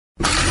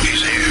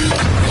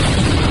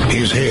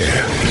is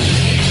here.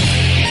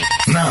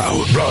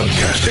 Now,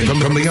 broadcasting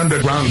from the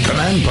underground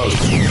command post,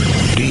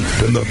 deep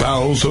in the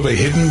bowels of a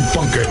hidden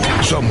bunker,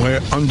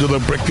 somewhere under the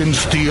brick and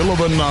steel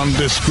of a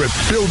nondescript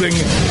building,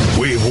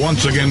 we've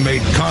once again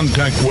made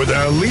contact with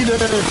our leader,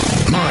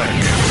 Mark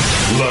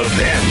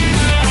Levin.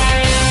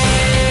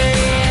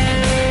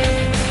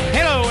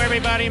 Hello,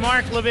 everybody.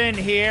 Mark Levin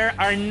here.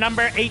 Our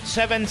number,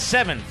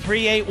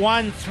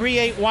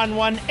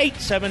 877-381-3811,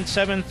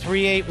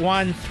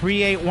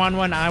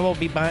 877-381-3811. I will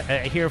be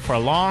here for a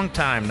long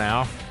time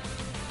now.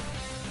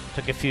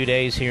 Took a few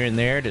days here and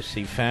there to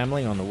see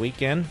family on the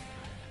weekend.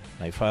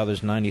 My father's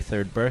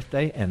 93rd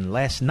birthday. And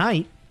last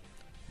night,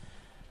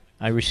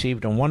 I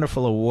received a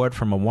wonderful award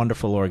from a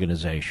wonderful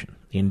organization,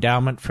 the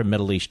Endowment for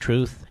Middle East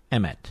Truth,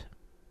 EMET.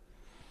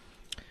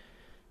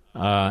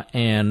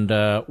 And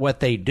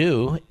what they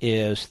do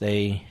is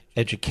they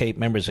educate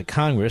members of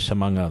Congress,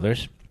 among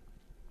others,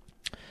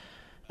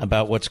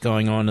 about what's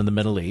going on in the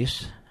Middle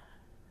East,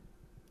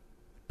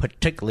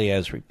 particularly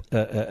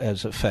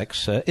as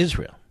affects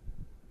Israel.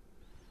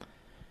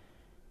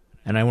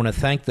 And I want to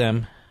thank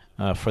them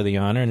for the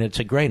honor, and it's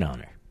a great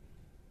honor.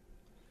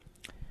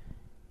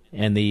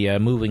 And the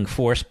moving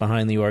force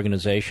behind the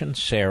organization,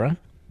 Sarah,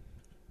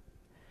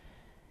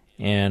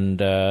 and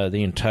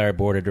the entire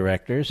board of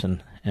directors,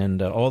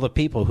 and all the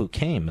people who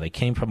came. They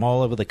came from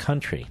all over the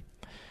country,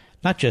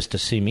 not just to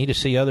see me, to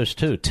see others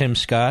too. Tim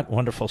Scott,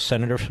 wonderful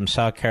senator from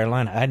South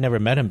Carolina. I'd never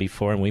met him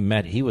before, and we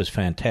met. He was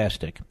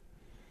fantastic,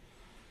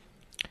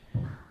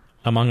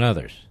 among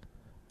others.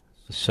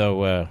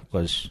 So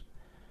was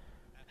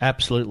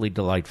absolutely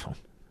delightful.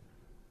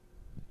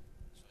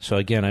 So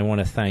again, I want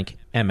to thank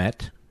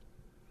EMET,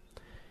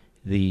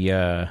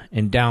 the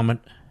Endowment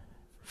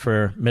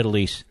for Middle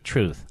East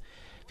Truth.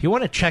 If you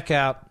want to check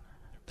out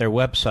their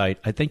website,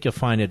 I think you'll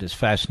find it as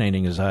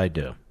fascinating as I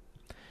do.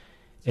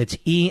 It's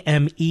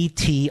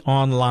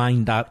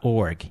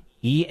emetonline.org.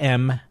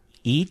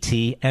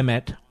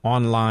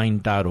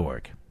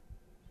 emetonline.org.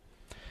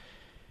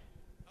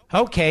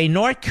 Okay,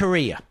 North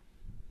Korea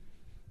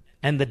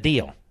and the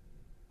deal.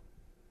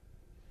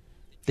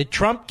 Did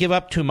Trump give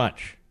up too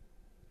much?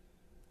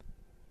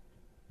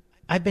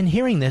 I've been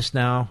hearing this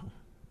now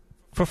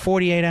for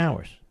 48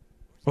 hours.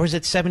 Or is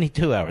it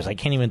 72 hours? I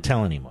can't even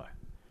tell anymore.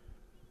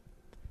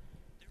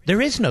 There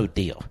is no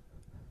deal.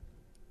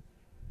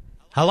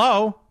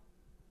 Hello?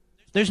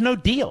 There's no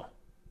deal.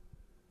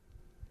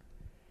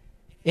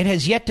 It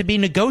has yet to be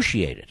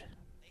negotiated.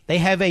 They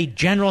have a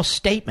general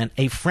statement,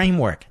 a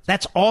framework.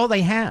 That's all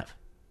they have.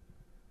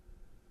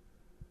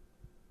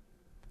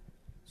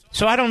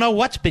 So I don't know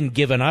what's been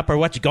given up or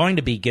what's going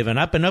to be given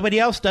up, and nobody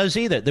else does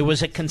either. There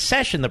was a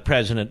concession the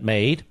president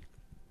made.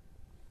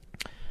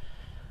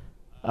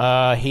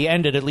 He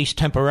ended, at least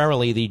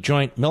temporarily, the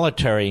joint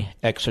military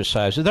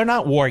exercises. They're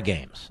not war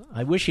games.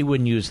 I wish he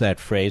wouldn't use that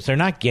phrase. They're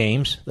not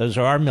games. Those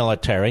are our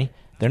military.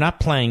 They're not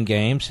playing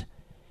games.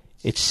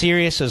 It's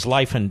serious as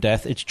life and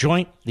death. It's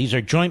joint. These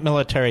are joint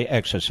military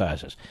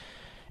exercises.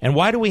 And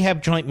why do we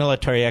have joint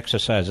military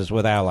exercises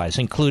with allies,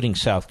 including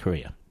South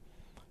Korea?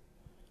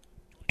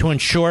 To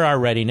ensure our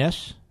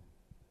readiness,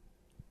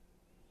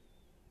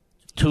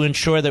 to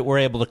ensure that we're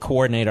able to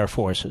coordinate our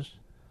forces,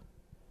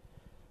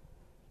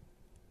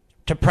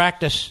 to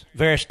practice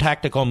various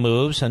tactical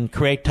moves and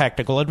create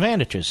tactical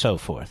advantages, so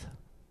forth.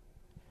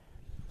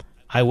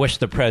 I wish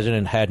the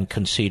president hadn't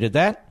conceded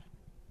that.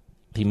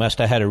 He must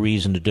have had a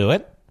reason to do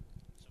it,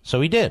 so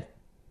he did.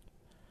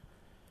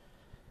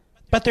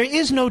 But there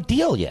is no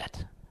deal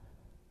yet.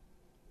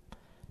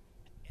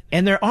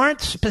 And there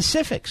aren't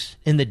specifics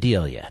in the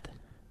deal yet.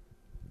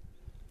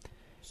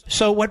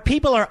 So what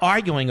people are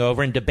arguing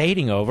over and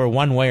debating over,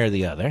 one way or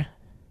the other,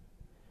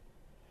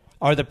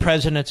 are the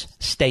president's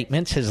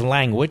statements, his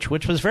language,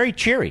 which was very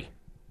cheery,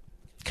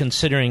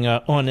 considering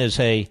On is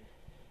a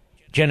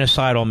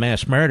genocidal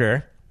mass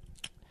murder,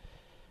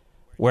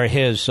 where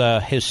his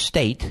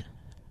state,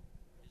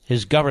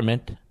 his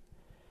government,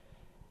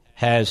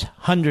 has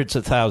hundreds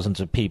of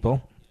thousands of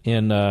people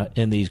in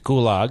these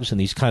gulags, in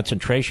these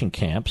concentration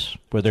camps,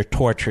 where they're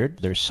tortured,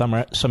 they're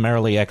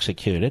summarily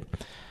executed.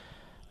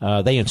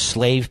 They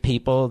enslave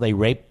people. They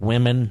rape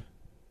women.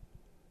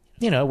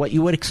 You know, what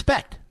you would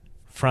expect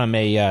from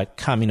a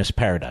communist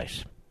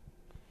paradise.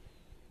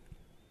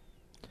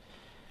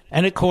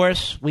 And, of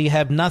course, we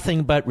have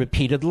nothing but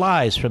repeated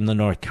lies from the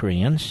North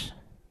Koreans,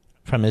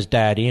 from his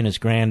daddy and his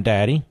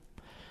granddaddy.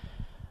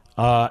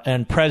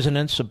 And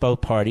presidents of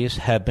both parties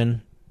have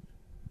been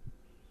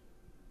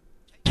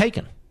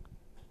taken.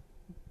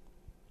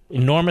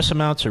 Enormous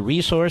amounts of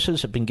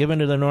resources have been given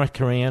to the North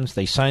Koreans.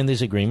 They sign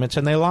these agreements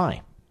and they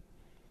lie.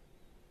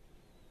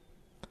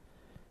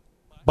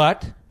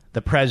 But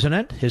the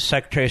president, his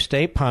Secretary of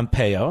State,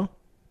 Pompeo,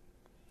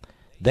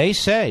 they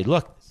say,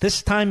 look,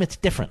 this time it's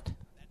different.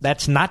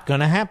 That's not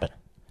going to happen.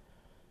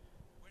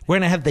 We're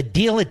going to have the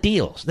deal of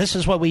deals. This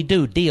is what we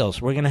do,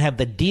 deals. We're going to have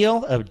the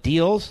deal of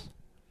deals.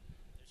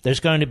 There's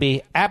going to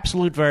be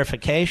absolute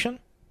verification,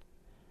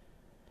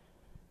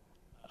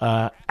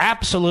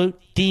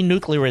 absolute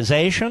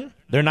denuclearization.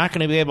 They're not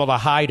going to be able to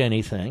hide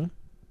anything.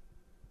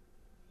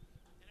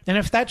 And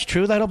if that's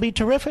true, that'll be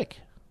terrific.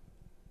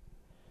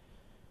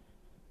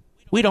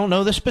 We don't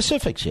know the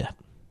specifics yet.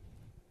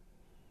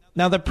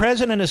 Now, the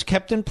president has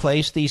kept in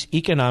place these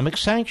economic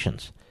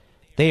sanctions.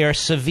 They are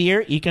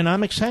severe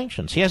economic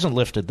sanctions. He hasn't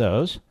lifted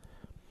those.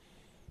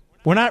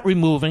 We're not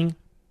removing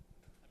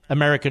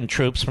American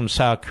troops from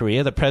South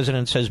Korea. The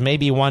president says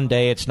maybe one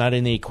day, it's not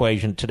in the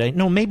equation today.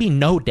 No, maybe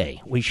no day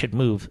we should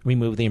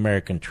remove the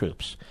American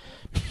troops.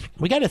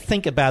 We got to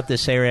think about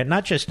this area,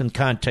 not just in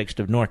context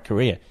of North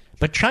Korea,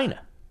 but China.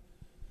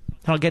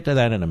 I'll get to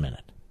that in a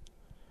minute.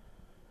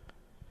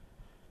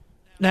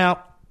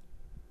 Now,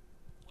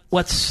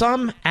 what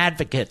some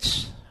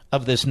advocates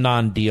of this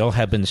non-deal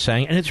have been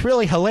saying, and it's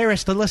really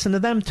hilarious to listen to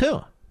them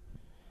too.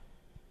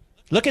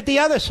 Look at the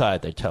other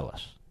side, they tell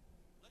us.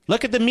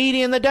 Look at the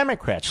media and the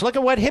Democrats. Look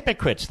at what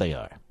hypocrites they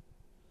are.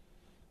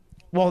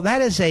 Well,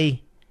 that is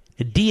a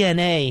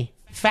DNA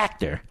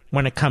factor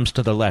when it comes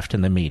to the left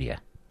and the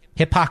media.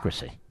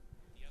 Hypocrisy.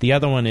 The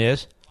other one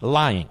is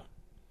lying.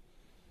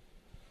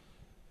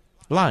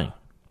 Lying.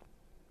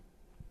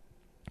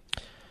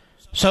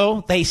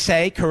 So they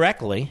say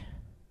correctly,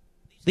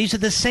 these are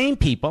the same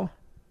people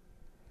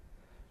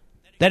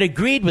that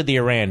agreed with the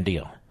Iran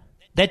deal,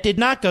 that did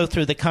not go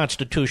through the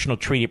constitutional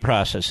treaty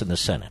process in the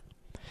Senate,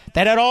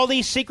 that had all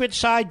these secret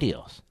side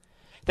deals,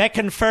 that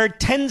conferred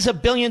tens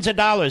of billions of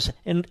dollars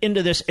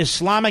into this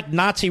Islamic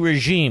Nazi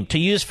regime to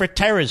use for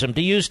terrorism,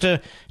 to use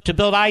to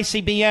build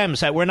ICBMs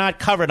that were not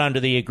covered under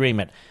the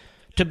agreement,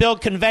 to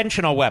build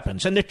conventional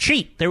weapons, and to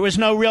cheat. There was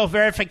no real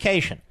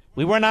verification.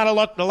 We were not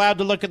allowed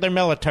to look at their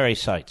military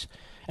sites.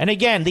 And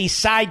again, these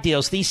side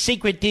deals, these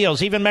secret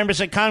deals, even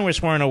members of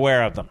Congress weren't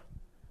aware of them.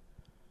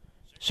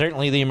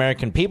 Certainly the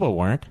American people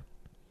weren't.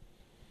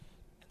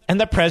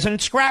 And the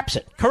president scraps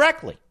it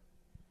correctly,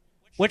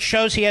 which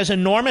shows he has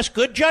enormous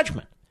good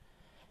judgment.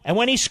 And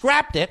when he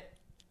scrapped it,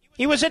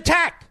 he was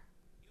attacked.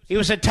 He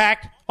was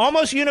attacked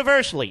almost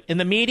universally in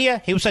the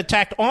media. He was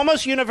attacked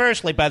almost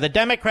universally by the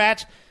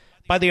Democrats,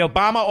 by the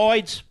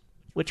Obama-oids,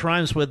 which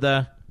rhymes with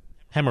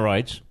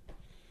hemorrhoids,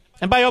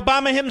 and by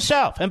Obama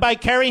himself, and by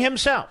Kerry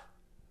himself.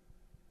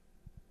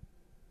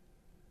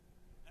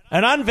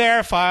 An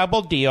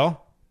unverifiable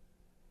deal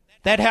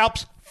that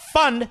helps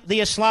fund the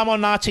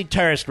Islamo-Nazi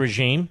terrorist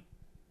regime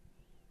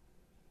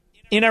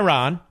in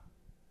Iran,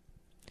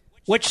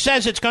 which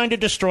says it's going to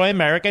destroy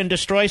America and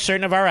destroy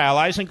certain of our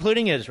allies,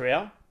 including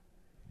Israel.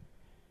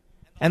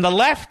 And the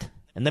left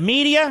and the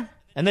media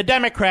and the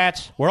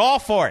Democrats were all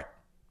for it.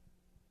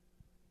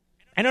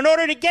 And in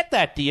order to get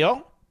that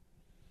deal,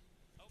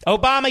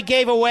 Obama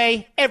gave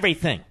away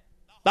everything,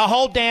 the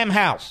whole damn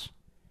house.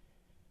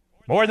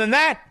 More than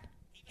that,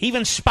 he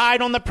even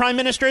spied on the Prime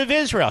Minister of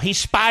Israel. He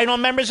spied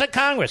on members of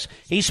Congress.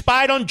 He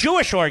spied on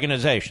Jewish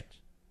organizations.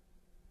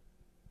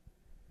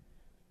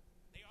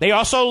 They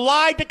also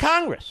lied to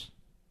Congress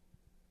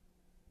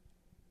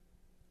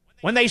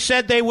when they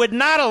said they would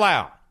not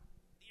allow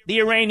the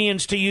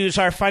Iranians to use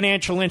our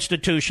financial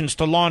institutions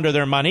to launder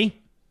their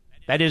money,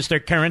 that is, their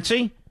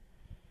currency.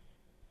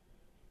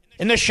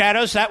 In the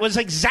shadows, that was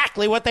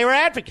exactly what they were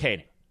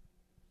advocating.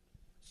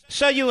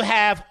 So you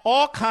have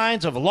all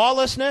kinds of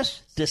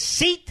lawlessness,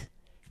 deceit,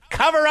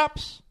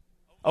 cover-ups,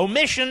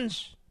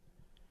 omissions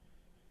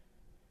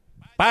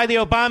by the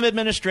Obama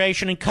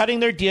administration in cutting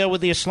their deal with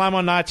the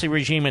Islamo-Nazi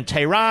regime in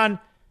Tehran,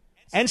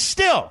 and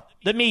still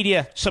the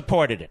media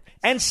supported it,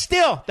 and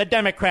still the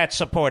Democrats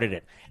supported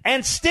it,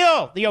 and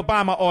still the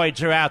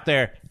Obama-oids are out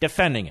there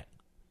defending it.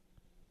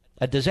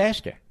 A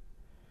disaster.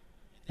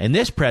 And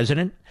this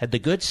president had the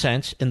good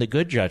sense and the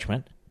good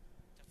judgment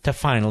to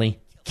finally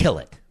kill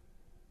it.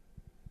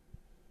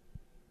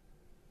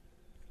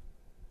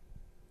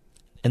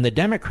 And the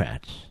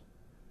Democrats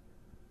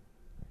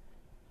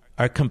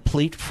are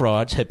complete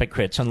frauds,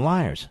 hypocrites, and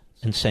liars.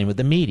 And same with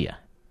the media.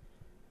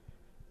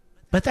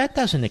 But that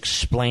doesn't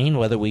explain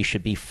whether we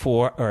should be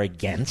for or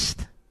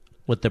against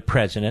what the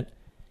president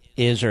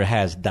is or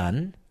has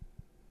done.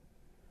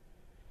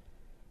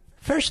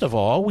 First of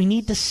all, we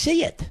need to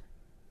see it.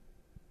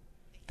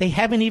 They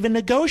haven't even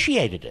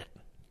negotiated it.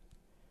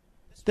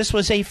 This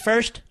was a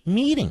first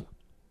meeting.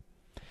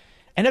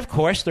 And of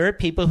course, there are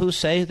people who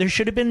say there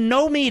should have been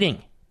no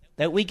meeting,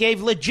 that we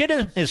gave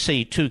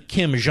legitimacy to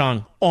Kim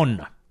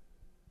Jong-un.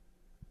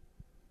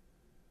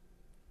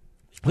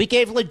 We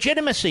gave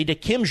legitimacy to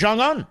Kim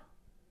Jong-un.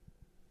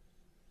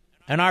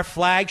 And our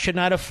flag should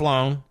not have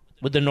flown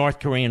with the North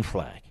Korean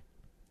flag.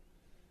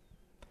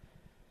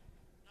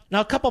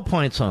 Now, a couple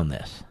points on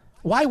this.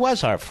 Why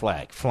was our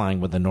flag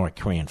flying with the North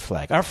Korean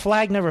flag? Our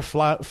flag never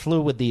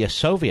flew with the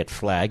Soviet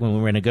flag when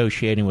we were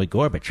negotiating with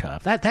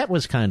Gorbachev. That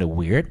was kind of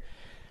weird.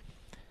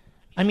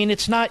 I mean,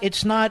 it's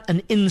not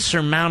an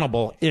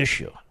insurmountable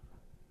issue.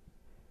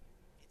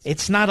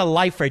 It's not a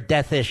life or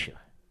death issue.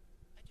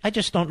 I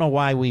just don't know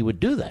why we would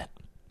do that.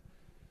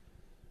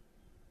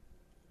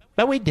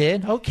 But we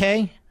did.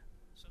 Okay.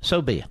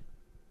 So be it.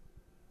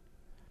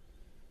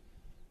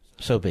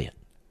 So be it.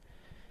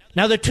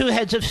 Now the two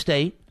heads of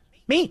state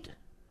meet.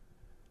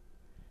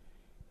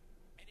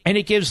 And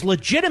it gives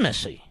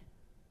legitimacy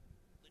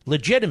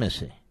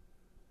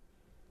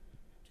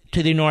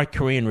to the North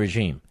Korean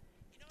regime.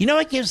 You know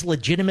what gives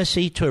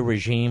legitimacy to a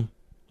regime?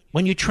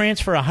 When you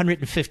transfer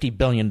 $150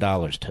 billion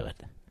to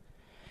it.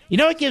 You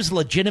know what gives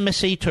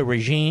legitimacy to a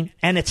regime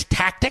and its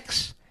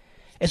tactics?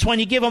 It's when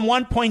you give them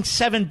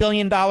 $1.7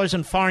 billion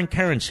in foreign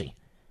currency.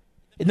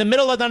 In the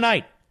middle of the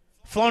night,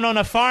 flown on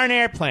a foreign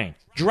airplane,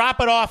 drop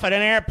it off at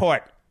an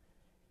airport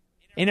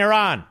in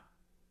Iran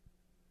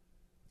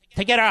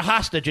to get our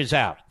hostages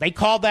out. They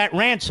called that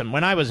ransom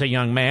when I was a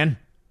young man.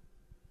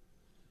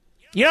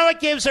 You know what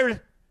gives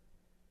a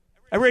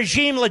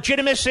regime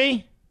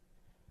legitimacy?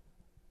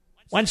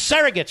 When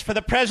surrogates for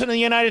the President of the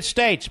United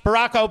States,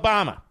 Barack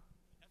Obama,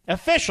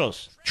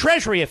 officials,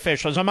 Treasury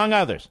officials, among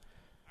others,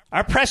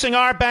 are pressing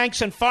our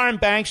banks and foreign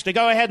banks to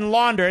go ahead and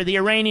launder the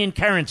Iranian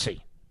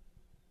currency.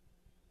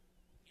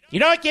 You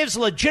know what gives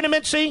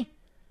legitimacy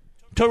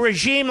to a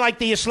regime like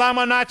the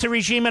Islamo-Nazi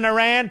regime in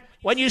Iran?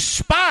 When you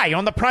spy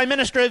on the Prime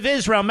Minister of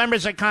Israel,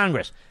 members of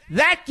Congress.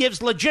 That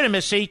gives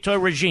legitimacy to a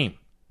regime.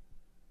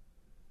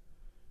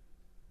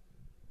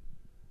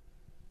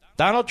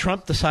 Donald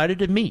Trump decided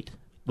to meet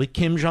with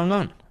Kim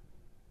Jong-un.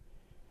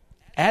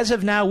 As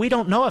of now, we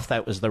don't know if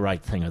that was the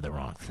right thing or the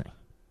wrong thing.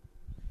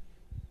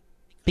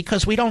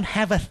 Because we don't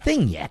have a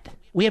thing yet.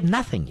 We have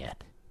nothing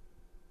yet.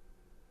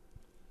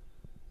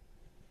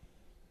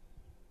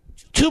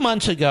 2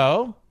 months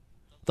ago,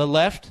 the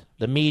left,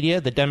 the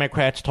media, the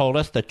Democrats told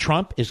us that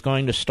Trump is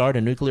going to start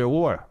a nuclear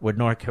war with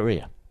North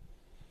Korea.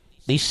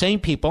 These same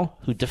people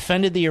who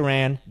defended the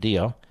Iran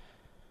deal,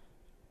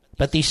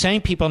 but these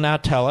same people now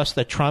tell us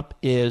that Trump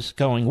is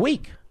going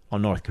weak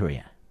on North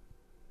Korea.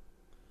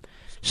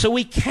 So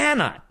we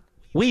cannot,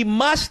 we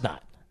must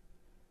not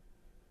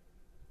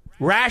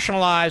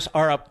rationalize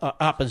our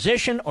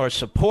opposition or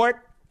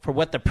support for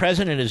what the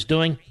president is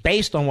doing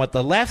based on what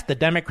the left, the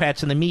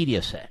Democrats, and the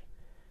media say.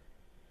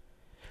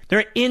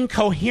 They're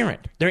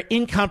incoherent. They're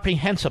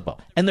incomprehensible.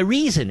 And the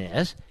reason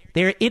is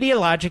they're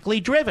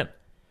ideologically driven,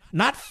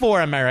 not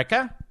for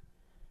America,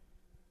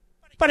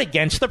 but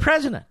against the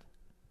president.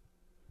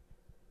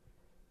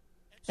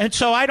 And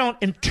so I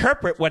don't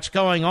interpret what's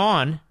going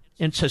on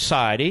in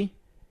society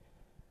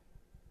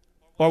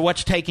or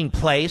what's taking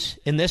place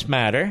in this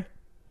matter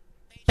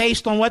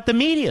based on what the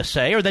media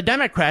say or the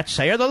Democrats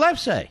say or the left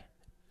say.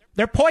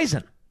 They're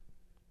poison.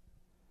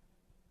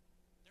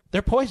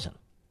 They're poison.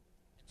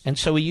 And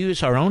so we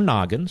use our own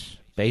noggins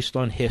based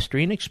on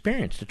history and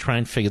experience to try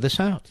and figure this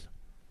out.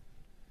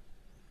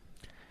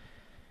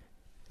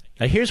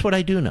 Now, here's what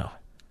I do know.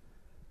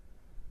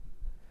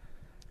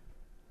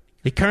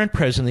 The current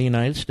president of the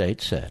United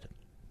States said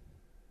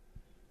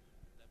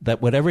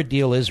that whatever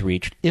deal is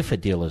reached, if a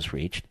deal is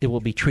reached, it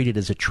will be treated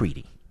as a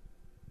treaty.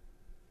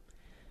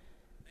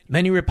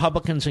 Many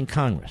Republicans in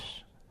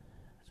Congress,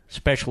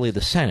 especially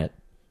the Senate,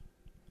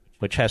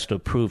 which has to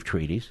approve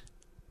treaties,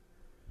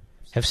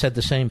 have said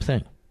the same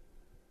thing.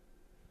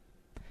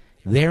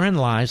 Therein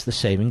lies the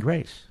saving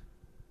grace.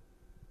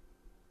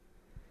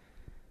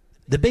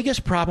 The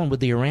biggest problem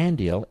with the Iran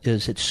deal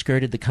is it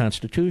skirted the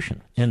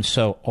Constitution. And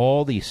so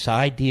all the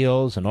side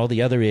deals and all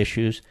the other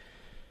issues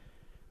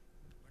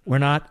were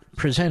not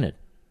presented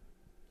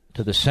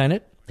to the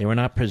Senate. They were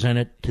not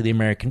presented to the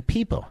American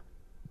people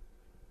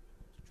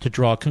to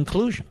draw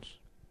conclusions.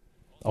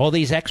 All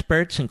these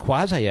experts and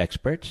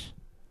quasi-experts,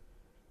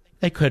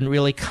 they couldn't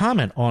really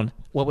comment on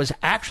what was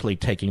actually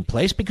taking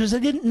place because they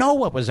didn't know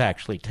what was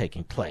actually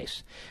taking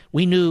place.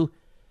 We knew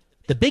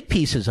the big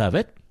pieces of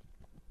it.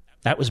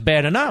 That was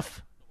bad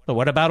enough. But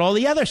what about all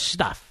the other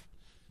stuff?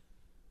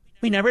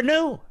 We never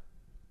knew.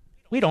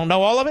 We don't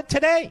know all of it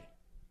today.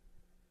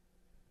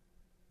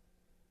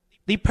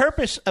 The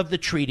purpose of the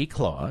treaty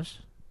clause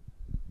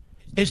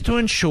is to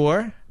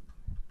ensure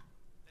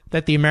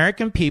that the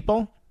American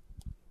people,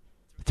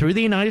 through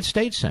the United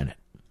States Senate,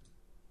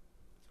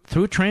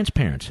 through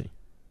transparency,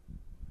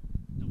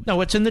 know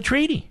what's in the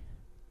treaty.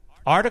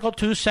 Article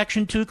 2,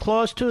 Section 2,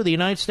 Clause 2 of the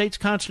United States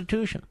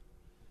Constitution.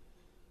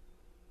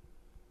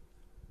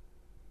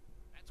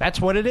 That's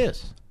what it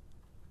is.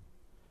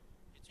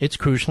 It's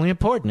crucially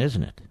important,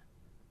 isn't it?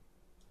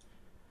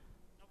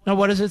 Now,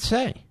 what does it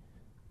say?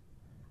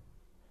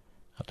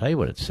 I'll tell you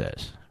what it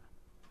says.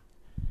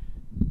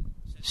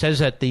 It says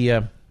that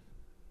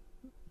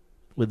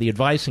with the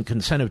advice and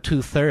consent of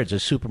 2/3, a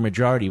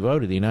supermajority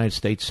vote of the United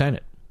States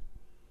Senate,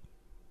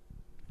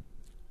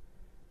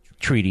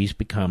 treaties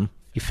become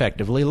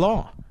effectively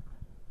law.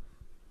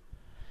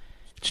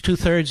 It's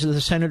 2/3 of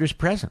the senators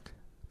present.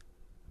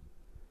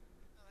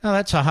 Now,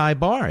 that's a high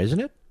bar, isn't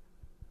it?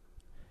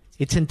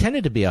 It's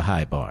intended to be a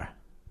high bar.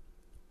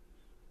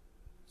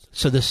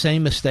 So the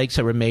same mistakes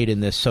that were made in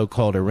this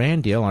so-called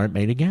Iran deal aren't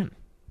made again.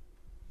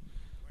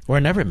 Or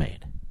never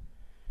made.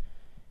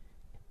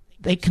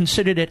 They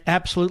considered it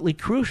absolutely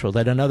crucial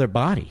that another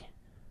body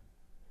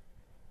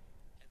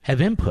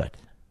have input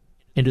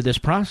into this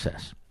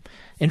process.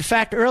 In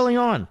fact, early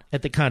on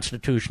at the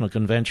Constitutional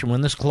Convention,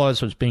 when this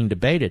clause was being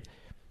debated,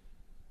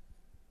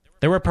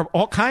 there were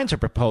all kinds of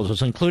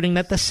proposals, including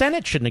that the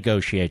Senate should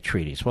negotiate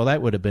treaties. Well,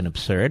 that would have been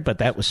absurd, but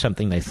that was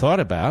something they thought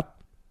about.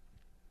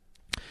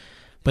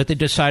 But they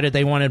decided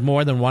they wanted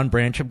more than one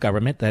branch of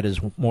government, that is,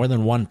 more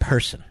than one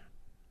person,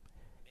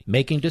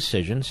 making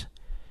decisions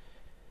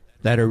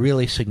that are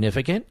really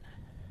significant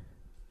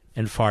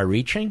and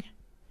far-reaching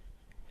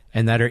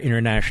and that are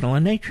international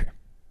in nature.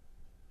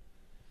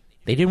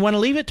 They didn't want to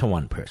leave it to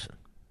one person,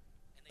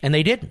 and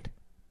they didn't.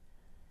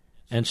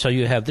 And so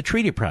you have the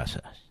treaty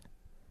process.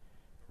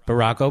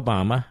 Barack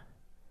Obama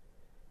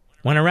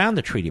went around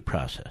the treaty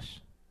process.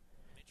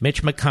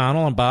 Mitch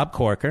McConnell and Bob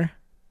Corker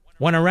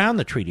went around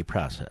the treaty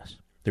process.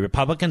 The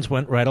Republicans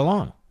went right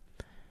along.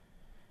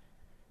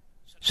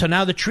 So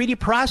now the treaty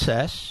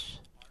process,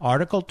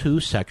 Article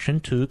 2, Section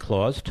 2,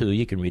 Clause 2,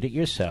 you can read it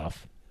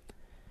yourself,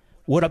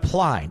 would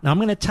apply. Now I'm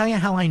going to tell you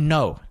how I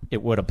know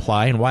it would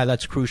apply and why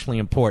that's crucially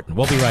important.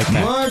 We'll be right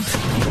back. Mark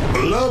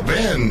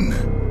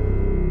Levin.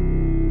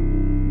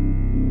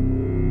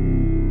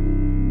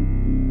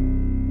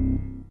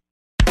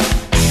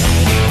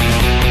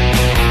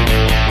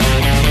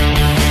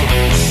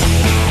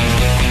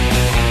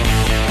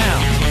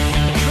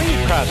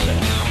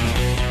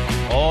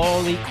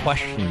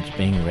 Questions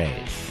being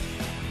raised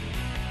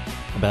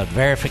about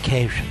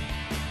verification,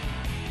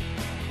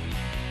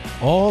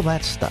 all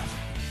that stuff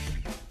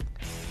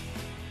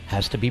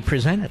has to be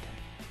presented.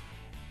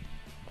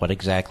 What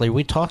exactly are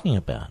we talking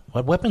about?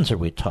 What weapons are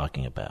we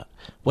talking about?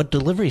 What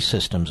delivery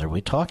systems are we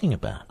talking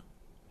about?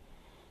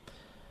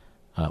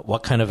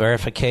 What kind of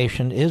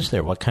verification is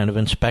there? What kind of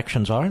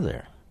inspections are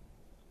there?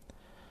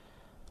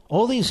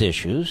 All these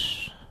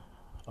issues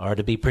are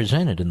to be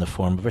presented in the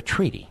form of a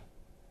treaty.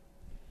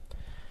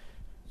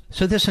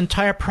 So this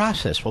entire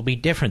process will be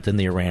different than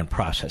the Iran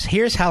process.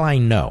 Here's how I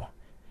know.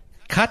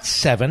 Cut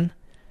 7,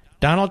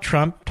 Donald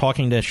Trump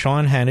talking to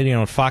Sean Hannity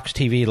on Fox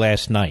TV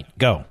last night.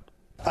 Go.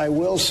 I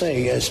will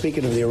say,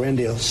 speaking of the Iran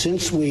deal,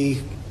 since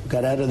we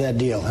got out of that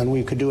deal, and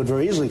we could do it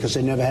very easily because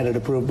they never had it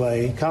approved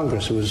by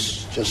Congress. It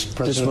was just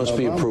President This must Obama.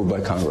 be approved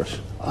by Congress.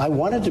 I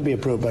want it to be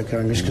approved by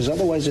Congress because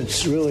otherwise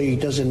it really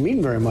doesn't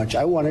mean very much.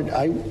 I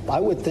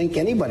would think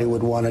anybody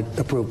would want it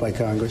approved by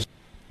Congress.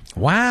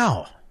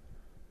 Wow.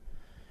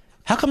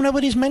 How come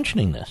nobody's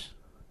mentioning this?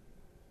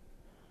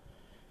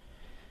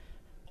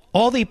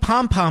 All the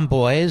pom-pom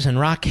boys and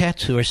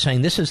rockettes who are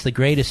saying this is the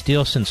greatest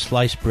deal since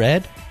sliced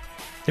bread,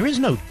 there is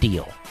no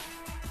deal.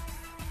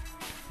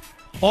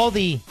 All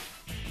the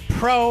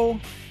pro-North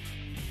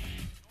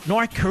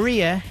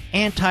Korea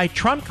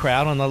anti-Trump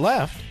crowd on the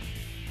left,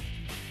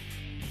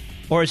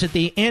 or is it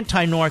the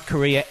anti-North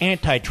Korea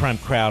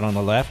anti-Trump crowd on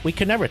the left? We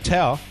can never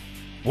tell.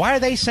 Why are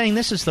they saying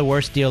this is the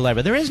worst deal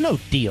ever? There is no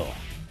deal.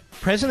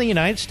 The President of the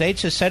United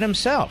States has said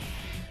himself,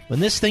 when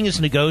this thing is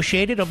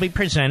negotiated, it'll be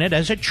presented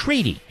as a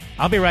treaty.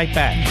 I'll be right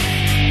back.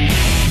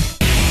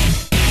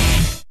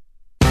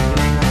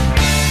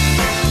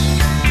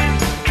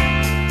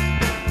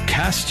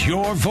 Cast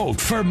your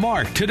vote for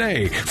Mark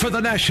today for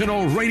the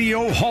National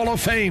Radio Hall of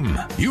Fame.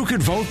 You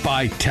can vote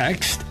by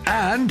text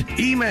and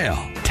email.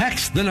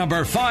 Text the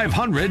number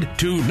 500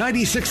 to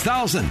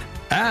 96,000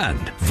 and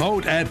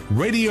vote at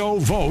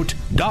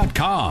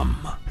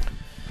radiovote.com.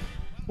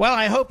 Well,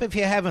 I hope if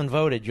you haven't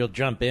voted, you'll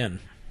jump in.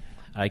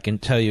 I can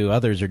tell you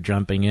others are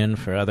jumping in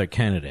for other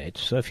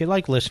candidates. So if you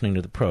like listening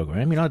to the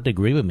program, you don't have to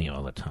agree with me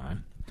all the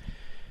time.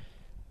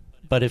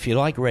 But if you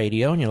like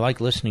radio and you like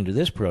listening to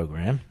this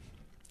program,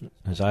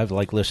 as I've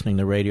liked listening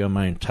to radio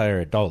my entire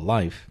adult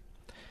life,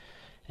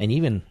 and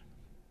even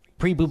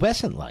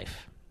prepubescent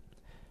life,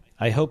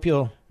 I hope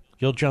you'll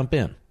jump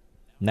in.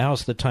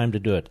 Now's the time to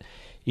do it.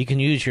 You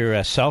can use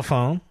your cell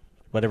phone,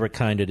 whatever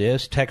kind it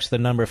is. Text the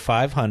number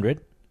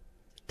 500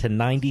 to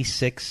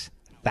 96,000.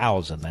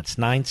 That's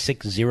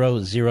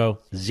 96000,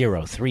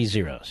 3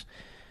 zeros.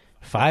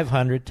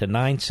 500 to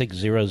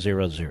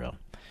 96000.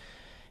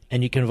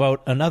 And you can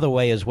vote another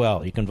way as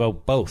well. You can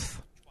vote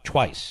both,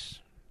 twice.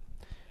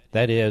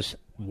 That is,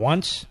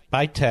 once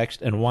by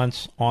text and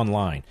once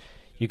online.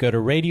 You go to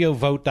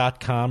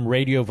radiovote.com,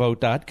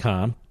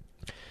 radiovote.com.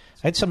 I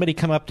had somebody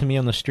come up to me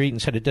on the street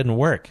and said it didn't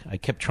work. I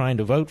kept trying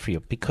to vote for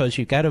you because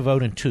you got to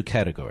vote in two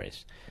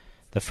categories.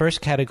 The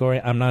first category,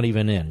 I'm not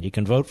even in. You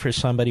can vote for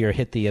somebody or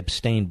hit the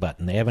abstain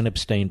button. They have an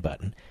abstain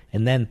button.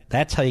 And then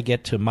that's how you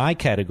get to my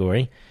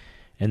category.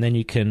 And then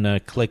you can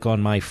click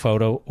on my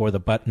photo or the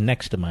button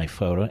next to my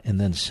photo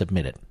and then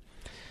submit it.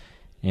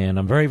 And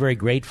I'm very, very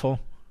grateful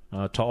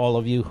to all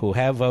of you who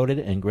have voted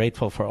and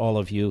grateful for all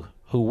of you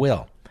who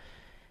will.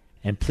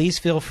 And please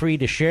feel free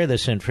to share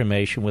this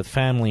information with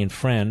family and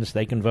friends.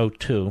 They can vote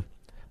too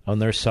on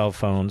their cell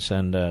phones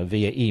and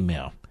via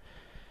email.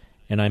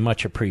 And I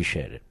much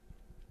appreciate it.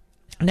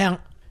 Now,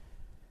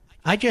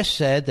 I just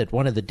said that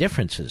one of the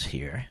differences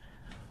here,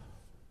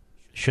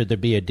 should there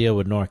be a deal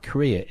with North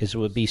Korea, is it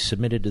would be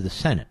submitted to the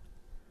Senate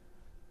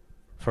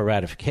for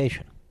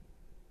ratification.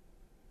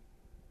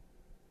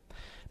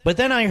 But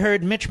then I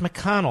heard Mitch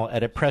McConnell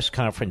at a press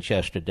conference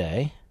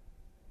yesterday.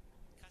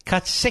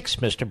 Cut 6,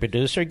 Mr.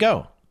 Producer,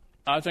 go.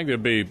 I think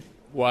there'd be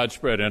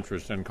widespread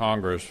interest in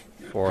Congress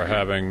for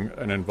having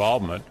an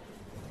involvement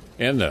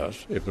in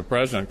this. If the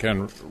president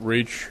can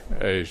reach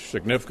a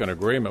significant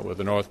agreement with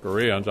the North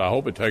Koreans, I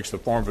hope it takes the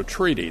form of a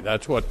treaty.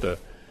 That's what the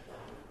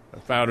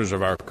founders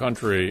of our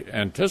country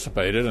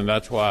anticipated, and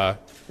that's why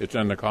it's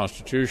in the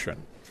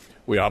Constitution.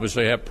 We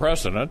obviously have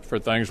precedent for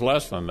things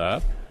less than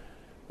that,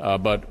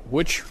 but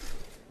which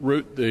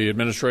route the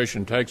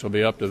administration takes will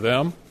be up to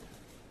them.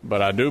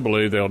 But I do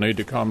believe they'll need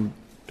to come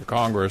to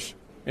Congress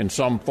in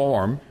some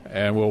form,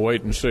 and we'll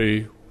wait and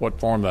see what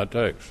form that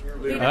takes.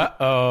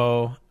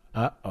 Uh-oh.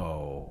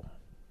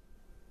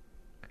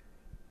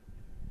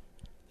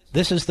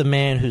 This is the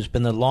man who's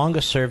been the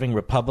longest-serving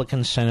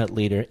Republican Senate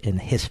leader in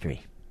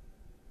history.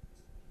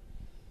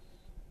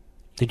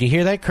 Did you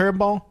hear that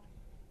curveball?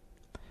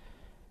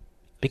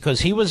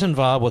 Because he was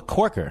involved with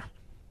Corker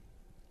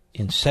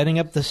in setting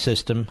up the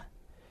system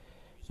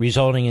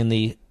resulting in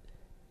the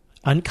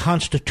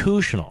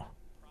unconstitutional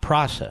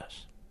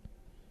process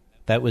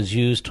that was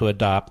used to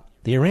adopt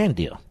the Iran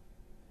deal.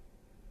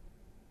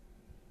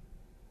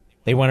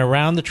 They went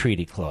around the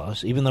treaty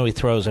clause. Even though he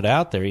throws it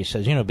out there, he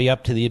says, be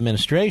up to the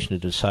administration to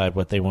decide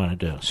what they want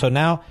to do. So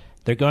now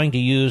they're going to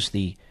use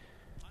the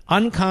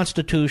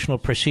unconstitutional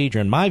procedure,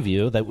 in my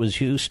view, that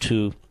was used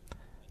to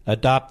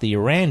adopt the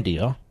Iran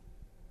deal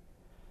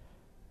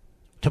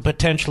to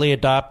potentially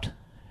adopt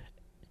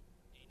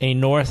a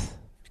North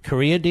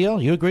Korea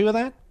deal. You agree with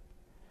that?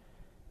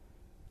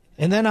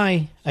 And then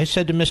I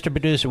said to Mr.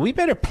 Producer, we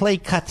better play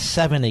Cut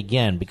 7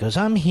 again, because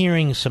I'm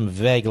hearing some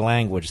vague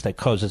language that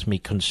causes me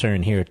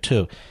concern here,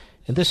 too.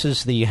 And this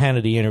is the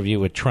Hannity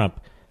interview with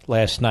Trump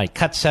last night.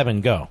 Cut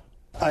 7, go.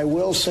 I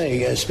will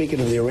say,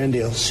 speaking of the Iran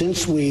deal,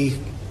 since we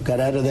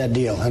got out of that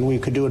deal, and we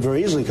could do it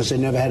very easily because they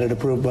never had it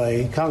approved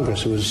by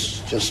Congress. It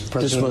was just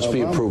President Obama. This must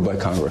be approved by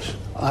Congress.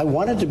 I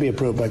want it to be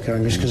approved by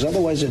Congress because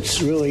otherwise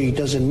it really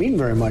doesn't mean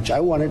very much.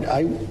 I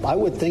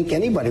would think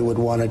anybody would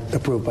want it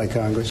approved by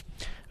Congress.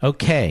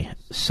 Okay,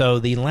 so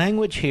the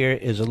language here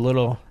is a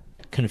little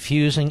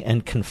confusing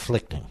and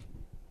conflicting.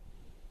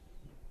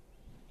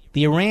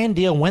 The Iran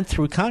deal went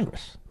through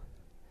Congress,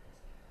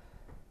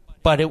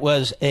 but it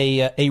was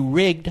a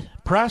rigged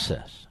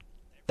process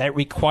that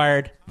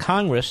required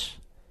Congress,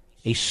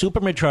 a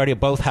supermajority of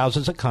both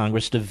houses of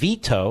Congress, to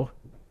veto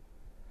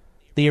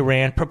the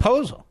Iran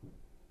proposal.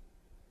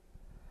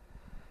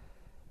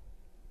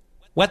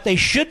 What they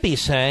should be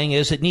saying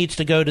is it needs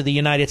to go to the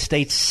United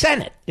States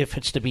Senate if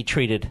it's to be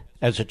treated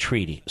as a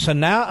treaty. So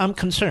now I'm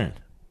concerned.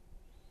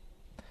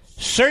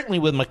 Certainly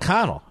with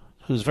McConnell,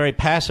 who's very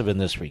passive in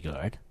this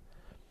regard.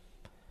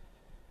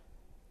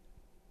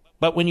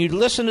 But when you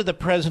listen to the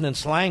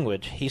president's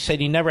language, he said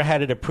he never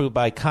had it approved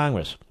by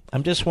Congress.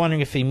 I'm just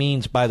wondering if he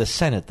means by the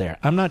Senate there.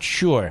 I'm not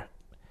sure.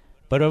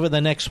 But over the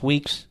next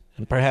weeks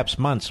and perhaps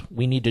months,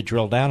 we need to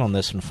drill down on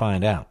this and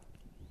find out.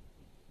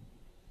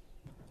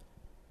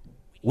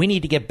 We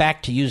need to get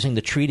back to using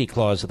the treaty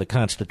clause of the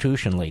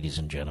Constitution, ladies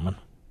and gentlemen.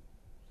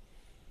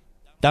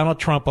 Donald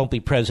Trump won't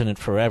be president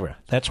forever.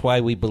 That's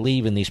why we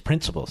believe in these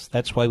principles.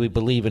 That's why we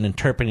believe in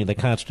interpreting the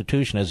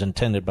Constitution as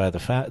intended by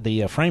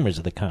the framers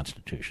of the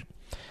Constitution.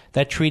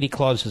 That treaty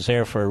clause is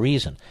there for a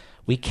reason.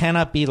 We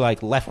cannot be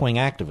like left-wing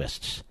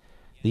activists.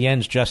 The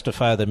ends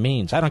justify the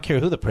means. I don't care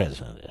who the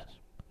president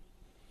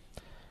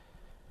is.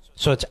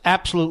 So it's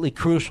absolutely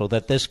crucial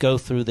that this go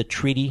through the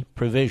treaty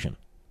provision.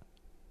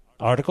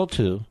 Article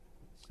 2,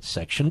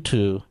 Section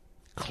 2,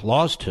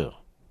 Clause 2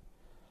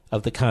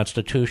 of the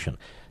Constitution.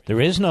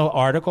 There is no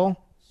article,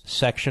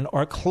 section,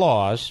 or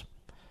clause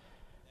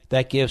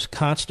that gives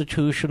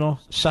constitutional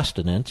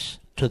sustenance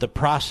to the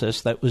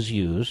process that was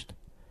used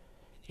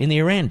in the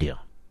Iran deal.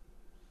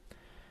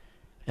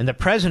 And the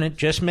president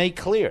just made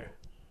clear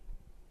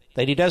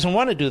that he doesn't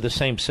want to do the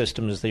same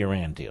system as the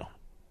Iran deal.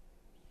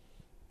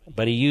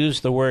 But he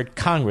used the word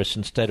Congress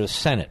instead of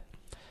Senate.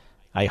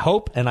 I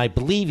hope and I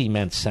believe he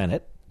meant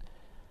Senate.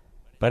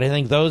 But I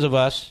think those of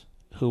us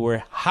who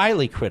were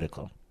highly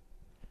critical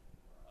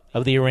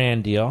of the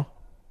Iran deal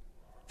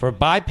for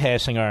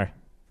bypassing our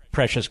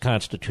precious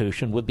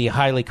Constitution would be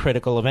highly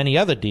critical of any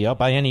other deal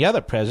by any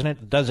other president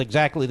that does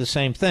exactly the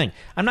same thing.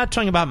 I'm not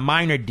talking about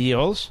minor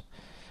deals.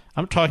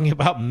 I'm talking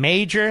about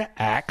major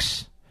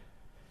acts,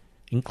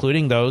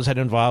 including those that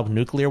involve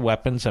nuclear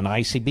weapons and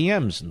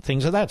ICBMs and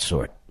things of that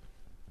sort.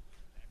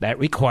 That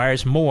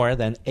requires more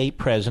than a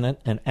president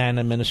and an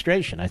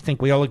administration. I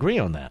think we all agree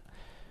on that.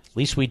 At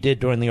least we did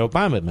during the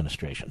Obama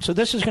administration. So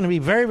this is going to be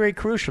very, very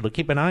crucial to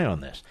keep an eye on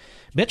this.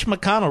 Mitch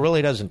McConnell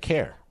really doesn't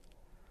care.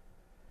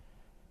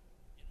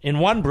 In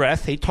one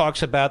breath, he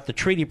talks about the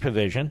treaty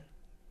provision.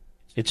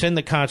 It's in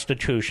the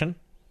Constitution.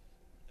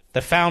 The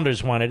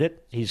founders wanted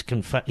it. He's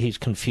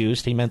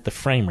confused. He meant the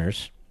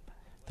framers.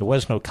 There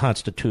was no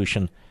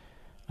Constitution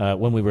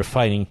when we were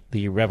fighting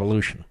the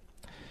revolution.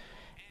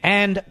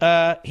 And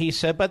he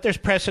said, but there's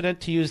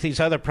precedent to use these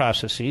other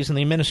processes, and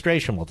the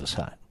administration will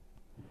decide.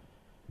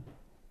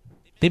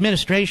 The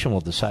administration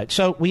will decide.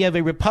 So we have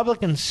a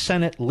Republican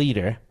Senate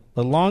leader,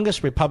 the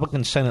longest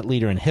Republican Senate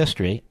leader in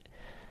history,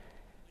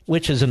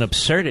 which is an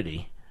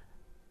absurdity.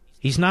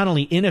 He's not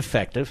only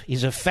ineffective,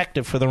 he's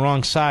effective for the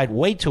wrong side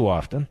way too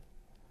often.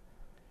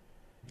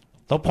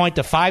 They'll point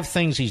to 5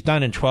 things he's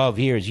done in 12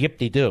 years,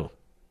 yip-de-doo.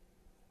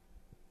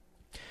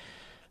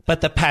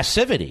 But the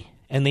passivity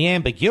and the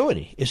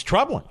ambiguity is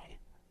troubling.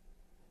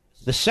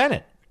 the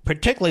Senate,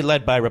 particularly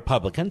led by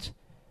Republicans,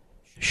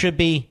 should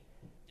be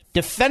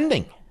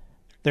defending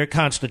their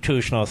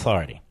constitutional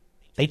authority.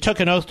 They took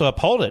an oath to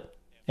uphold it,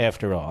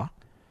 after all.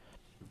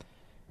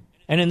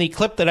 And in the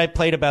clip that I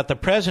played about the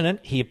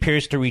president, he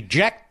appears to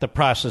reject the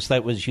process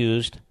that was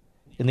used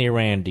in the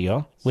Iran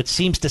deal, which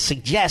seems to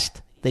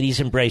suggest that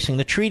he's embracing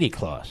the treaty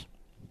clause.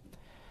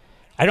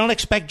 I don't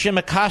expect Jim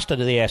Acosta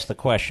to ask the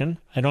question.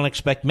 I don't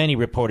expect many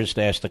reporters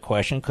to ask the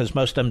question, because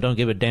most of them don't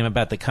give a damn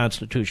about the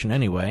Constitution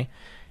anyway,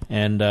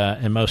 and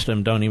most of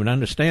them don't even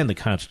understand the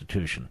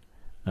Constitution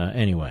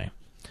anyway,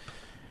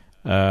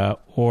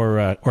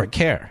 or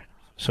care.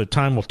 So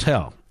time will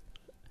tell.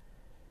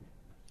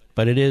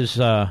 But it is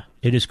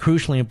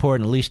crucially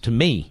important, at least to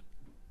me,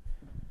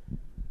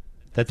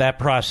 that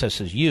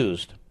process is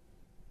used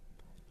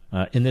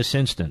in this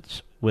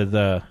instance with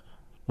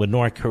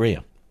North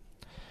Korea.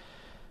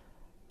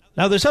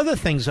 Now, there's other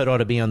things that ought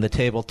to be on the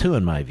table, too,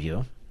 in my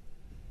view.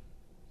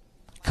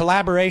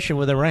 Collaboration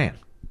with Iran.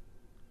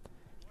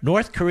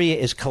 North Korea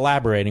is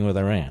collaborating with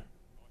Iran.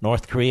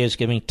 North Korea is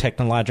giving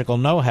technological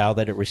know-how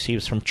that it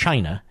receives from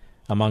China,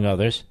 among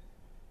others,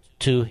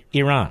 to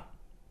Iran.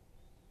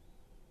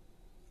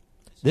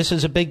 This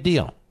is a big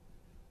deal.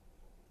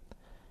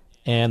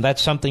 And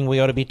that's something we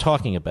ought to be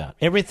talking about.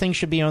 Everything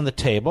should be on the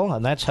table,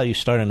 and that's how you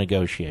start a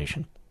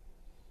negotiation.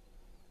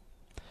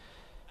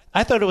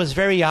 I thought it was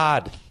very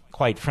odd,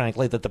 quite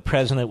frankly, that the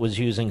president was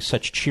using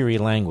such cheery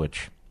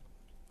language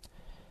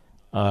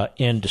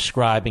in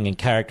describing and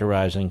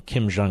characterizing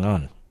Kim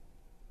Jong-un.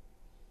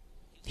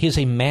 He is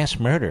a mass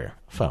murderer,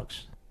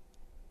 folks.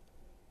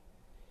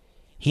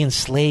 He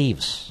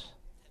enslaves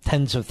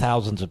tens of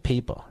thousands of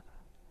people.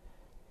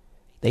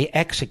 They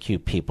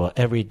execute people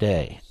every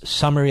day.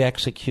 Summary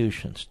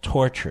executions,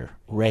 torture,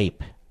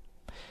 rape.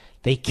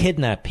 They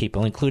kidnap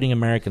people, including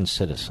American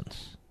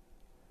citizens.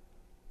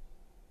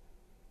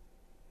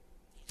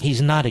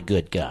 He's not a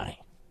good guy.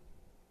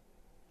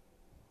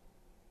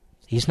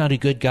 He's not a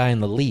good guy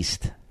in the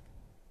least.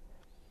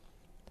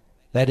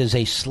 That is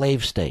a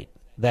slave state.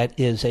 That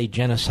is a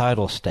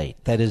genocidal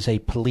state. That is a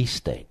police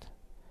state.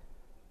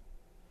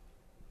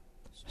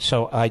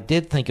 So I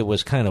did think it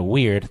was kind of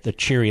weird, the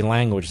cheery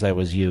language that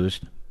was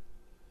used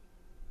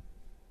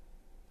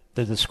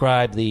to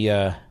describe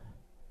the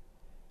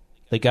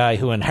guy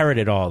who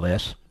inherited all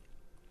this.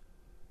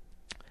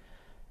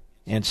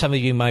 And some of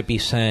you might be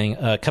saying,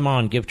 come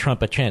on, give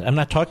Trump a chance. I'm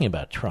not talking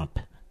about Trump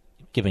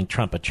giving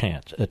Trump a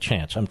chance.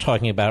 I'm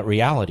talking about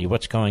reality,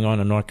 what's going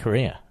on in North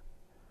Korea.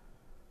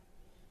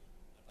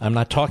 I'm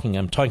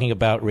talking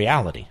about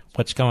reality,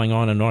 what's going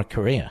on in North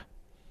Korea.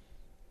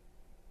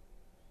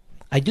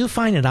 I do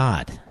find it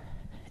odd,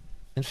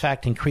 in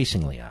fact,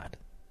 increasingly odd,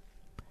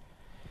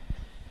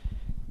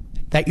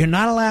 that you're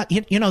not allowed,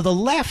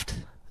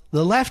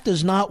 the left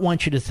does not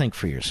want you to think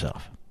for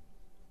yourself.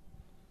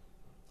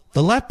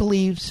 The left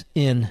believes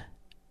in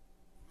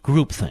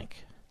groupthink,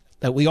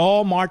 that we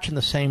all march in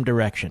the same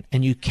direction,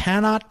 and you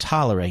cannot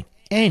tolerate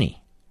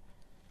anybody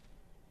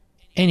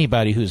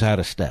who's out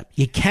of step.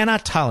 You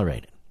cannot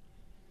tolerate it.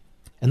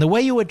 And the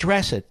way you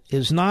address it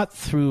is not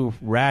through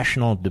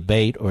rational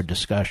debate or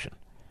discussion,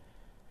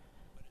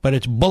 but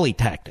it's bully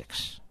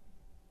tactics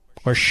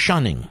or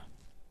shunning,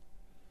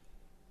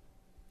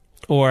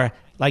 or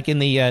like in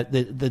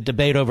the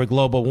debate over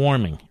global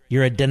warming,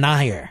 you're a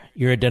denier.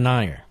 You're a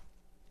denier.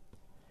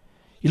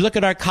 You look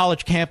at our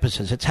college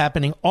campuses, it's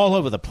happening all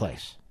over the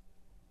place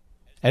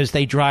as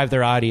they drive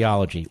their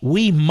ideology.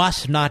 We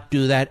must not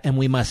do that, and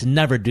we must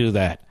never do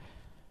that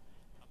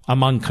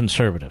among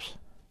conservatives.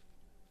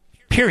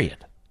 Period.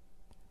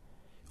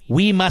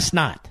 We must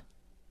not.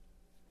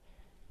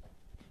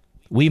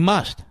 We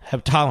must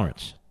have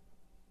tolerance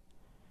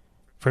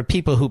for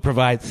people who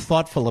provide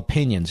thoughtful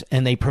opinions,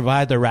 and they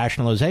provide their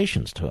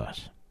rationalizations to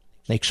us.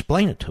 They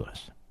explain it to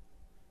us.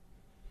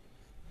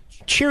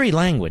 Cheery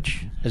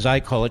language, as I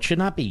call it, should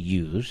not be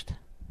used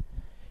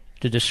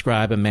to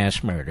describe a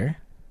mass murder,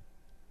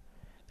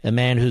 a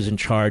man who's in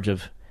charge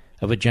of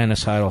a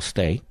genocidal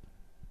state.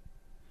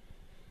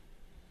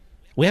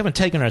 We haven't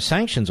taken our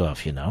sanctions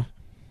off,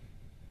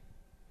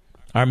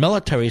 Our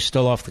military is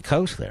still off the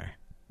coast there.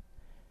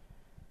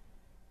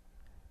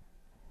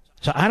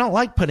 So I don't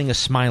like putting a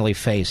smiley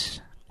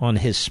face on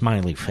his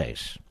smiley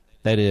face.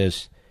 That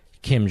is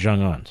Kim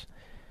Jong-un's.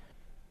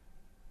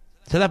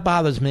 So that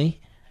bothers me.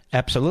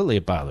 Absolutely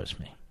it bothers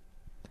me.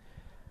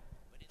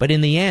 But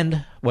in the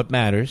end, what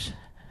matters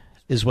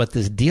is what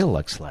this deal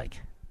looks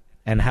like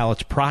and how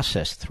it's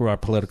processed through our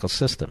political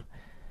system.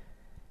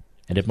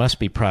 And it must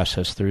be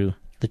processed through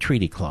the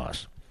treaty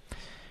clause.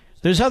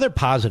 There's other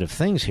positive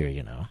things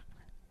here,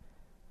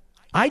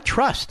 I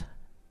trust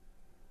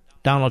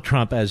Donald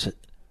Trump as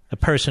a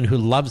person who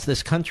loves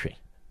this country,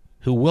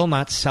 who will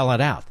not sell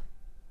it out.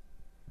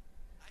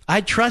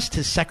 I trust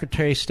his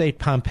Secretary of State,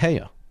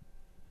 Pompeo,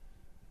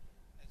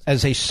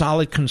 as a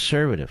solid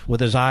conservative with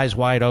his eyes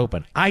wide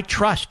open. I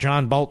trust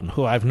John Bolton,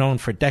 who I've known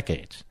for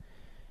decades.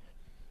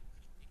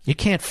 You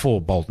can't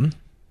fool Bolton.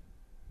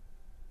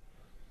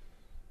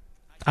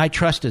 I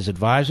trust his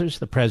advisors,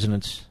 the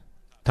president's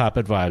top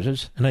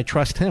advisors, and I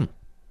trust him.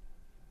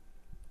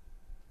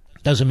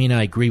 Doesn't mean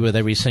I agree with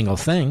every single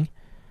thing,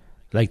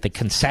 like the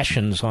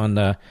concessions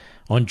on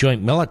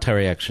joint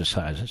military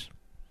exercises,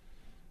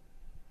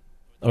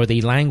 or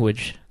the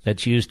language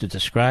that's used to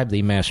describe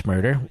the mass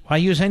murder. Why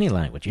use any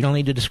language? You don't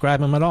need to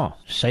describe him at all.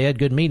 Say I had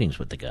good meetings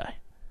with the guy.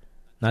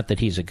 Not that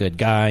he's a good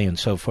guy and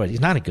so forth. He's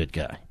not a good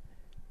guy.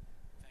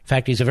 In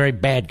fact, he's a very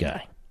bad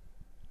guy.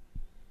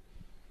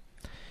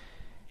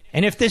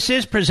 And if this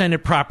is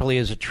presented properly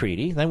as a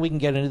treaty, then we can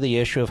get into the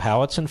issue of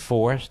how it's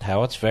enforced,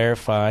 how it's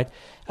verified.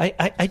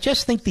 I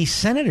just think these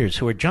senators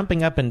who are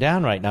jumping up and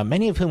down right now,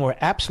 many of whom were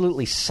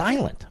absolutely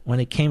silent when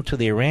it came to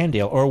the Iran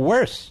deal, or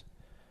worse,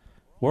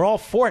 were all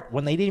for it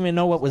when they didn't even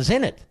know what was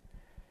in it.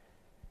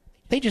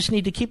 They just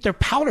need to keep their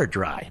powder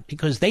dry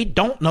because they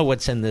don't know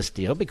what's in this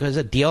deal because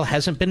a deal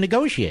hasn't been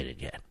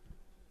negotiated yet.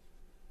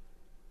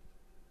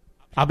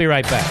 I'll be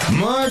right back.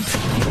 Mark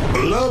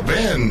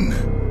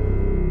Levin.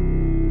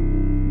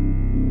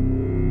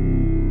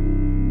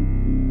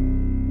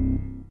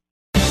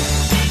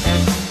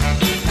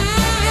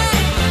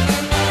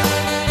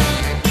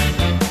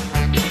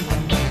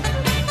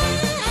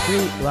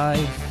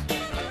 Life.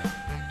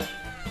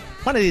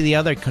 One of the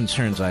other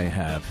concerns I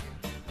have,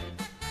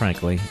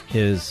 frankly,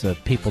 is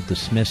people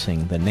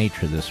dismissing the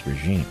nature of this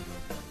regime.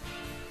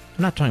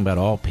 I'm not talking about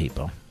all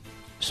people,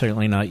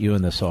 certainly not you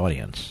in this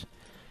audience,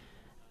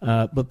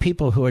 but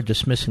people who are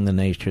dismissing the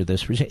nature of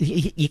this regime.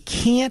 You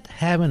can't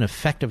have an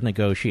effective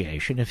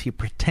negotiation if you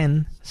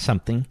pretend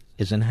something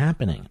isn't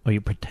happening or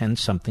you pretend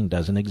something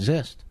doesn't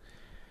exist.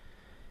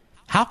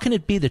 How can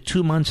it be that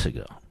 2 months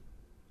ago,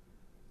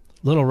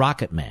 Little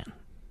Rocket Man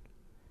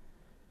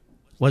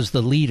was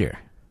the leader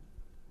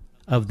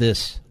of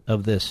this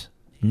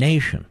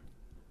nation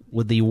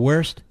with the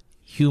worst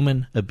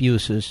human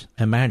abuses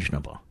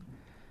imaginable,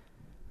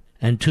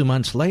 and 2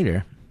 months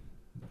later,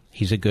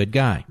 he's a good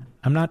guy?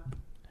 I'm not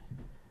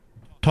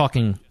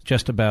talking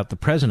just about the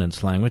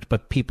president's language,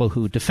 but people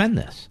who defend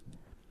this.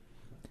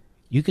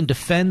 You can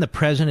defend the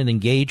president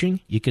engaging.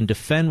 You can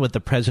defend what the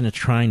president's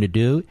trying to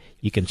do.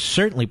 You can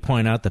certainly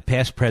point out that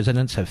past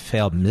presidents have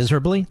failed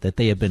miserably, that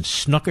they have been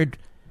snookered.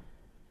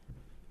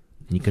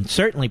 You can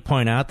certainly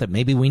point out that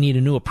maybe we need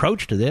a new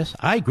approach to this.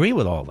 I agree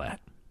with all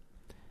that.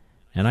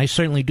 And I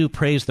certainly do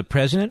praise the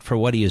president for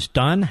what he has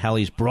done, how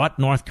he's brought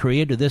North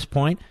Korea to this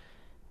point.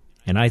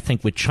 And I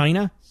think with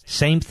China,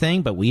 same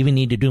thing, but we even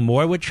need to do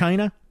more with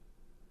China.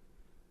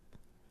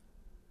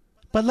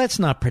 But let's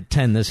not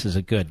pretend this is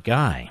a good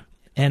guy.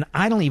 And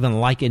I don't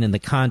even like it in the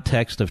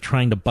context of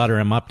trying to butter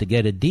him up to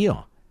get a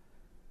deal.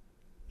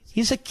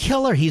 He's a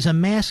killer. He's a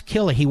mass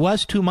killer. He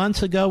was 2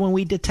 months ago when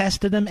we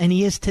detested him, and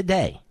he is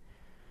today.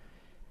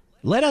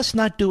 Let us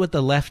not do what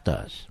the left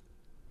does.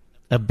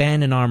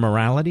 Abandon our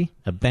morality,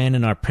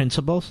 abandon our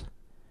principles,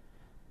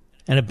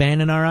 and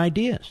abandon our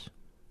ideas.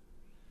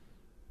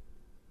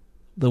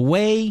 The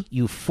way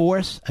you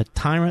force a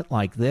tyrant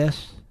like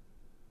this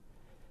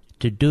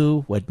to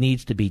do what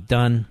needs to be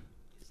done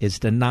is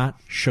to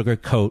not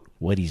sugarcoat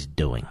what he's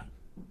doing.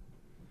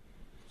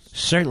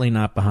 Certainly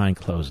not behind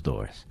closed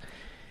doors.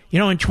 You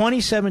know, in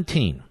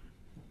 2017,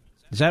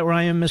 is that where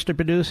I am, Mr.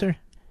 Producer?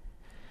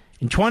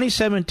 In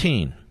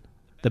 2017,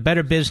 the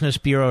Better Business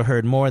Bureau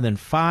heard more than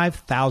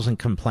 5,000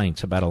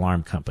 complaints about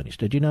alarm companies.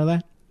 Did you know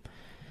that?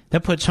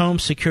 That puts home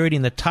security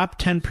in the top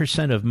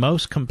 10% of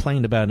most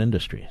complained about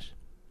industries.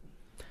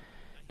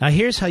 Now,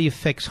 here's how you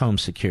fix home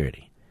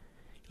security.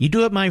 You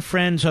do what my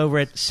friends over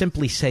at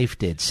Simply Safe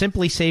did.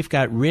 Simply Safe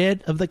got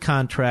rid of the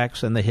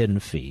contracts and the hidden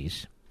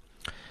fees.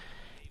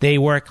 They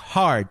work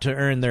hard to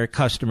earn their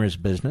customers'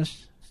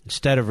 business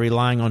instead of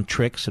relying on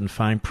tricks and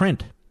fine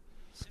print.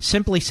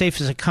 Simply Safe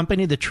is a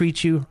company that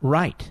treats you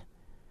right.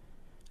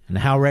 And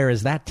how rare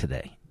is that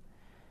today?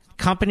 A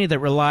company that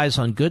relies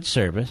on good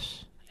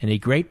service and a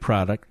great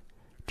product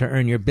to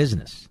earn your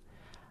business.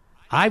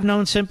 I've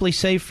known Simply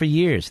Safe for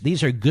years.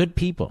 These are good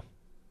people.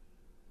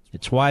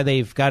 It's why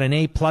they've got an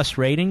A-plus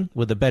rating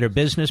with the Better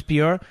Business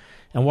Bureau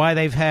and why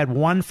they've had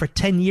one for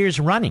 10 years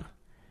running.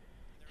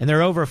 And there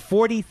are over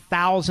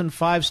 40,000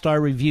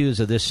 five-star reviews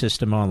of this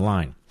system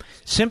online.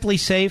 Simply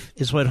Safe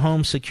is what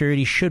home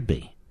security should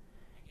be.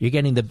 You're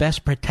getting the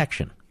best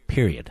protection,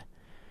 period.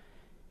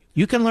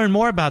 You can learn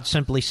more about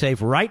Simply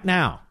Safe right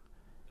now.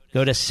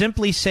 Go to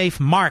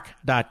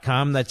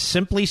simplysafemark.com. That's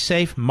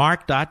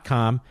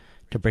simplysafemark.com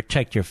to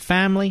protect your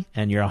family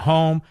and your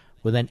home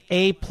with an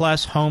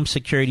A-plus home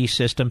security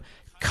system,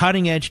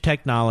 cutting-edge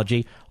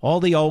technology, all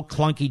the old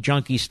clunky,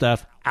 junky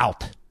stuff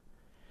out.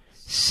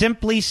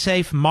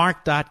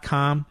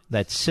 simplysafemark.com.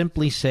 That's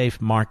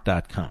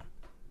simplysafemark.com.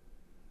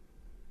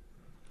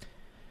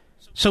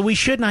 So we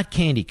should not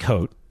candy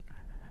coat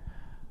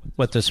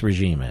what this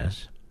regime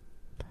is.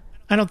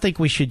 I don't think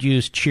we should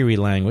use cheery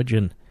language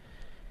in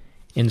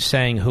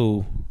saying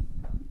who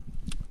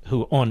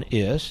on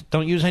is.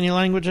 Don't use any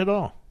language at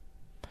all.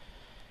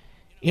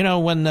 You know,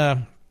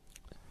 when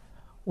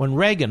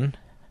Reagan,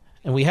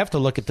 and we have to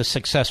look at the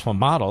successful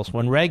models,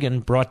 when Reagan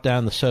brought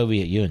down the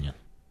Soviet Union,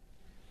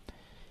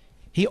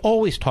 he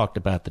always talked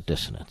about the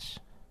dissonance.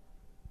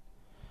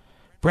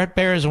 Brett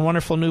Baer has a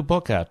wonderful new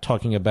book out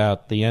talking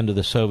about the end of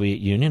the Soviet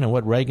Union and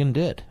what Reagan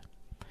did.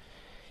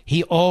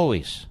 He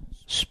always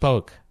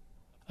spoke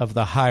of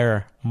the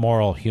higher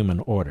moral human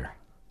order.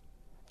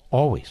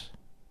 Always.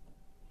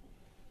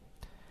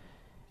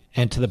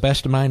 And to the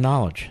best of my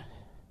knowledge,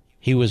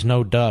 he was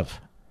no dove.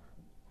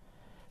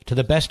 To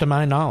the best of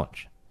my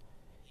knowledge,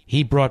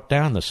 he brought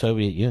down the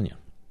Soviet Union.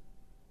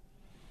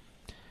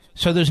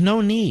 So there's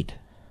no need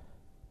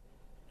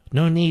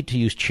to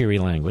use cheery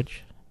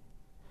language.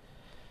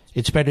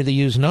 It's better to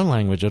use no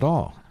language at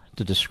all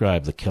to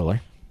describe the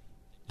killer,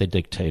 the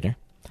dictator.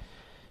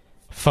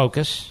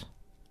 Focus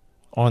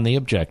on the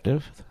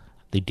objective,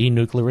 the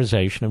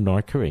denuclearization of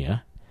North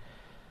Korea,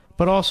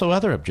 but also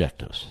other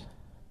objectives,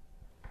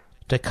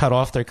 to cut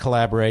off their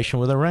collaboration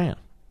with Iran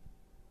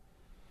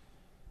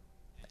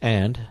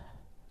and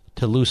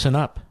to loosen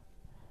up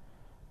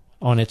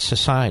on its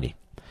society.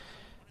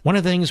 One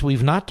of the things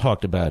we've not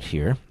talked about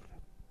here,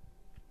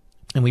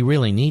 and we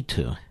really need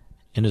to,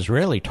 and is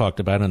rarely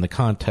talked about in the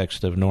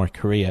context of North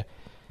Korea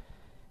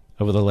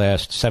over the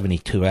last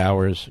 72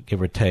 hours,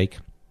 give or take,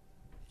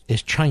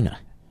 is China.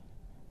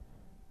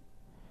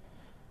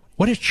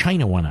 What does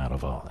China want out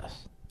of all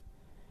this?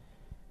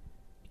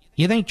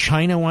 You think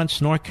China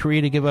wants North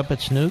Korea to give up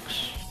its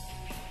nukes?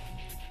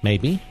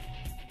 Maybe.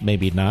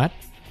 Maybe not.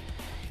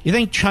 You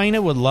think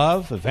China would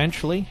love,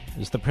 eventually,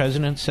 as the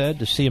president said,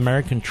 to see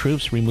American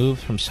troops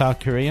removed from South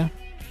Korea?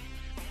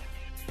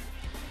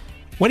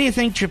 What do you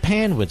think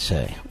Japan would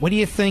say? What do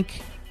you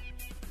think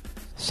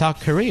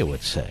South Korea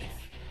would say?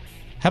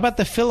 How about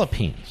the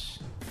Philippines?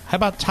 How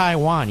about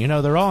Taiwan? You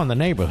know, they're all in the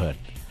neighborhood.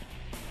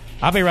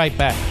 I'll be right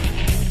back.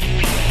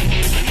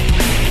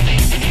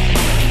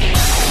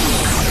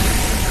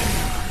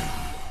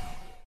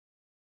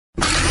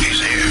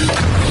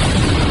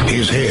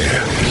 He's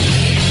here.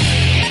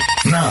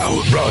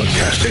 Now,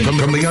 broadcasting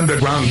from the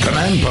underground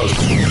command post,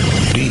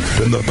 deep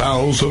in the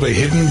bowels of a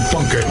hidden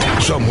bunker,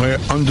 somewhere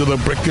under the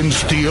brick and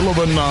steel of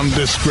a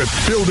nondescript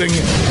building,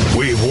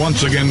 we've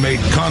once again made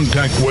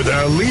contact with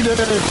our leader,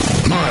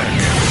 Mark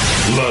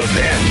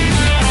Levin.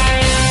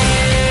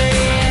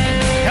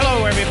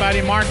 Hello,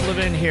 everybody. Mark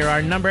Levin here.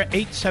 Our number,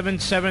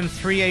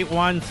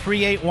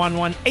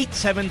 877-381-3811,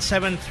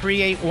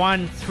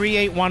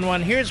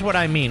 877-381-3811. Here's what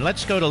I mean.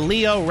 Let's go to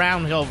Leo,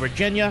 Round Hill,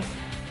 Virginia,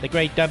 the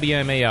great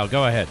WMAL.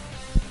 Go ahead.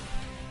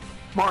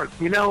 Mark,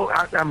 you know,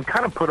 I'm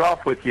kind of put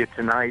off with you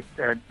tonight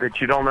that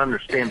you don't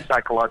understand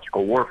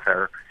psychological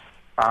warfare.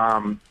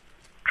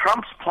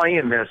 Trump's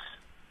playing this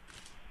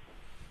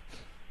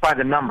by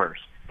the numbers.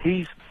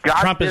 He's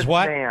got Trump this is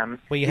what? man.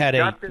 We had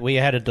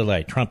a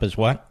delay. Trump is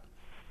what?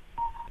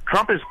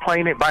 Trump is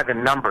playing it by the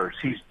numbers.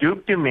 He's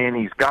duped him in.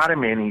 He's got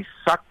him in. He's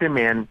sucked him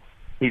in.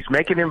 He's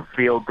making him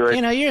feel good.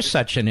 You know, you're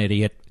such an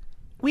idiot.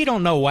 We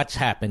don't know what's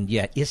happened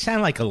yet. You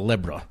sound like a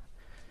liberal.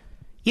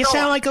 You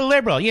sound like a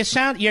liberal.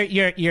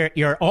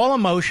 You're all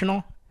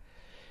emotional.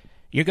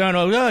 You're going,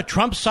 oh,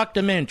 Trump sucked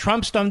him in.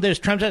 Trump's done this.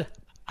 Trump's done.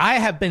 I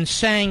have been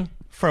saying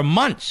for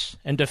months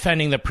in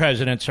defending the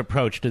president's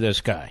approach to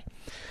this guy.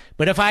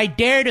 But if I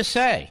dare to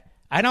say,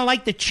 I don't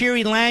like the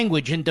cheery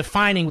language in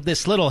defining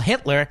this little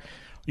Hitler,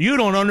 you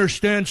don't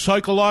understand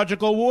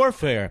psychological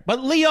warfare.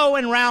 But Leo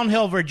in Round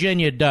Hill,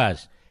 Virginia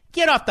does.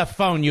 Get off the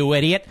phone, you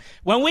idiot.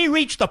 When we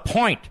reach the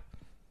point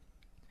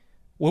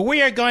where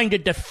we are going to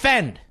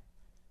defend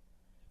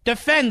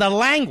the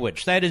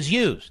language that is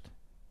used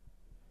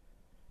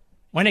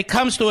when it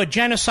comes to a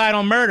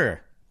genocidal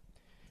murder.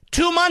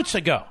 2 months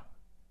ago,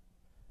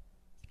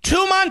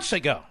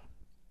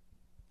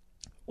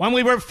 when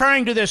we were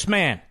referring to this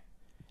man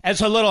as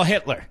a little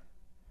Hitler,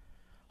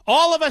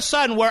 all of a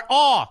sudden we're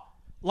all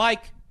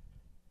like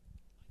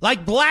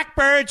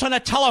blackbirds on a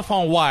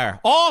telephone wire,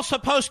 all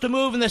supposed to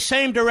move in the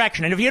same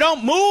direction. And if you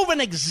don't move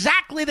in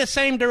exactly the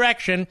same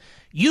direction,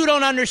 you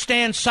don't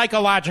understand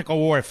psychological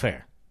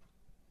warfare.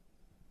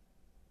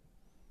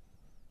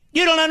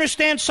 You don't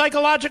understand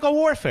psychological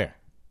warfare.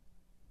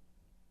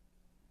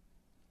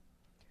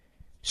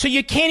 So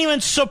you can't even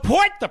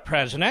support the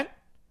president,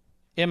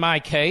 in my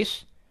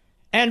case,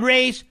 and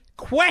raise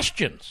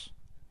questions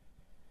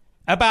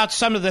about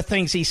some of the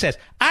things he says.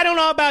 I don't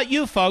know about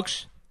you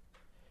folks,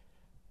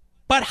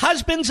 but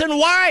husbands and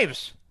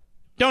wives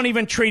don't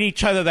even treat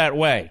each other that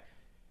way.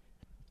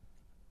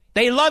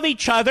 They love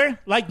each other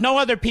like no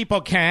other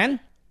people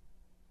can.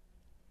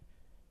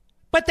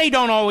 But they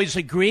don't always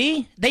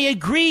agree. They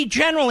agree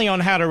generally on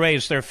how to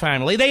raise their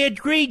family. They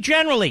agree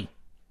generally.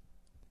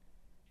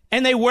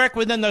 And they work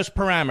within those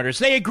parameters.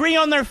 They agree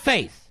on their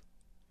faith.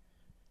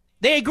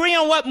 They agree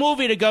on what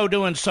movie to go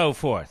to and so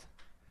forth.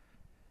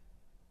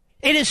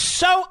 It is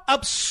so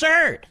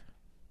absurd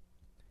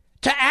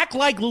to act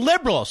like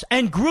liberals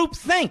and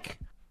groupthink.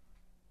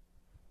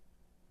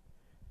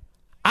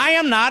 I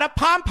am not a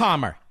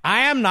pom-pommer.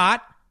 I am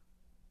not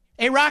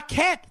a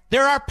rockette.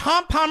 There are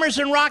pom-pommers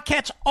and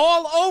rockettes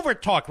all over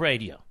talk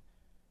radio.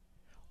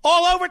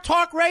 All over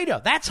talk radio.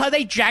 That's how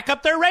they jack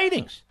up their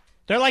ratings.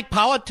 They're like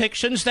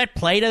politicians that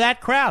play to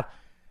that crowd.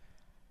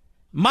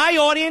 My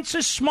audience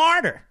is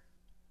smarter.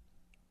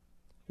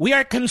 We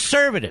are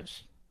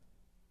conservatives.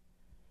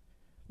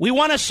 We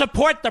want to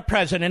support the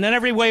president in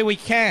every way we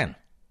can.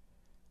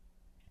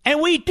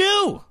 And we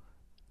do.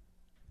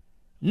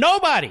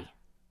 Nobody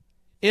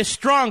is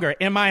stronger,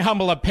 in my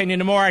humble opinion,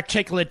 and more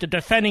articulate to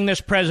defending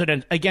this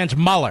president against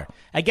Mueller,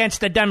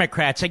 against the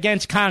Democrats,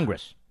 against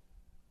Congress.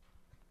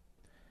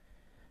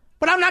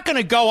 But I'm not going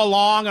to go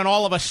along and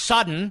all of a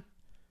sudden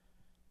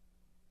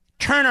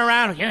turn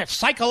around. It's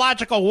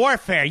psychological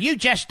warfare. You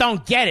just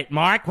don't get it,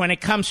 Mark, when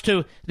it comes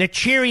to the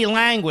cheery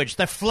language,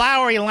 the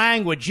flowery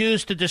language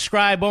used to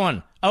describe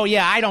on. Oh,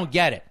 yeah, I don't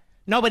get it.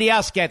 Nobody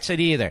else gets it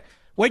either.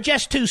 We're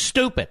just too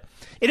stupid.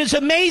 It is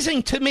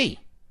amazing to me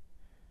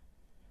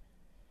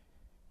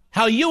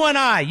how you and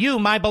I, you,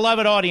 my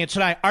beloved audience,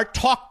 and I, are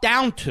talked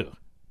down to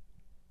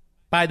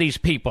by these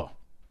people.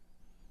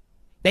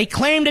 They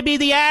claim to be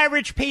the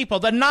average people,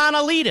 the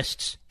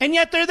non-elitists, and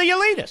yet they're the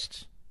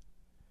elitists.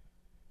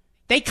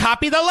 They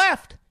copy the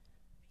left.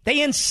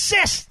 They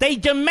insist, they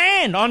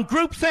demand on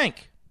groupthink.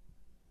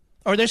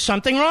 Or there's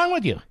something wrong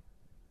with you.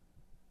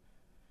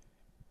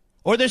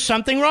 Or there's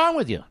something wrong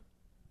with you.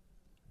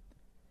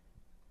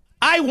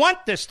 I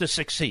want this to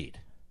succeed.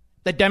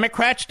 The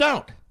Democrats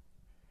don't.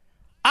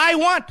 I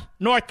want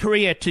North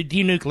Korea to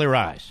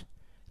denuclearize.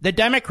 The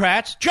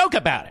Democrats joke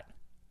about it.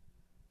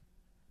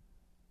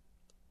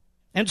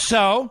 And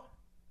so,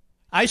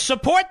 I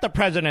support the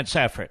president's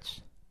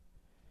efforts.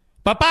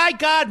 But by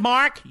God,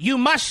 Mark, you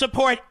must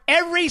support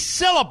every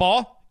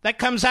syllable that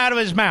comes out of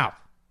his mouth.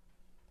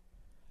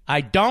 I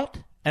don't,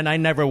 and I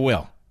never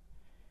will.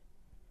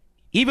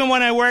 Even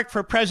when I worked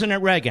for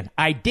President Reagan,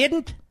 I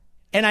didn't,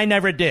 and I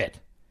never did.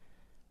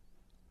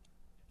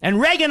 And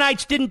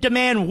Reaganites didn't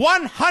demand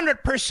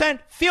 100%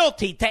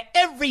 fealty to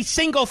every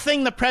single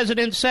thing the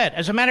president said.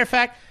 As a matter of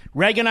fact,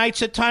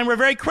 Reaganites at times were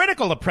very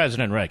critical of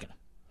President Reagan.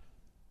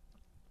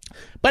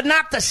 But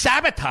not to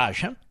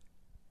sabotage him,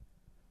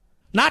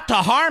 not to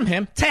harm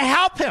him, to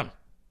help him.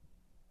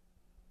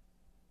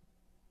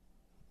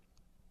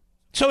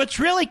 So it's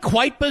really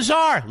quite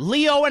bizarre.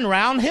 Leo in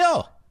Round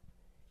Hill.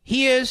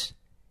 He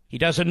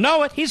doesn't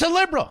know it, he's a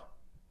liberal.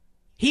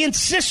 He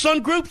insists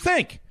on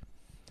groupthink.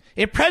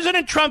 If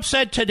President Trump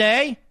said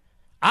today,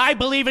 I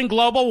believe in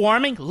global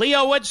warming,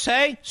 Leo would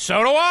say,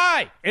 so do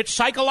I. It's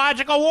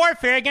psychological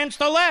warfare against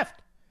the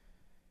left.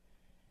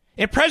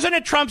 If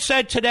President Trump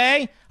said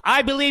today,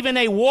 I believe in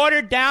a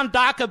watered-down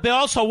DACA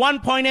bill so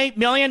 1.8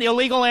 million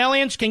illegal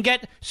aliens can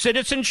get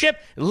citizenship,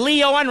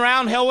 Leo in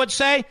Round Hill would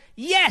say,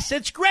 yes,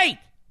 it's great.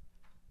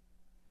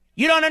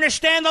 You don't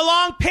understand the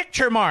long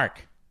picture,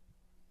 Mark.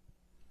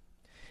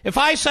 If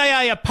I say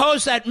I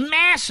oppose that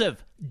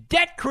massive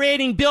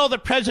debt-creating bill the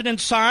president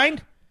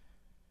signed,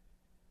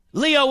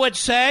 Leo would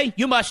say,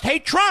 you must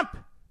hate Trump.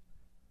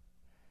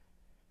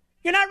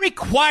 You're not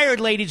required,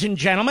 ladies and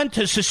gentlemen,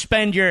 to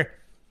suspend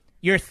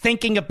your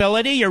thinking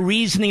ability, your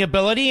reasoning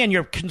ability, and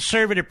your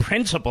conservative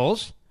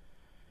principles.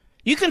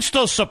 You can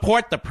still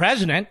support the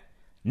president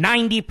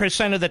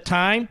 90% of the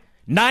time,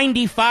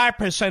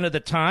 95% of the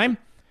time.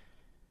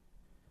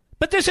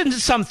 But this isn't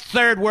some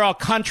third world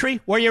country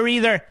where you're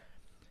either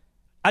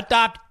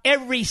adopt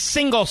every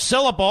single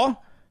syllable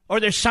or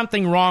there's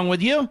something wrong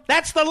with you.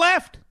 That's the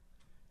left.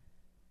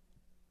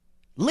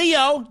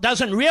 Leo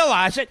doesn't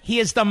realize it. He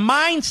is the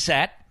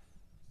mindset,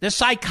 the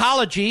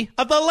psychology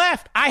of the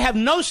left. I have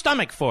no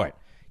stomach for it.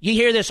 You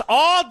hear this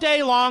all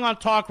day long on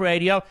talk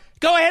radio.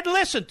 Go ahead and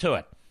listen to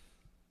it.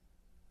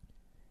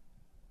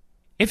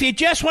 If you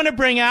just want to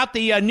bring out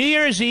the New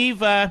Year's Eve,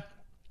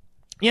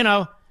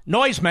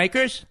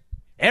 noisemakers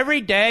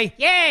every day,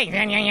 yay,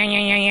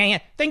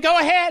 then go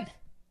ahead.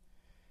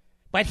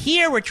 But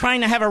here we're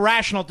trying to have a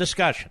rational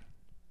discussion.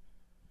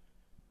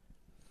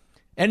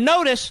 And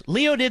notice,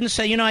 Leo didn't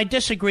say, I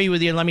disagree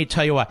with you, and let me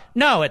tell you why.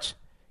 No, it's,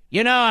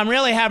 I'm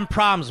really having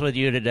problems with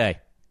you today.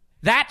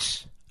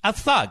 That's a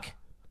thug.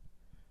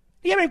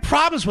 You having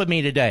problems with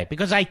me today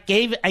because I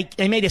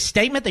made a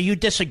statement that you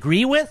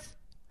disagree with?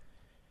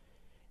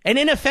 An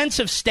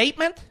inoffensive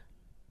statement?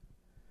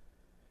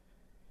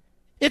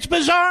 It's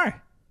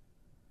bizarre.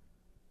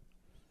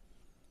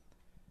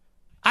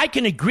 I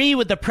can agree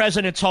with the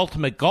president's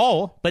ultimate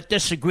goal, but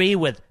disagree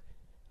with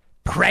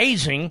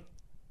praising.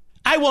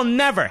 I will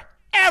never,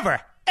 ever,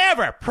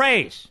 ever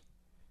praise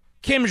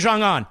Kim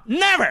Jong-un.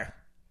 Never.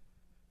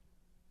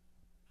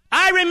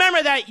 I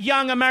remember that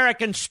young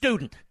American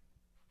student.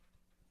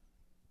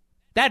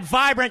 That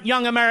vibrant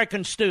young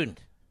American student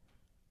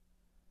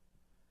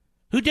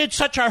who did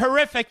such a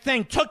horrific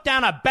thing, took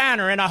down a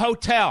banner in a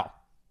hotel.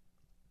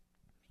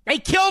 They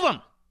killed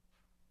him.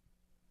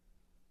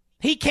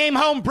 He came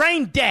home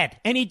brain dead,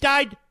 and he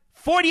died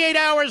 48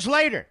 hours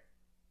later.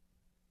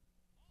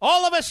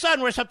 All of a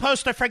sudden, we're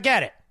supposed to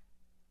forget it.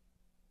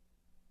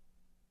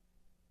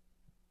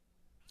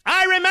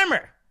 I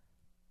remember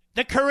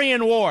the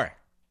Korean War.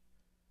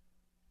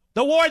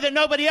 The war that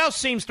nobody else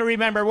seems to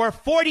remember, where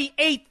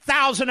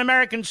 48,000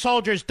 American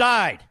soldiers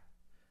died.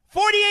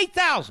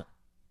 48,000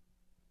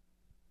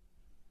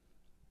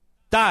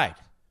 died.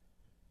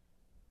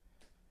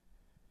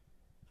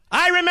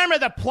 I remember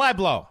the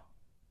Pueblo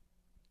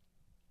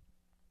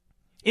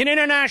in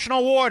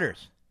international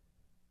waters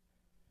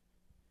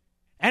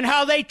and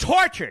how they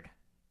tortured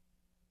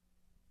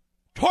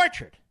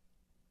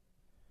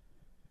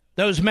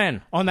those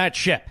men on that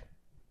ship.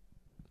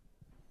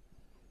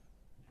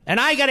 And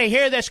I got to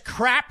hear this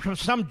crap from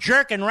some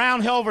jerk in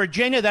Round Hill,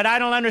 Virginia, that I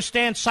don't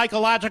understand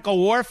psychological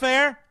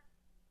warfare?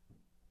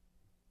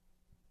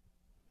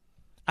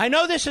 I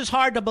know this is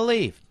hard to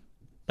believe,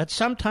 but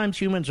sometimes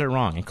humans are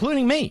wrong,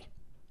 including me.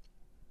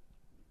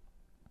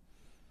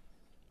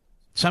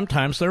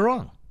 Sometimes they're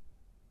wrong.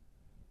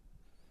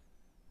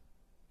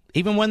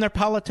 Even when they're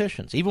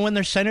politicians, even when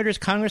they're senators,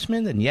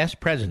 congressmen, and yes,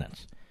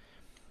 presidents.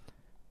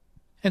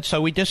 And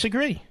so we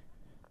disagree.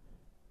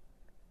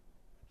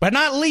 But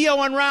not Leo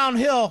on Round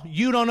Hill.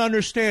 You don't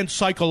understand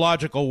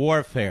psychological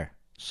warfare.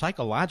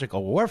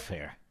 Psychological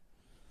warfare?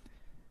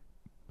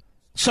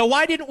 So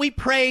why didn't we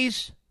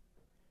praise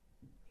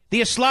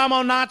the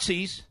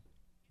Islamo-Nazis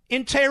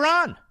in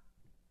Tehran?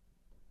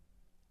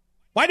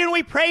 Why didn't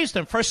we praise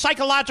them for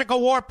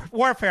psychological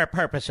warfare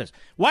purposes?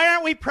 Why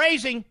aren't we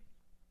praising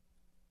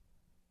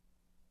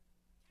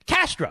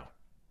Castro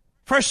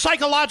for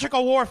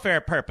psychological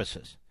warfare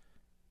purposes?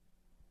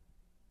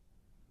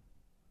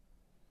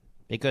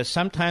 Because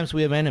sometimes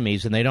we have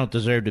enemies and they don't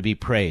deserve to be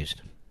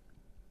praised.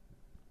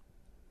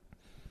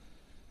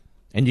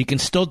 And you can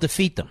still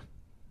defeat them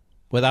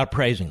without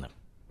praising them.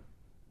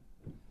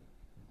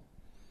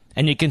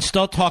 And you can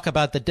still talk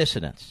about the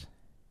dissidents.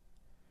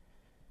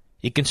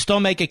 You can still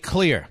make it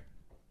clear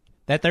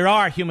that there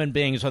are human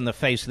beings on the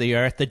face of the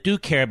earth that do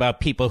care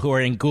about people who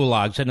are in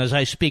gulags, and as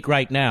I speak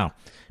right now,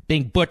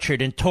 being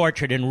butchered and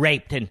tortured and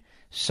raped and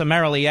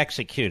summarily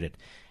executed.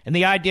 And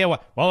the idea,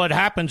 well, it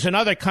happens in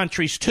other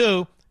countries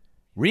too.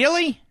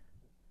 Really?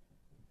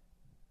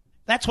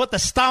 That's what the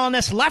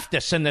Stalinist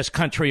leftists in this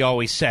country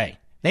always say.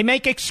 They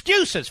make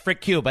excuses for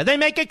Cuba. They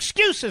make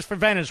excuses for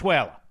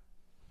Venezuela.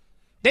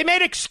 They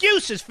made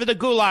excuses for the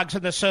gulags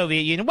of the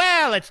Soviet Union.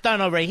 Well, it's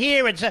done over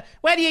here.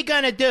 What are you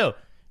going to do?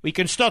 We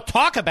can still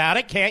talk about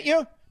it, can't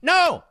you?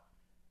 No.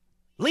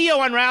 Leo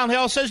on Round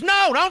Hill says,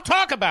 no, don't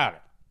talk about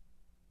it.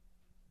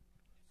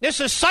 This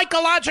is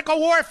psychological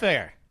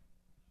warfare.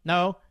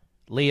 No,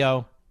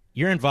 Leo,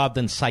 you're involved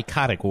in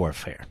psychotic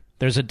warfare.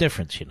 There's a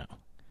difference, you know.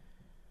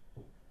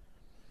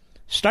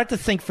 Start to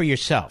think for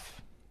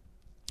yourself.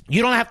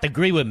 You don't have to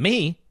agree with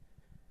me.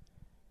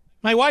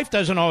 My wife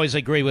doesn't always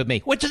agree with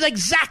me, which is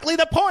exactly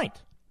the point.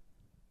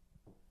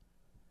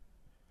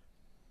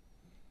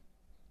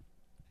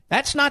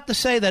 That's not to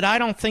say that I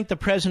don't think the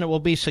president will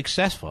be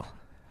successful,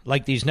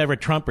 like these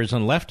never-Trumpers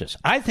and leftists.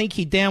 I think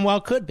he damn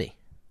well could be.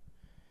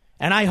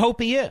 And I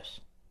hope he is.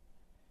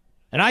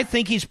 And I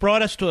think he's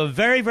brought us to a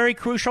very, very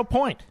crucial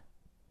point.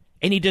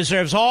 And he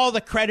deserves all the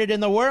credit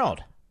in the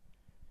world.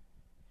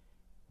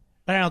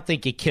 But I don't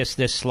think he kissed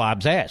this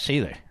slob's ass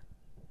either.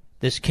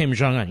 This Kim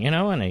Jong-un, you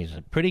know, and he's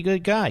a pretty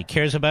good guy. He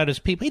cares about his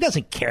people. He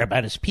doesn't care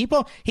about his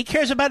people. He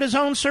cares about his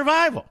own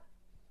survival.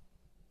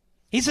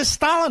 He's a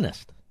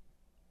Stalinist.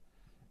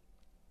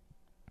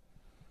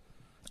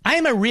 I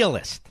am a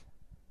realist.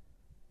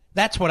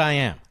 That's what I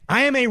am.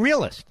 I am a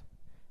realist.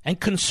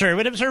 And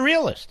conservatives are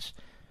realists.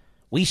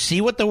 We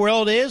see what the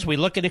world is. We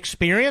look at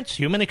experience,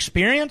 human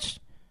experience,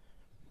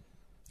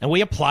 and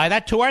we apply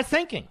that to our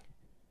thinking.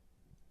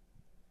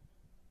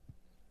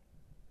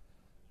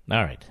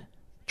 All right.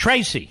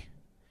 Tracy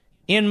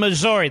in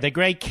Missouri, the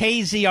great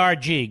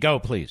KZRG. Go,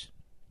 please.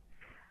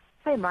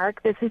 Hey,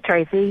 Mark. This is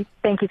Tracy.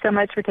 Thank you so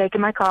much for taking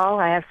my call.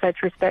 I have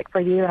such respect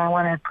for you, and I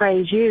want to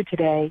praise you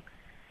today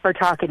for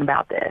talking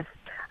about this.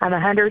 I'm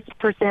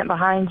 100%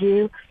 behind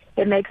you.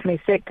 It makes me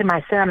sick to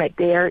my stomach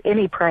to hear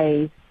any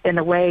praise in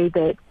the way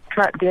that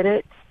Trump did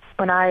it.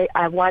 When I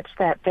watched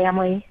that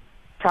family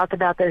talk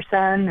about their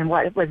son and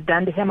what was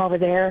done to him over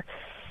there.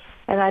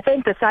 And I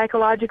think the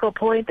psychological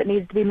point that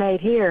needs to be made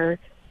here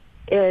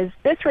is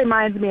this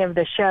reminds me of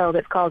the show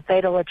that's called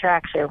Fatal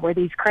Attraction, where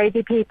these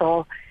crazy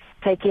people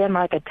take in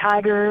like a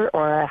tiger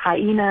or a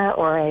hyena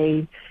or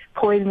a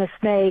poisonous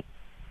snake,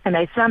 and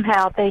they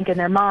somehow think in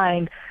their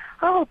mind,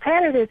 oh,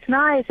 pet it, it's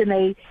nice, and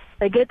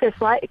they get this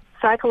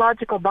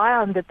psychological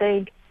biome to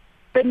think,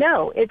 but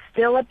no, it's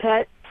still a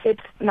pet.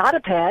 It's not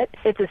a pet.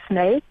 It's a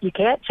snake. You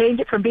can't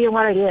change it from being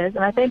what it is.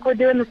 And I think we're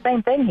doing the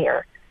same thing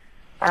here.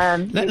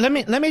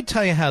 Let me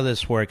tell you how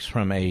this works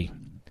from a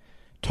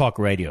talk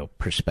radio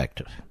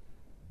perspective.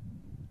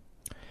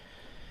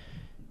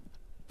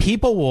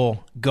 People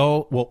will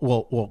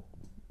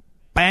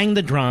bang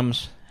the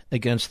drums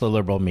against the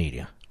liberal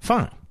media.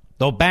 Fine.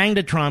 They'll bang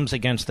the drums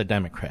against the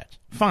Democrats.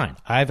 Fine.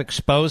 I've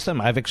exposed them.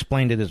 I've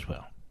explained it as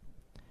well.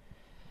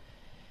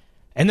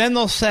 And then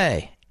they'll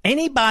say,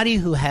 anybody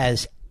who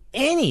has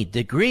any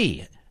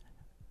degree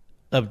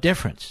of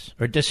difference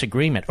or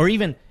disagreement or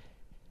even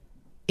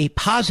a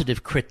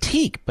positive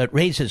critique but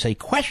raises a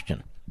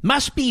question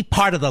must be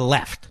part of the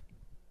left.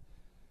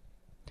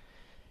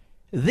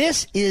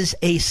 This is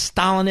a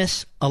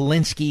Stalinist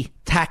Alinsky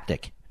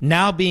tactic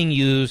now being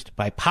used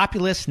by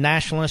populists,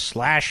 nationalists,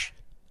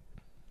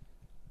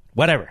 /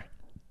 whatever.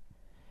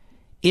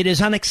 It is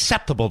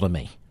unacceptable to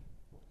me.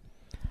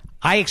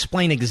 I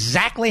explain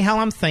exactly how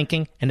I'm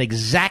thinking and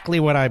exactly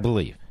what I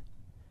believe.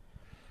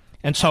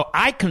 And so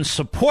I can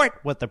support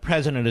what the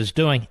president is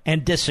doing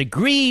and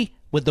disagree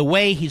with the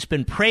way he's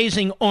been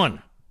praising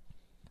Un.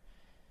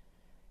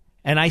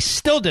 And I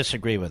still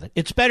disagree with it.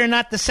 It's better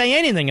not to say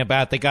anything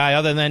about the guy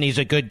other than he's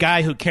a good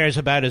guy who cares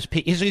about his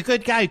people. He's a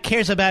good guy who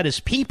cares about his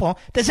people.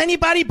 Does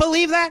anybody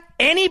believe that?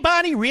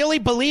 Anybody really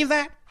believe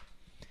that?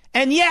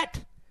 And yet,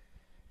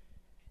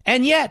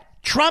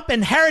 Trump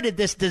inherited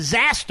this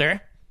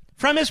disaster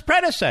from his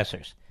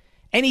predecessors.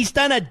 And he's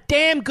done a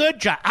damn good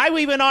job. I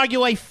would even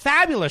argue a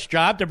fabulous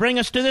job to bring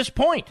us to this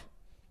point.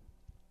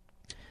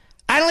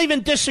 I don't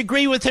even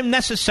disagree with him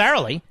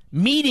necessarily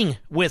meeting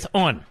with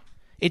Un.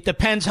 It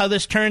depends how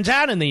this turns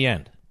out in the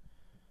end.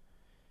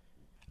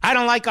 I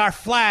don't like our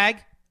flag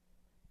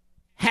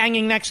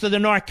hanging next to the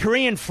North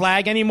Korean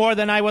flag any more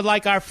than I would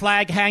like our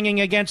flag hanging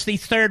against the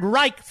Third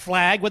Reich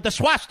flag with the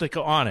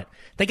swastika on it.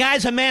 The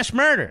guy's a mass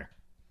murderer.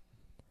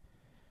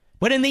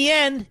 But in the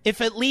end,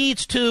 if it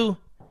leads to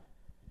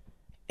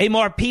a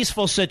more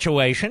peaceful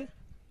situation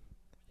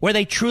where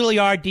they truly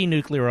are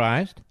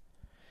denuclearized,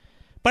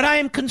 but I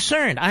am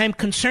concerned. I am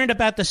concerned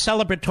about the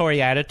celebratory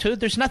attitude.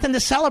 There's nothing to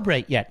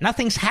celebrate yet.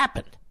 Nothing's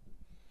happened.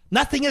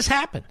 Nothing has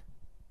happened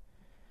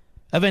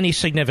of any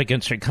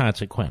significance or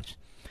consequence.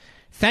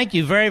 Thank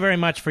you very, very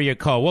much for your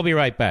call. We'll be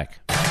right back.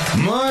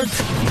 Mark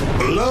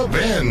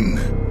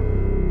Levin.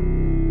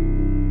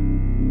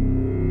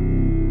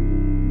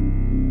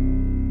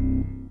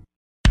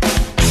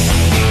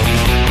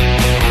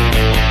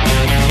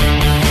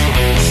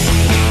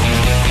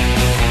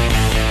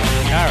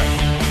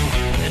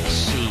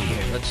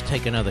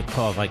 Take another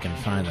call if I can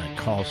find that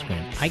call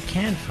screen. I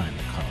can find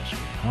the call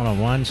screen. Hold on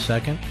 1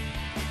 second.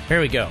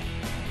 Here we go.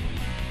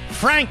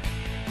 Frank,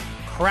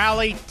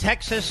 Crowley,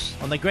 Texas,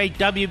 on the great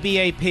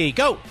WBAP.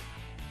 Go.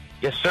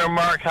 Yes, sir,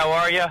 Mark. How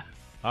are you?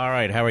 All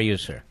right. How are you,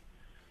 sir?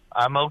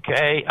 I'm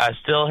okay. I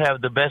still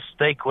have the best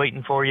steak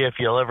waiting for you if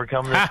you'll ever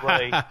come this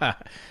way.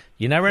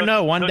 You never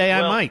know. One day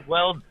I might.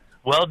 Well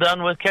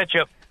done with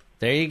ketchup.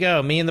 There you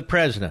go. Me and the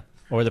president.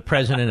 Or the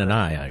president and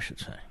I should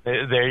say.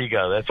 There you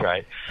go. That's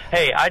right.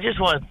 Hey, I just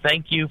want to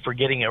thank you for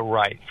getting it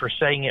right, for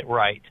saying it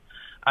right.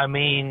 I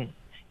mean,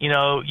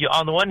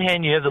 on the one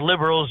hand, you have the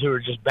liberals who are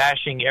just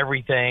bashing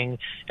everything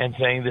and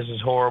saying this is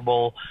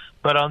horrible.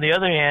 But on the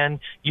other hand,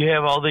 you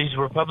have all these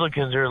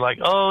Republicans who are like,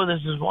 oh,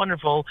 this is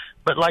wonderful.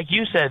 But like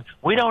you said,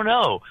 we don't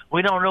know.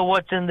 We don't know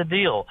what's in the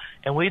deal.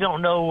 And we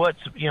don't know what's,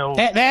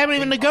 They haven't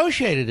even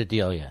negotiated a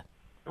deal yet.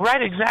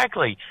 Right,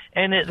 exactly.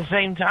 And at the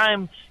same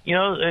time,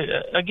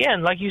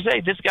 again, like you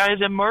say, this guy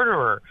is a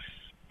murderer.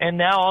 And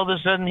now all of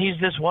a sudden he's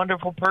this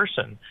wonderful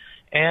person.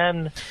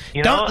 And,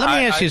 let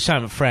me ask you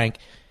something, Frank.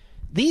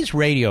 These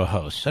radio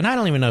hosts, and I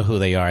don't even know who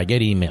they are. I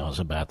get emails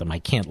about them. I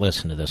can't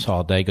listen to this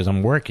all day because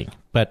I'm working.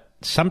 But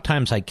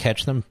sometimes I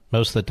catch them.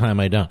 Most of the time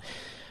I don't.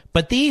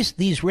 But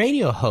these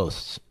radio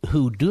hosts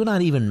who do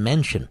not even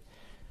mention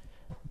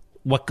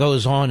what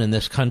goes on in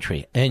this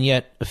country, and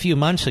yet a few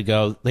months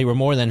ago they were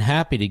more than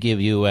happy to give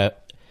you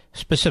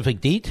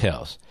specific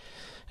details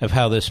of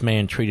how this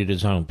man treated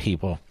his own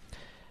people.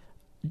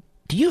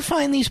 Do you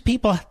find these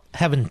people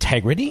have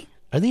integrity?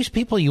 Are these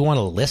people you want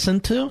to listen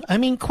to? I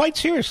mean, quite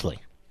seriously.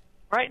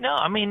 Right, no,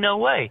 I mean, no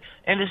way.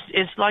 And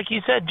it's like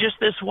you said,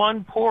 just this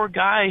one poor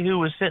guy who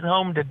was sitting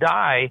home to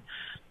die,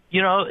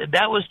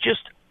 that was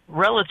just,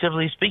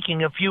 relatively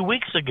speaking, a few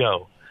weeks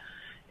ago.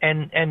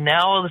 And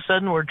now all of a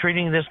sudden we're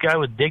treating this guy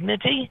with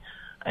dignity.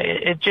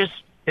 It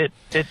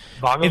boggles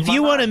my mind. If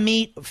you want to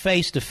meet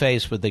face to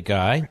face with the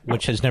guy,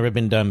 which has never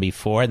been done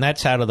before, and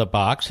that's out of the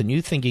box, and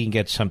you think he can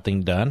get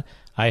something done,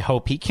 I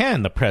hope he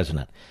can, the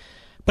president.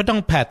 But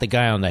don't pat the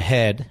guy on the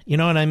head, you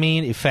know what I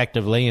mean,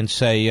 effectively, and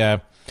say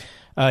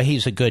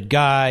he's a good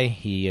guy,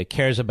 he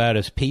cares about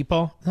his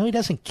people. No, he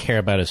doesn't care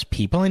about his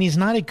people, and he's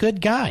not a good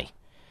guy.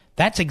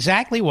 That's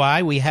exactly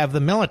why we have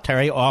the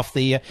military off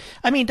the...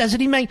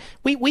 doesn't he make...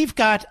 We've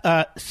got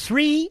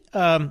 3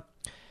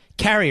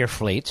 carrier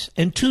fleets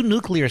and 2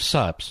 nuclear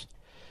subs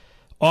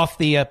off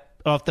the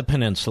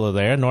peninsula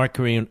there,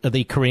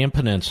 the Korean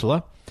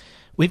peninsula.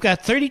 We've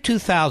got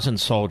 32,000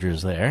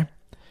 soldiers there.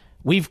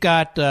 We've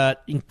got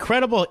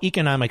incredible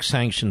economic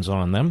sanctions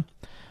on them.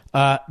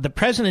 The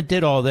president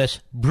did all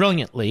this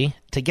brilliantly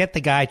to get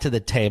the guy to the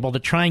table, to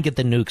try and get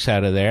the nukes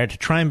out of there, to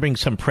try and bring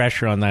some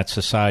pressure on that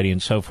society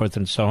and so forth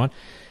and so on.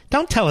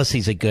 Don't tell us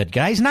he's a good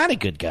guy. He's not a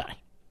good guy.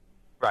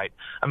 Right.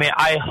 I mean,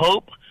 I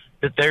hope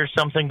that there's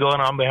something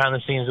going on behind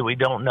the scenes that we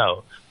don't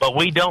know. But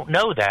we don't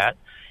know that.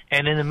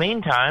 And in the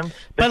meantime...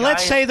 But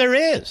let's say there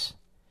is.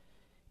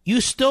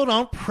 You still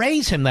don't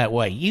praise him that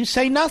way. You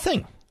say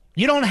nothing.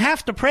 You don't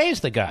have to praise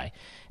the guy.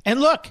 And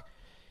look...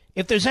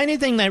 If there's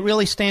anything that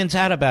really stands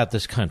out about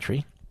this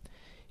country,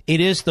 it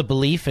is the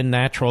belief in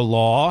natural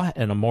law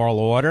and a moral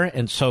order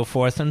and so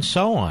forth and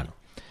so on.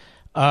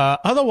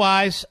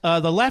 Otherwise,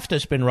 the left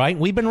has been right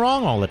and we've been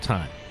wrong all the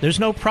time. There's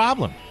no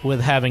problem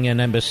with having an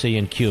embassy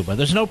in Cuba.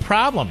 There's no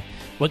problem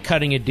with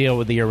cutting a deal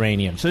with the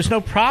Iranians. There's no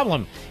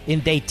problem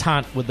in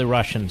détente with the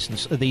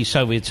Russians and the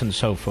Soviets and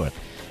so forth.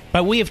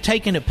 But we have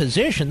taken a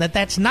position that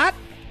that's not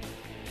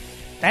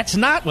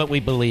what we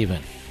believe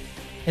in.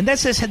 And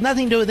this has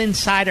nothing to do with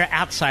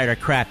insider-outsider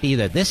crap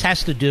either. This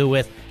has to do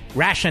with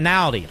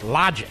rationality,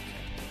 logic,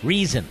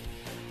 reason.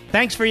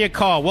 Thanks for your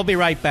call. We'll be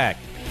right back.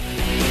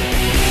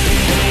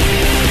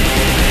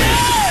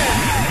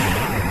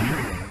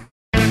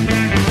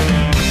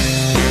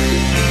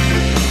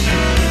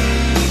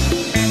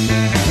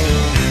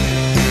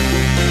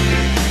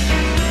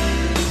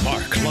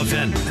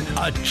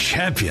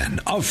 champion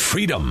of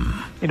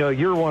freedom. You know,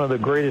 you're one of the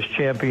greatest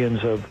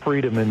champions of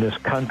freedom in this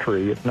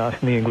country, if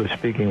not in the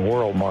English-speaking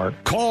world, Mark.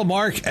 Call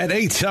Mark at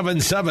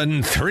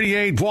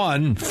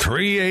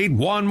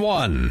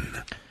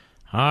 877-381-3811.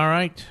 All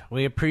right.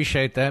 We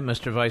appreciate that,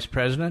 Mr. Vice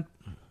President.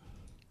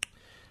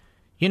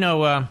 You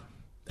know,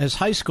 as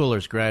high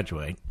schoolers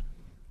graduate,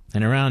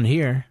 and around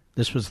here,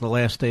 this was the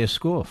last day of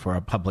school for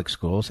our public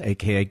schools,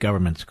 a.k.a.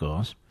 government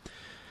schools.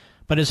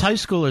 But as high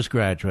schoolers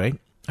graduate,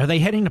 are they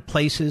heading to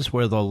places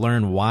where they'll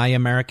learn why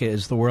America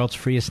is the world's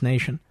freest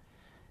nation?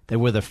 That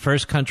we're the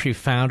first country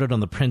founded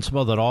on the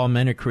principle that all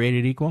men are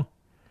created equal?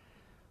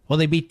 Will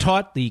they be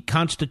taught the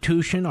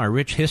Constitution, our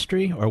rich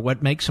history, or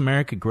what makes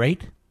America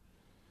great?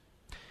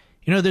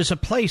 You know, there's a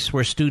place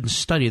where students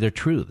study their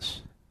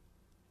truths.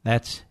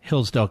 That's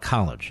Hillsdale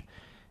College.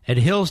 At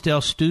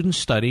Hillsdale, students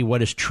study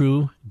what is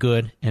true,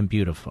 good, and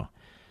beautiful.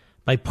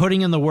 By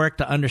putting in the work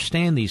to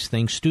understand these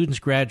things, students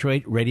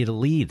graduate ready to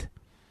lead.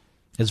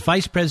 As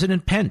Vice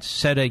President Pence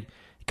said at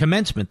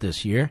commencement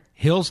this year,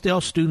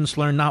 Hillsdale students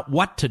learn not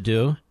what to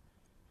do,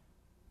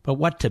 but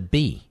what to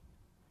be.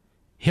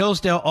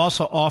 Hillsdale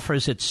also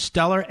offers its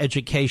stellar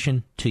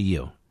education to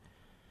you.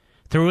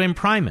 Through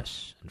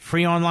Imprimis and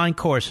free online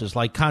courses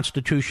like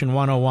Constitution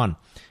 101,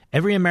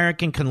 every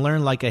American can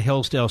learn like a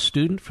Hillsdale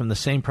student from the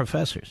same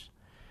professors.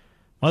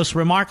 Most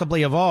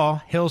remarkably of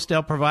all,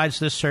 Hillsdale provides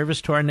this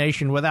service to our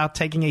nation without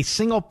taking a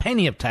single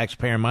penny of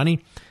taxpayer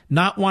money,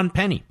 not one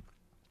penny.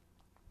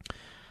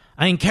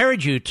 I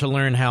encourage you to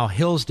learn how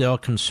Hillsdale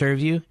can serve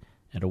you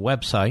at a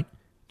website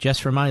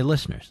just for my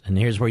listeners. And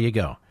here's where you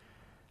go.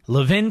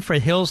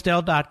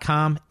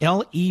 levinforhillsdale.com,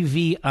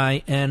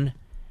 Levin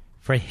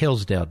for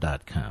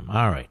Hillsdale.com.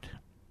 All right.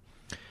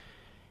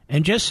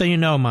 And just so you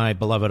know, my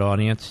beloved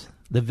audience,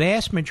 the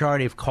vast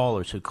majority of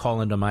callers who call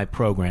into my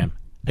program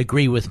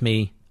agree with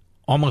me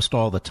almost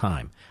all the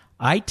time.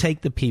 I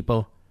take the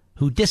people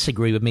who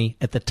disagree with me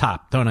at the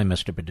top, don't I,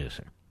 Mr.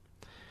 Producer?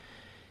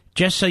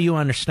 Just so you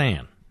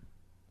understand,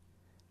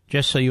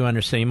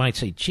 you might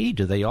say, gee,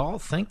 do they all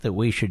think that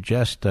we should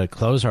just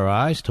close our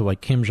eyes to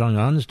what Kim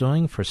Jong-un's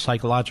doing for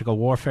psychological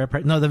warfare?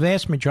 No, the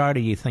vast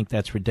majority of you think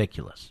that's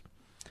ridiculous.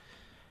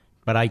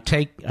 But I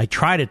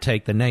try to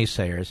take the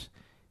naysayers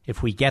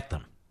if we get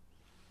them.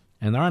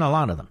 And there aren't a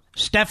lot of them.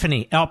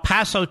 Stephanie, El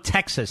Paso,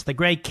 Texas, the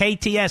great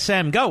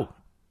KTSM, go.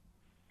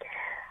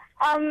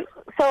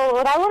 So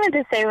what I wanted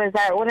to say was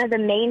that one of the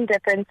main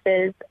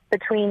differences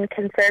between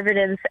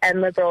conservatives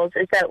and liberals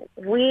is that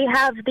we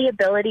have the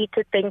ability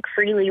to think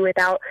freely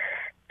without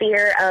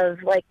fear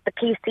of, like, the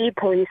PC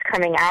police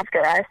coming after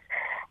us.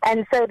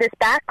 And so this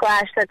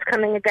backlash that's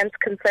coming against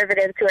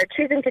conservatives who are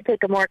choosing to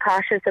take a more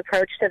cautious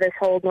approach to this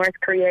whole North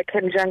Korea,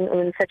 Kim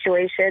Jong-un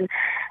situation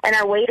and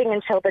are waiting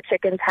until the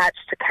chickens hatch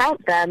to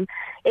count them,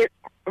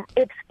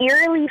 it's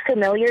eerily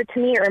familiar to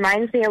me. It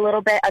reminds me a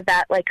little bit of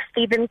that, like,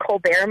 Stephen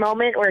Colbert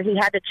moment where he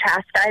had to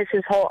chastise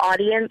his whole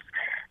audience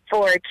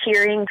for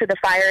cheering for the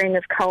firing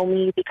of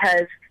Comey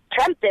because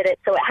Trump did it,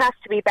 so it has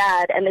to be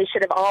bad, and they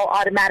should have all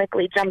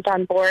automatically jumped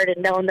on board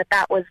and known that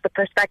that was the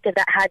perspective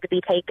that had to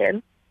be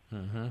taken.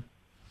 Mm-hmm.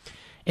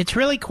 It's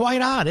really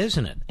quite odd,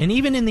 isn't it? And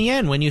even in the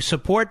end, when you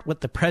support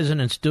what the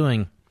president's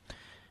doing,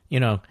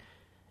 you know,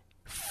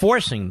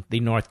 forcing the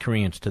North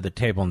Koreans to the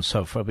table and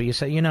so forth, but you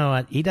say, you know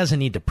what, he doesn't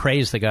need to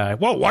praise the guy.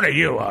 Well, what are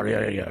you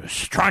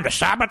trying to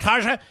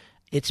sabotage it?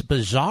 It's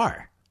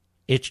bizarre.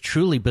 It's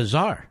truly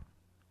bizarre.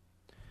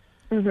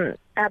 Mm-hmm.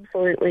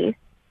 Absolutely.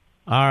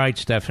 All right,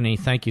 Stephanie,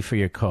 thank you for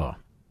your call.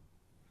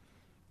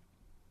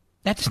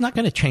 That's not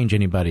going to change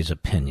anybody's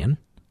opinion.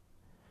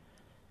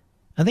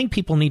 I think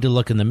people need to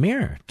look in the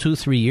mirror.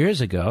 2-3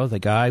 years ago, the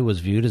guy was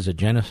viewed as a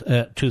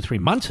 2-3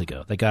 months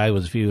ago, the guy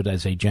was viewed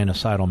as a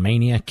genocidal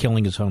maniac,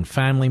 killing his own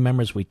family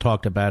members. We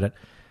talked about it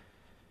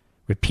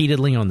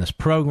repeatedly on this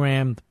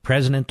program. The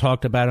president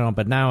talked about it,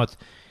 but now it's,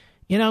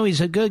 you know, he's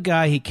a good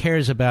guy. He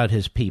cares about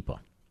his people.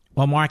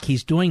 Well, Mark,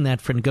 he's doing that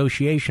for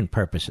negotiation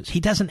purposes. He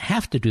doesn't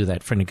have to do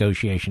that for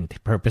negotiation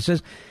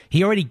purposes.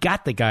 He already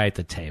got the guy at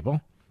the table.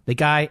 The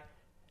guy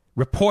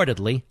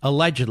reportedly,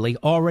 allegedly,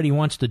 already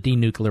wants to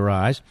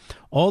denuclearize.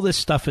 All this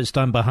stuff is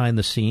done behind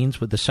the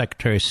scenes with the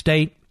Secretary of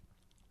State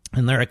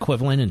and their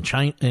equivalent in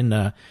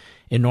China,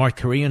 in North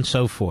Korea and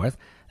so forth.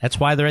 That's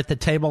why they're at the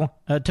table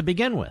to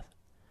begin with.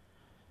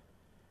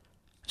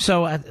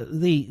 So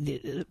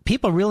the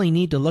people really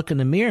need to look in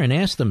the mirror and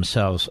ask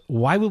themselves,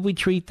 why would we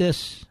treat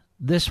this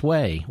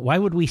way? Why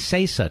would we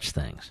say such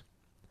things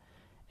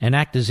and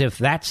act as if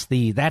that's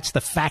the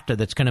factor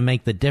that's going to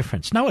make the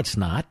difference? No, it's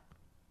not.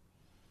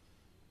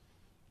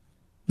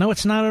 No,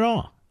 it's not at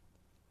all.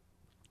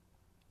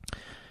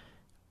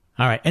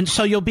 All right, and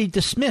so you'll be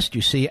dismissed,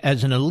 you see,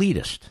 as an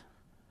elitist,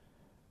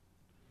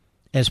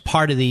 as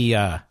part of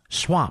the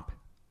swamp,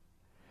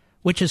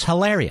 which is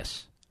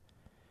hilarious.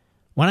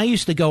 When I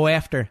used to go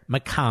after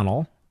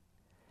McConnell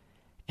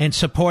and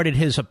supported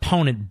his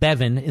opponent,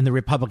 Bevin, in the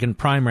Republican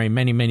primary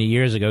many, many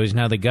years ago, he's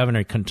now the governor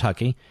of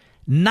Kentucky,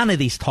 none of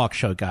these talk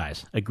show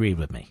guys agreed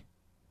with me.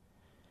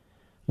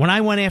 When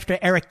I went after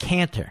Eric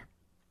Cantor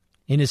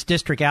in his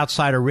district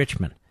outside of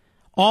Richmond,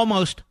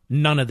 Almost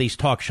none of these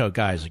talk show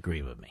guys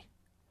agree with me.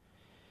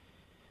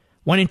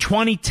 When in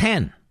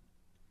 2010,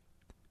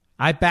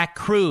 I backed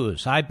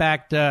Cruz, I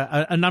backed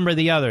a number of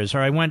the others,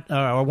 or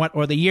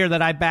the year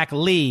that I backed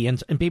Lee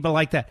and people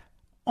like that,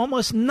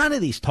 almost none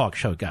of these talk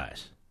show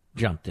guys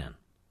jumped in.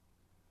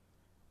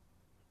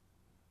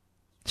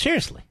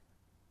 Seriously.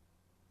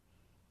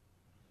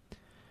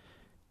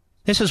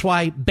 This is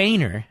why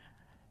Boehner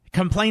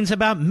complains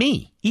about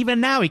me.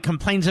 Even now he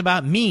complains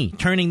about me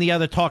turning the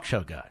other talk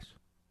show guys.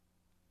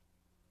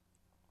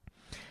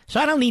 So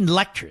I don't need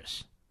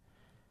lectures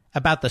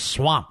about the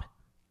swamp.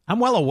 I'm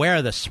well aware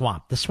of the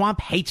swamp. The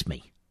swamp hates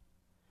me.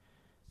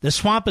 The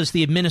swamp is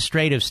the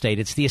administrative state.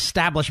 It's the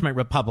establishment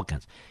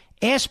Republicans.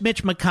 Ask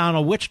Mitch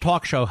McConnell which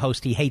talk show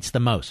host he hates the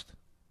most.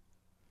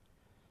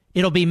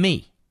 It'll be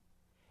me.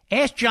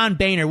 Ask John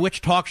Boehner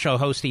which talk show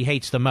host he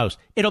hates the most.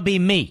 It'll be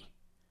me.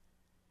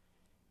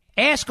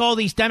 Ask all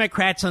these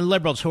Democrats and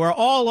liberals who are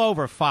all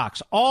over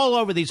Fox, all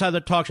over these other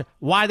talk shows,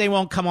 why they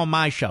won't come on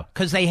my show.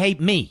 Because they hate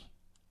me.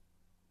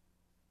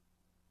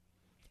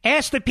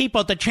 Ask the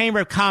people at the Chamber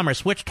of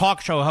Commerce which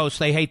talk show host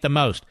they hate the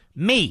most.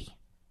 Me.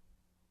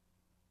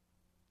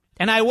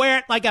 And I wear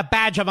it like a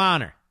badge of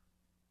honor.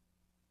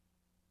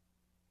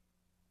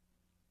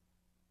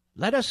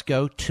 Let us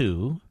go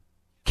to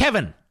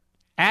Kevin,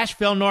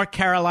 Asheville, North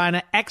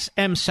Carolina,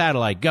 XM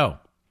Satellite. Go.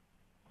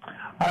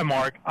 Hi,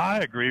 Mark. I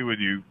agree with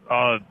you.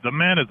 The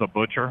man is a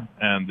butcher,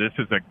 and this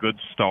is a good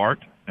start,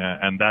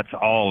 and that's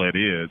all it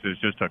is.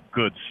 It's just a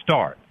good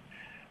start.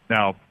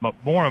 Now, but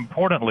more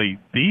importantly,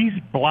 these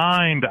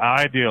blind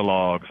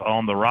ideologues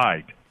on the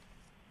right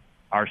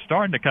are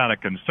starting to kind of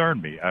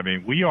concern me. I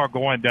mean, we are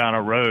going down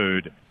a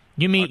road.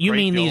 You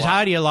mean these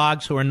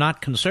ideologues who are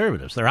not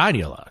conservatives? They're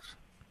ideologues.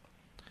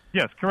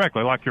 Yes,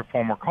 correctly, like your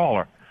former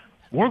caller.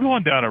 We're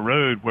going down a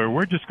road where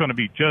we're just going to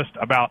be just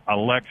about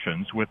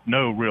elections with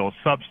no real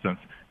substance,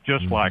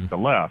 just like the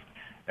left.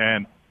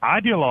 And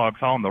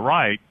ideologues on the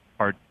right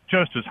are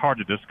just as hard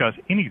to discuss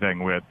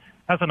anything with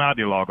as an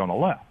ideologue on the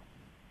left.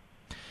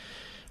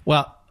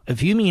 Well,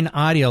 if you mean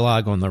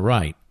ideologue on the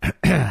right,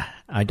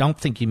 I don't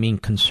think you mean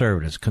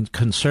conservatives.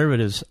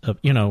 Conservatives,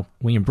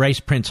 we embrace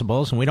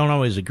principles, and we don't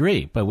always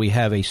agree, but we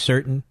have a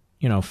certain,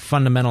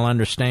 fundamental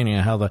understanding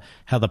of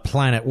how the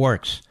planet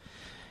works,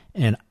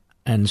 and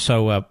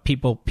so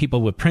people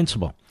with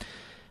principle.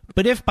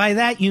 But if by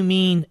that you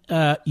mean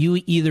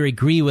you either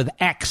agree with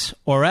X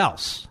or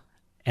else,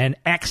 and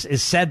X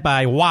is said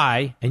by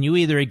Y, and you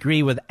either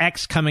agree with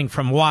X coming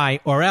from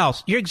Y or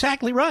else, you're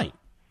exactly right.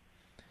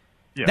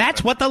 Yeah,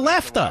 that's what the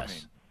left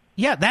does.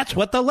 Yeah, that's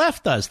what the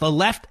left does. The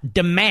left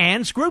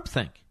demands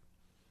groupthink.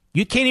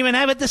 You can't even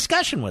have a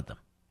discussion with them.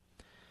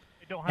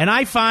 And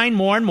I find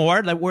more and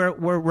more that we're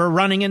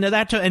running into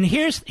that too. And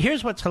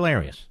here's what's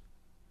hilarious.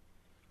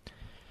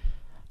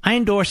 I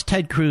endorsed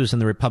Ted Cruz in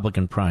the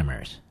Republican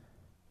primaries.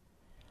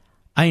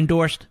 I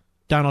endorsed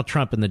Donald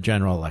Trump in the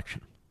general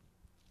election.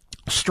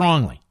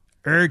 Strongly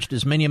urged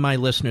as many of my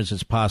listeners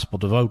as possible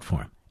to vote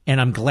for him.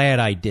 And I'm glad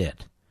I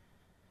did.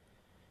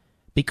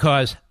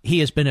 Because he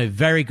has been a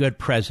very good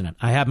president.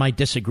 I have my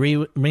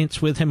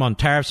disagreements with him on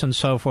tariffs and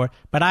so forth,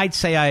 but I'd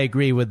say I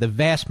agree with the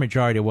vast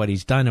majority of what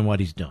he's done and what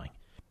he's doing.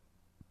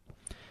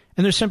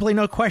 And there's simply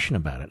no question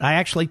about it. I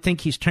actually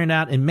think he's turned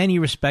out in many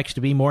respects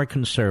to be more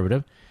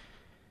conservative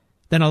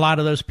than a lot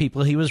of those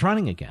people he was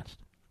running against.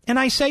 And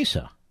I say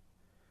so.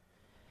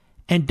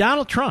 And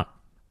Donald Trump,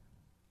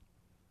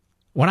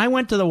 when I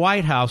went to the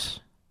White House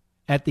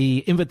at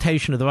the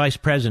invitation of the vice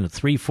president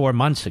 3-4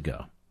 months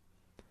ago,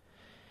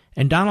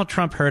 and Donald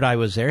Trump heard I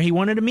was there, he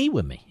wanted to meet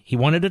with me. He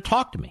wanted to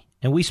talk to me.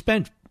 And we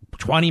spent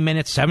 20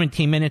 minutes,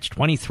 17 minutes,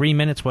 23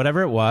 minutes,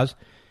 whatever it was.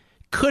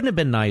 Couldn't have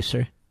been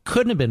nicer.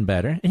 Couldn't have been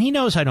better. And he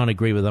knows I don't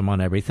agree with him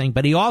on everything,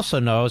 but he also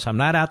knows I'm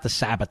not out to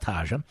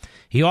sabotage him.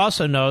 He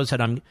also knows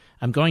that I'm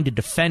going to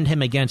defend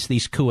him against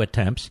these coup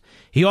attempts.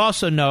 He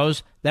also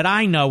knows that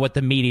I know what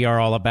the media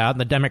are all about,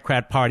 and the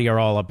Democrat Party are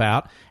all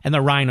about, and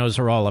the rhinos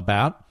are all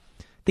about.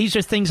 These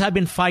are things I've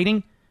been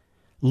fighting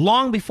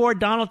long before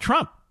Donald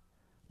Trump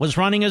was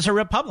running as a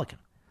Republican,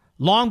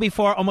 long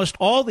before almost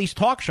all these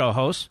talk show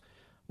hosts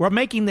were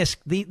making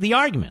the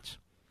arguments.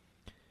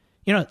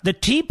 The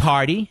Tea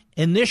Party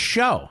in this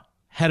show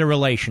had a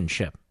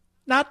relationship,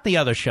 not the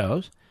other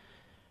shows.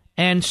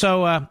 And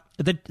so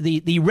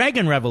the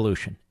Reagan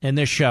Revolution in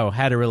this show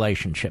had a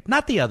relationship,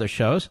 not the other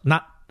shows.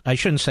 I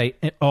shouldn't say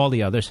all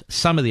the others.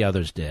 Some of the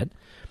others did.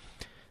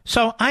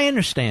 So I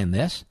understand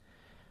this,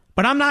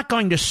 but I'm not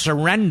going to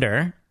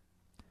surrender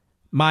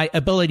my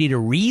ability to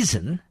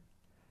reason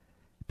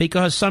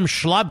because some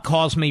schlub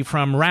calls me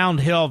from Round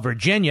Hill,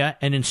 Virginia,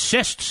 and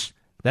insists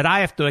that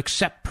I have to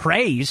accept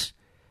praise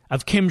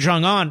of Kim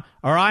Jong-un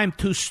or I'm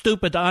too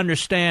stupid to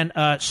understand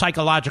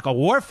psychological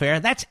warfare.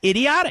 That's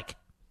idiotic.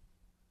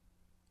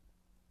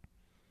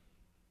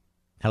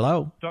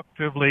 Hello?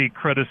 Constructively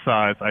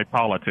criticize a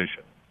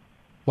politician.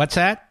 What's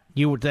that?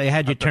 They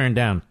had you turned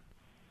down.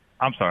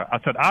 I'm sorry. I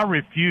said I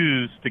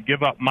refuse to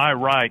give up my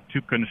right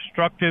to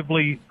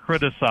constructively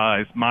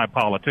criticize my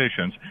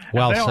politicians.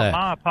 Well said. They are said.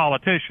 my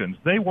politicians.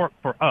 They work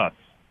for us.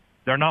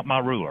 They're not my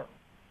ruler.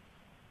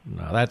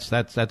 No,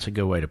 that's a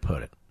good way to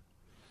put it.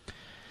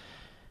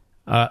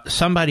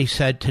 Somebody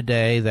said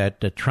today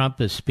that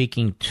Trump is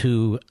speaking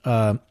to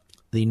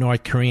the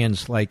North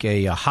Koreans like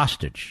a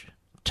hostage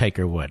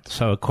taker would.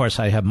 So, of course,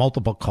 I have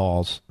multiple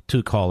calls,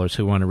 2 callers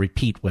who want to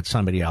repeat what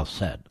somebody else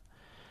said.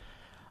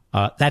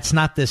 That's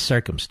not this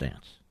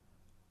circumstance.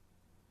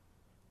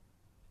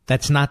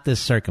 That's not this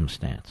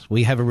circumstance.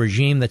 We have a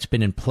regime that's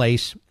been in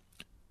place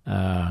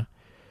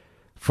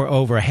for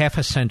over half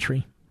a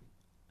century.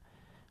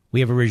 We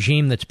have a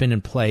regime that's been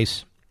in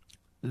place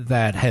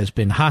that has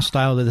been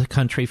hostile to the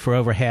country for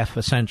over half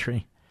a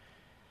century.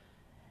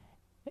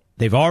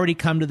 They've already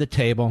come to the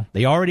table.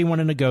 They already want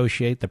to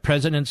negotiate. The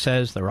president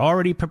says they're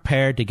already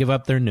prepared to give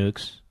up their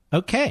nukes.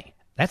 Okay,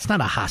 that's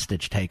not a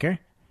hostage taker.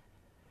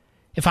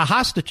 If a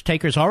hostage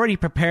taker is already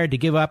prepared to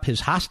give up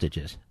his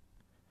hostages,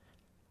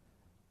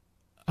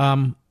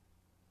 then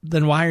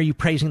why are you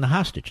praising the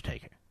hostage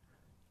taker?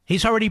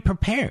 He's already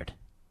prepared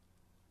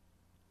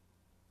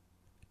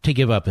to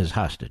give up his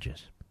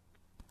hostages.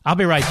 I'll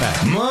be right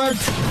back. Mark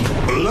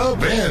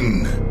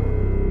Levin.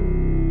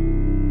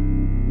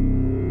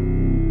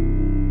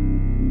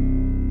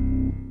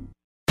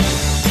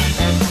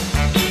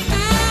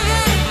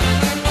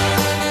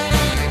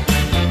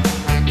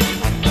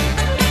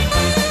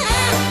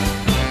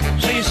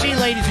 So you see,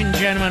 ladies and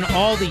gentlemen,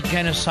 all the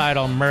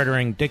genocidal,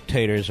 murdering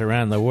dictators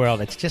around the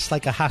world, it's just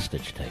like a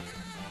hostage taker.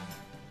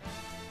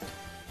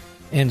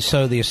 And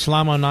so the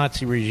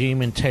Islamo-Nazi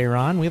regime in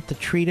Tehran, we have to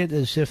treat it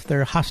as if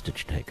they're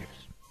hostage takers.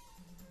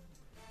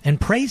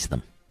 And praise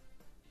them.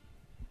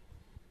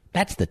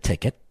 That's the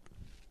ticket.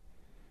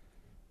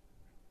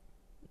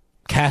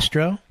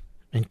 Castro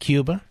in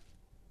Cuba.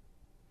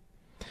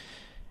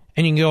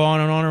 And you can go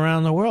on and on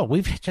around the world.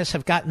 We just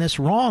have gotten this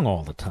wrong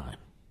all the time.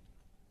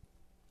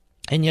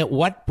 And yet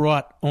what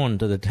brought on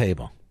to the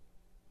table?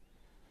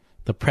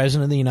 The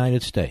President of the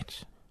United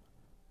States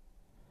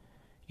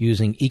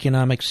using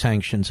economic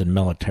sanctions and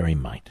military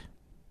might.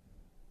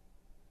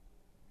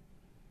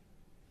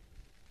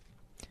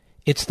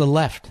 It's the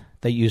left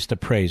that used to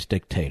praise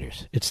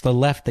dictators. It's the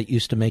left that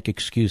used to make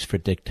excuse for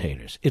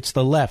dictators. It's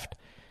the left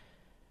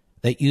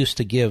that used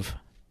to give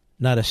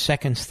not a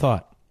second's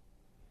thought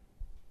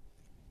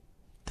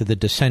to the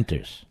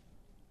dissenters.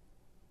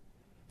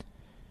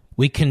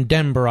 We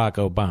condemn Barack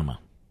Obama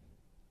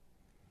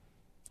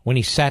when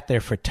he sat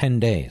there for 10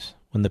 days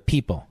when the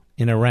people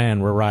in Iran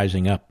were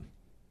rising up.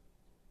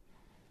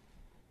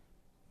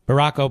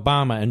 Barack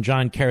Obama and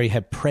John Kerry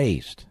have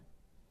praised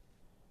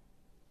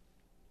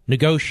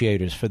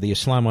negotiators for the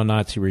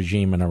Islamo-Nazi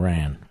regime in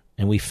Iran,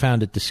 and we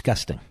found it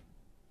disgusting.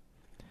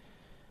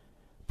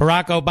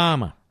 Barack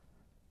Obama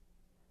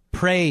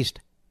praised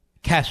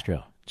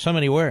Castro. So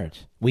many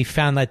words. We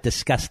found that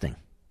disgusting.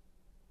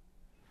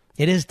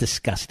 It is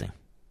disgusting.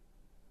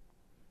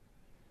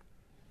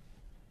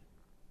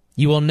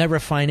 You will never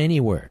find any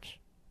words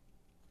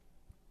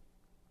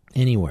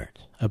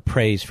of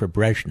praise for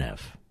Brezhnev.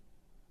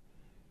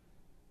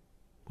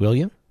 Will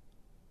you?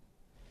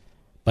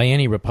 By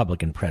any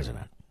Republican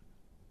president.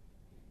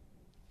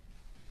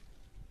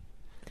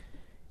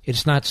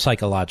 It's not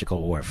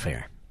psychological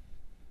warfare.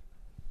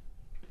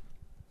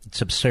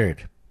 It's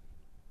absurd.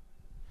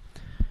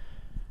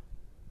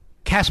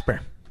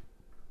 Casper.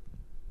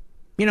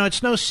 You know,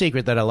 it's no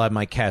secret that I love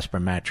my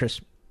Casper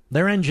mattress.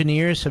 Their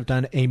engineers have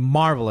done a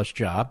marvelous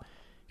job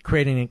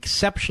creating an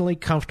exceptionally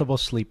comfortable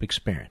sleep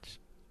experience.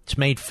 It's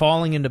made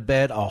falling into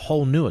bed a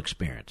whole new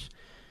experience.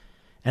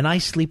 And I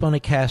sleep on a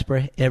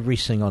Casper every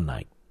single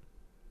night.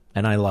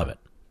 And I love it.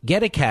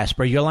 Get a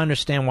Casper, you'll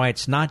understand why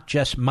it's not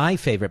just my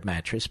favorite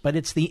mattress, but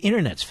it's the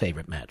Internet's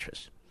favorite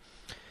mattress.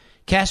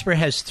 Casper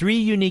has 3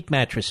 unique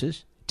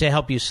mattresses to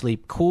help you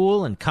sleep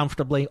cool and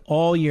comfortably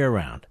all year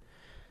round.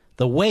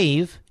 The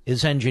Wave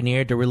is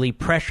engineered to relieve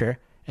pressure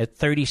at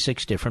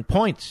 36 different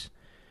points.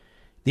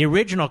 The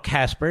original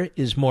Casper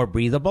is more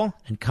breathable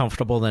and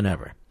comfortable than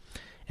ever.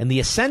 And the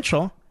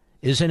Essential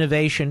is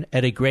innovation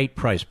at a great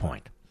price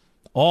point.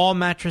 All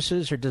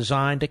mattresses are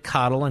designed to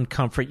coddle and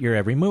comfort your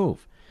every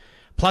move,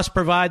 plus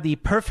provide the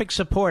perfect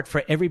support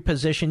for every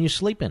position you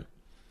sleep in.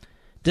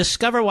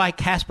 Discover why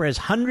Casper has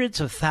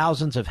hundreds of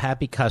thousands of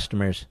happy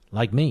customers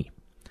like me.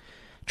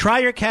 Try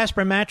your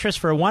Casper mattress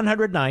for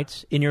 100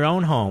 nights in your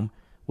own home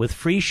with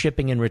free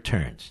shipping and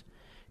returns.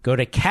 Go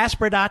to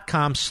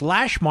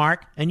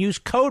Casper.com/Mark and use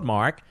code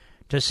Mark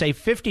to save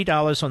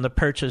 $50 on the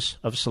purchase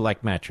of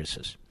select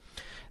mattresses.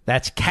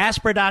 That's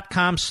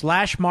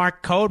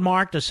Casper.com/Mark, code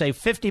Mark to save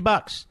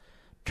 $50.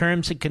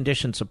 Terms and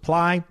conditions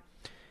apply.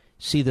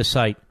 See the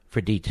site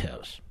for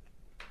details.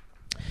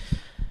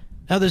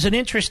 Now, there's an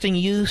interesting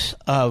use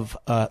of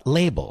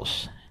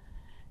labels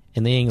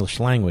in the English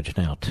language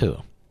now,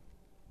 too.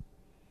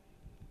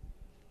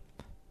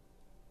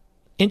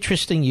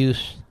 Interesting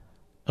use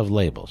of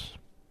labels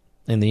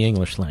in the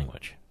English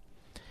language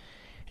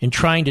in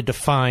trying to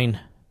define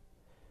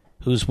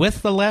who's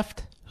with the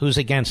left, who's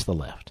against the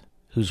left,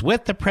 who's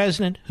with the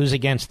president, who's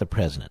against the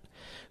president,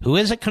 who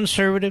is a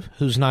conservative,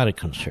 who's not a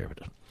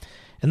conservative.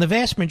 And the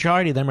vast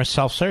majority of them are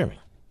self-serving.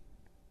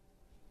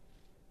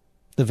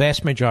 The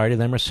vast majority of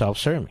them are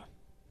self-serving.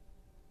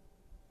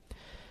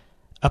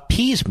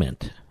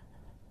 Appeasement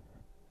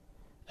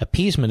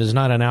is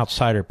not an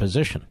outsider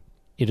position.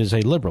 It is a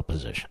liberal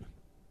position.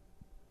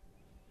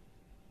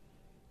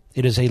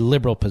 It is a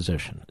liberal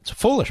position. It's a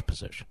foolish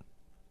position.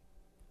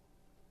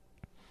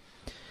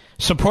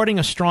 Supporting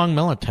a strong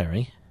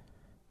military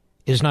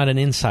is not an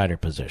insider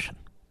position.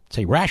 It's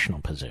a rational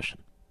position,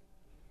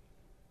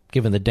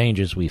 given the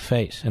dangers we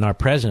face. And our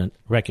president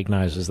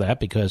recognizes that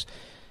because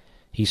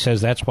he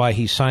says that's why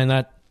he signed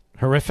that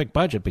horrific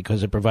budget,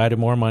 because it provided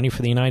more money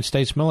for the United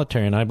States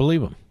military, and I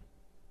believe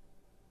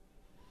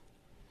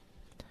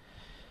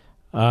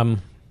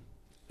him.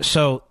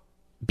 So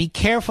be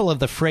careful of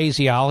the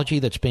phraseology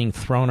that's being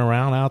thrown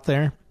around out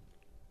there.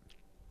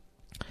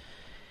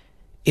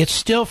 It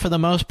still, for the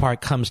most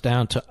part, comes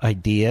down to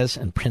ideas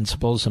and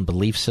principles and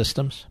belief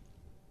systems,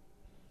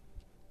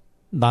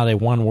 not a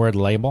one-word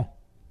label.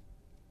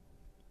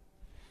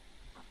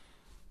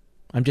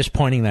 I'm just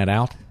pointing that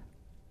out.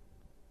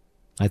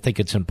 I think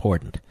it's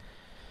important.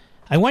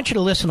 I want you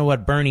to listen to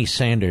what Bernie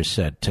Sanders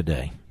said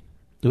today.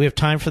 Do we have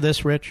time for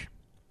this, Rich?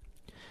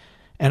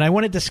 And I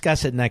want to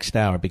discuss it next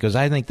hour because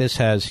I think this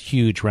has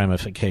huge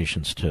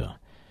ramifications too.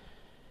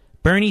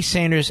 Bernie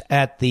Sanders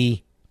at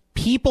the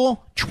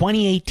People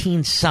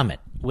 2018 Summit,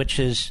 which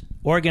is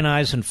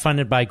organized and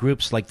funded by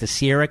groups like the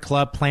Sierra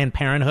Club, Planned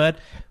Parenthood,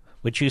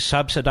 which you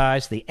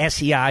subsidize, the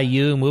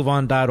SEIU,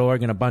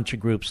 MoveOn.org, and a bunch of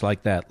groups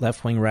like that,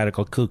 left-wing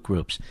radical kook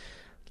groups.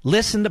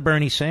 Listen to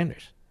Bernie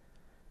Sanders.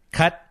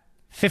 Cut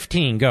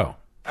 15, go.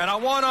 And I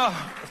want to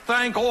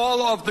thank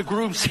all of the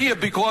groups here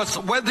because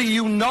whether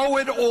you know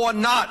it or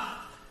not,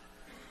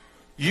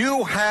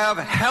 you have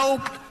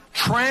helped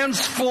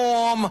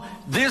transform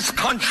this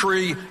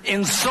country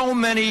in so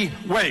many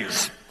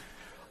ways.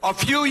 A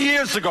few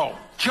years ago,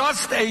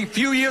 just a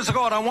few years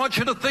ago, and I want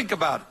you to think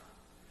about it,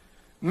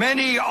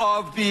 many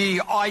of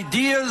the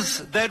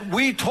ideas that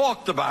we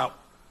talked about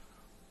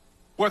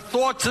were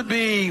thought to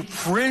be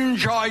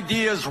fringe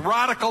ideas,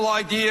 radical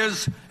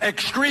ideas,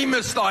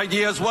 extremist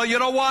ideas. Well, you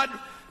know what?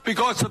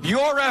 Because of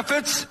your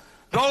efforts,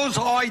 those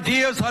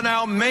ideas are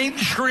now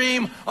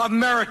mainstream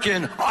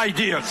American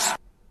ideas.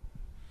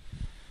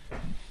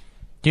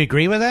 Do you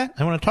agree with that?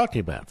 I want to talk to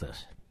you about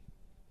this.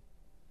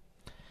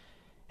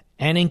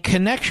 And in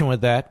connection with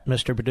that,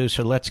 Mr.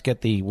 Producer, let's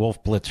get the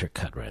Wolf Blitzer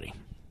cut ready.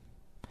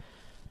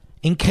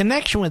 In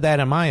connection with that,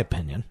 in my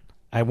opinion,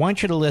 I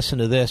want you to listen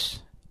to this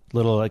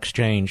little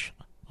exchange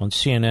on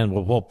CNN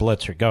with Wolf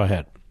Blitzer. Go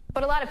ahead.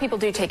 But a lot of people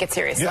do take it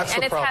seriously,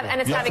 and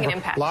it's having an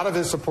impact. A lot of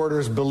his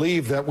supporters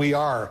believe that we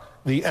are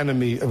the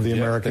enemy of the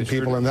American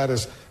people, and that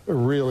is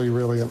really,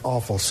 really an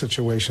awful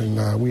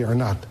situation. We are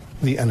not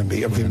the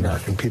enemy of the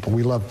American people.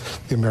 We love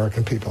the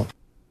American people.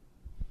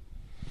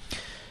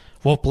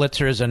 Wolf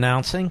Blitzer is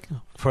announcing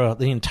for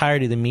the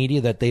entirety of the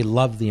media that they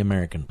love the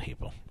American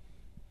people.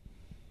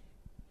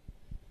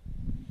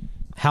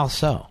 How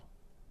so?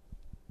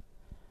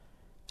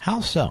 How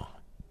so?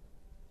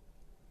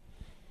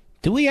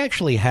 Do we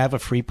actually have a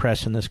free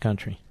press in this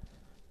country?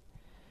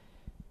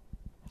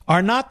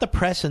 Are not the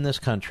press in this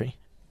country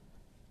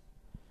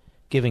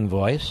giving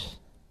voice,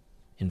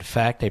 in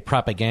fact, a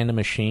propaganda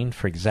machine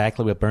for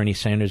exactly what Bernie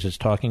Sanders is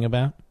talking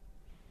about?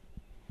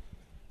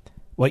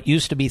 What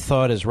used to be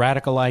thought as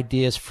radical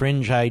ideas,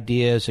 fringe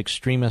ideas,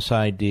 extremist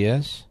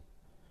ideas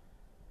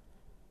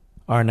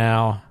are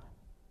now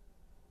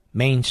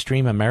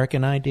mainstream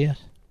American ideas?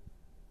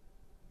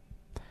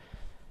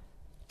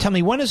 Tell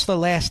me, when is the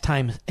last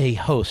time a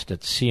host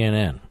at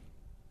CNN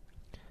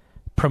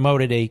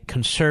promoted a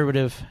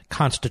conservative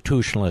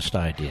constitutionalist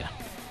idea?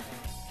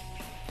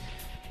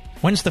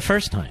 When's the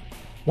first time?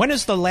 When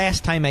is the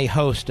last time a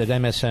host at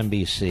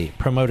MSNBC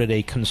promoted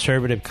a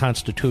conservative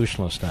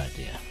constitutionalist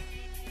idea?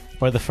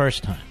 Or the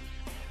first time?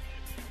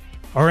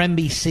 Or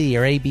NBC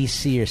or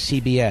ABC or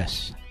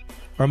CBS?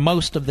 Or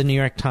most of the New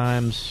York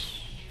Times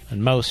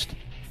and most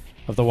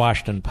of the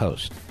Washington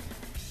Post?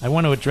 I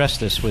want to address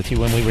this with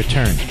you when we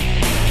return.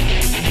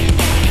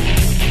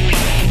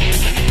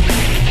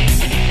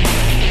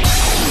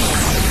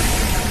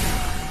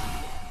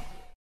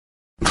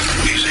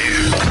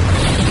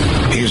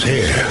 He's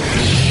here.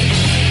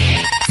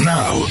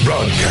 Now,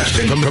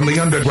 broadcasting from the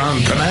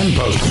underground command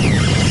post,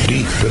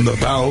 deep in the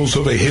bowels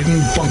of a hidden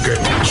bunker,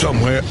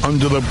 somewhere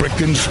under the brick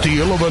and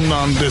steel of a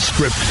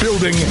nondescript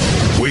building,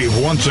 we've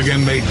once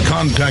again made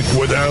contact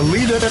with our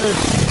leader,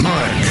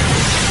 Mark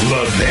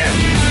Levin.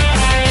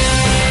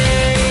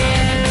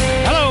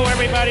 Hello,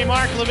 everybody.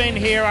 Mark Levin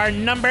here. Our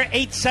number,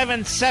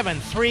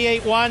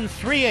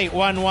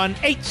 877-381-3811,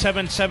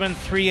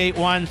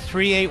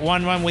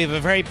 877-381-3811. We have a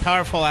very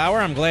powerful hour.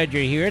 I'm glad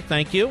you're here.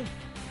 Thank you.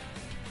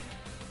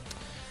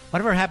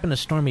 Whatever happened to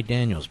Stormy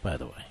Daniels, by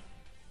the way?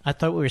 I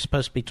thought we were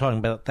supposed to be talking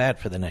about that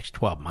for the next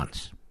 12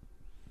 months.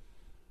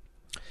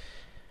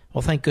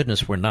 Well, thank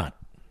goodness we're not.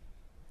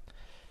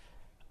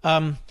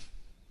 I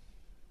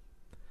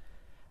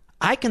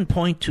can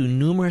point to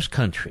numerous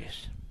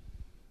countries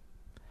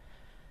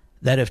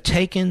that have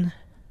taken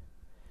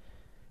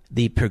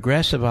the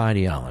progressive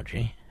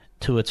ideology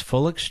to its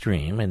full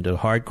extreme into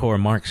hardcore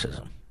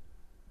Marxism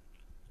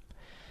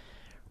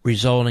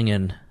resulting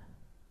in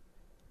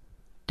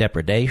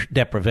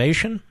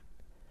deprivation,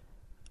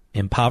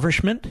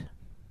 impoverishment,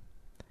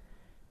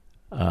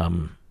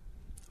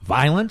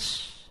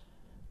 violence,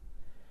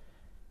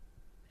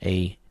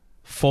 a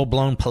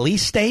full-blown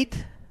police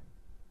state,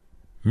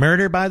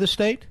 murder by the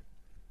state.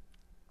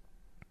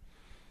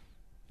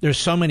 There's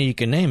so many you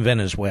can name.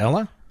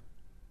 Venezuela,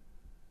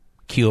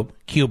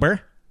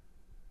 Cuba,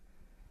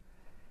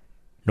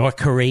 North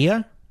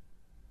Korea,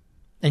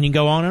 and you can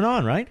go on and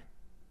on, right?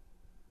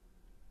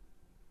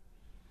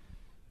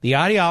 The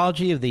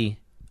ideology of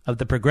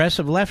the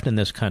progressive left in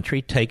this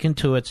country, taken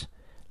to its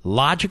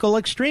logical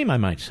extreme, I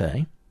might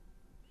say,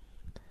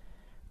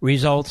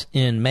 results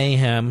in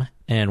mayhem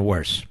and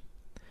worse.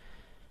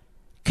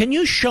 Can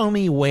you show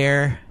me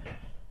where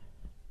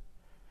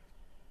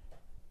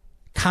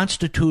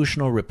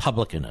constitutional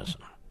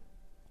republicanism,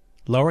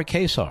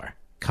 lowercase r,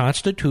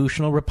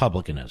 constitutional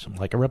republicanism,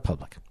 like a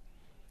republic,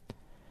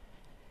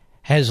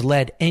 has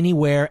led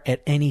anywhere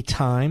at any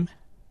time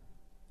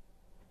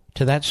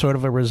to that sort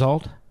of a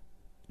result?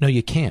 No,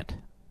 you can't.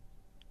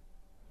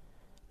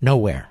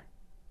 Nowhere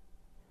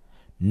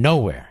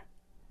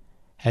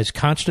has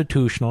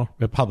constitutional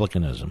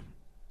republicanism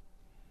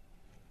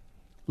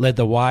led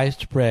to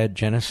widespread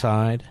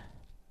genocide,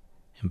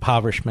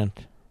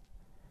 impoverishment,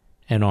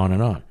 and on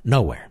and on.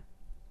 Nowhere.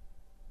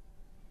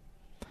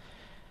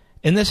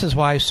 And this is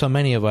why so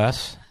many of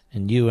us,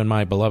 and you and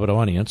my beloved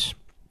audience,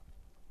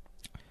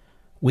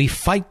 we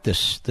fight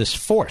this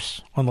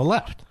force on the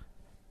left.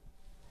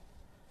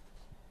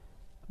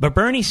 But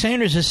Bernie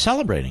Sanders is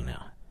celebrating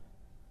now.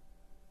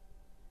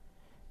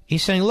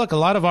 He's saying, look, a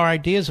lot of our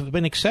ideas have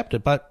been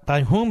accepted, but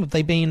by whom have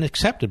they been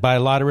accepted? By a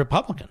lot of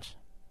Republicans.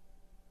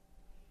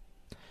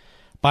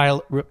 By a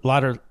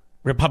lot of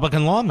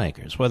Republican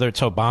lawmakers, whether it's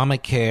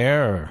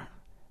Obamacare or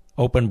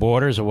open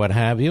borders or what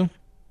have you.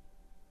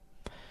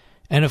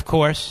 And, of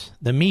course,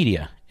 the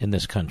media in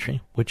this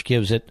country, which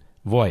gives it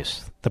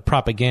voice, the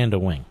propaganda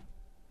wing.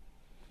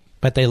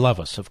 But they love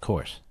us, of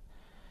course.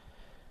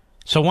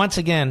 So once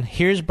again,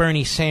 here's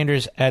Bernie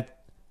Sanders at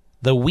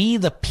the We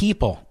the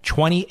People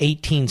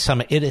 2018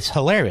 summit. It is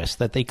hilarious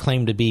that they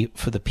claim to be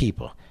for the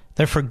people.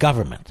 They're for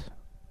government.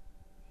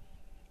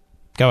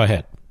 Go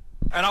ahead.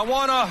 And I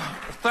want to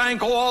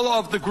thank all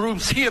of the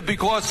groups here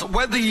because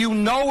whether you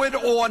know it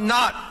or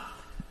not,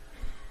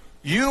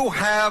 you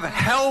have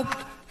helped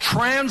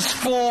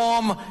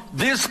transform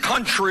this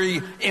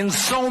country in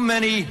so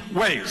many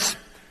ways.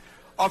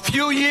 A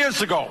few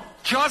years ago,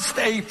 just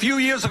a few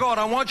years ago, and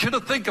I want you to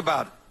think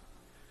about it,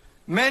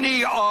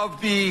 many of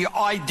the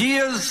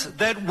ideas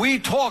that we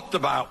talked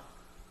about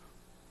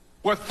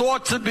were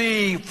thought to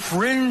be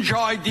fringe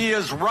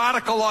ideas,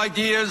 radical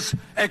ideas,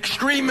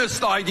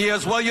 extremist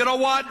ideas. Well, you know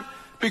what?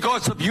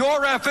 Because of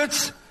your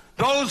efforts,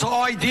 those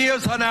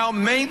ideas are now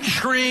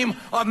mainstream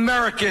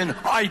American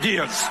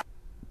ideas.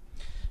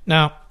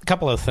 Now, a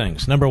couple of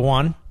things. Number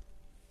one,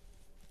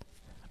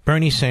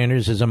 Bernie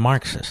Sanders is a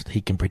Marxist.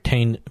 He can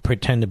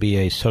pretend to be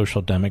a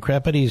social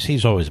democrat, but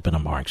he's always been a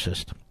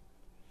Marxist.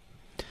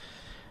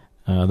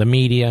 The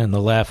media and the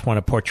left want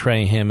to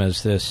portray him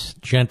as this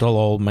gentle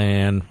old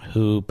man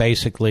who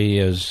basically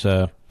is,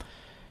 a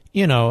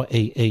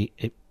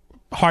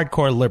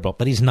hardcore liberal,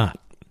 but he's not.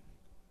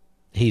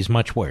 He's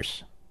much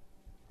worse.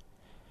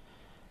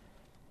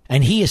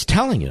 And he is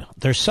telling you,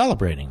 they're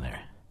celebrating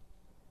there,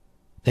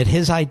 that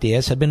his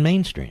ideas have been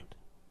mainstreamed.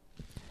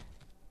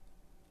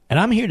 And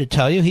I'm here to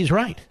tell you he's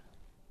right.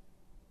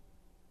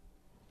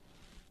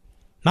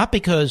 Not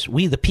because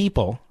we the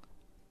people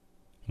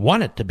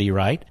want it to be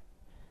right.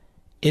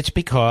 It's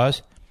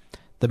because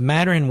the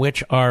manner in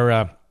which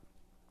our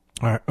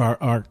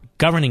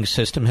governing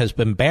system has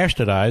been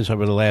bastardized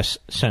over the last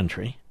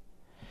century,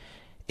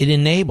 it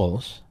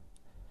enables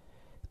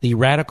the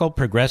radical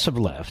progressive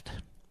left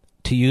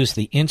to use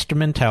the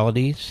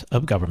instrumentalities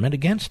of government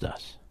against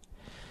us,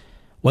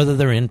 whether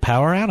they're in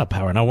power or out of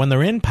power. Now, when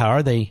they're in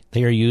power, they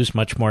are used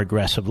much more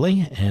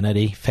aggressively and at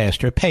a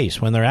faster pace.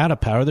 When they're out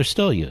of power, they're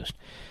still used.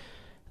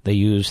 They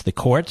use the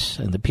courts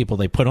and the people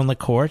they put on the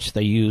courts.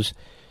 They use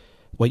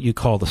what you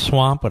call the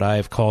swamp, what I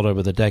have called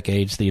over the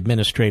decades the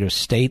administrative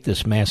state,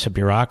 this massive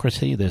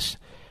bureaucracy, this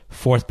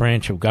fourth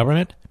branch of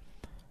government,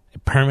 a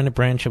permanent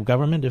branch of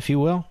government, if you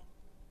will.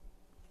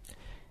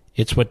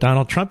 It's what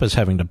Donald Trump is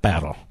having to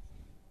battle.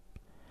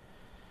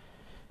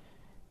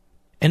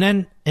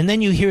 And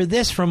then you hear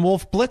this from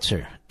Wolf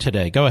Blitzer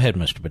today. Go ahead,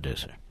 Mr.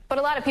 Producer. But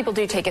a lot of people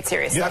do take it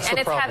seriously,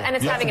 and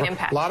it's having an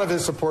impact. A lot of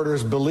his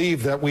supporters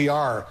believe that we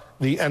are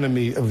the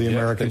enemy of the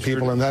American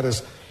people, and that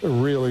is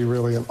really,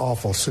 really an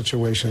awful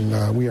situation.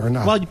 We are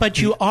not. Well, but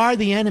you are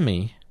the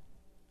enemy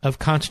of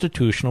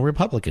constitutional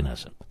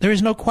republicanism. There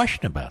is no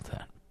question about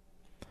that.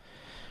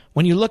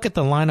 When you look at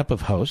the lineup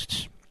of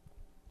hosts,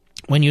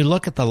 when you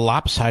look at the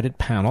lopsided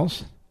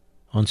panels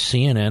on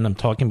CNN, I'm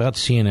talking about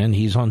CNN,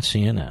 he's on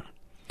CNN.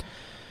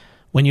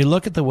 When you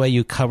look at the way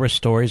you cover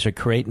stories or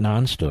create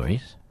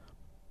non-stories,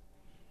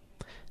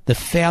 the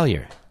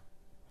failure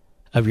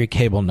of your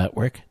cable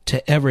network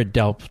to ever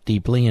delve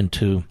deeply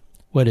into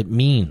what it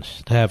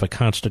means to have a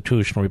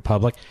constitutional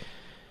republic,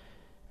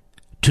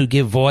 to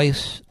give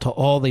voice to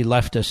all the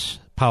leftist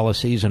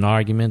policies and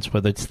arguments,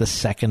 whether it's the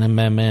Second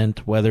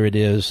Amendment, whether it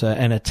is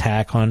an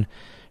attack on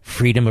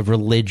freedom of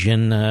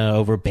religion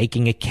over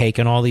baking a cake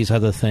and all these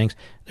other things.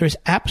 There's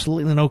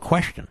absolutely no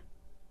question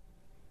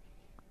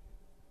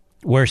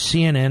where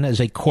CNN as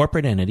a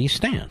corporate entity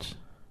stands.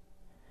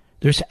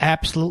 There's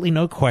absolutely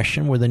no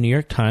question where the New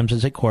York Times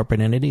is a corporate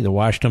entity, the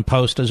Washington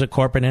Post is a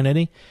corporate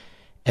entity,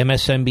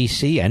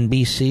 MSNBC,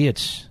 NBC,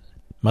 its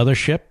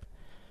mothership,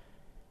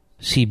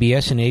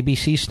 CBS and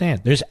ABC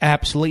stand. There's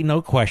absolutely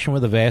no question where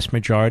the vast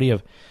majority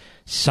of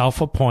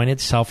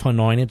self-appointed,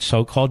 self-anointed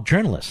so-called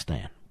journalists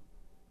stand.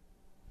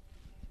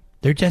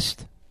 There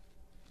just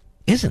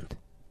isn't.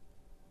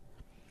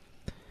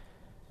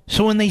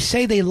 So when they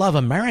say they love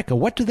America,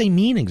 what do they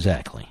mean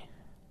exactly?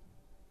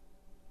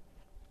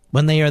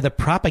 When they are the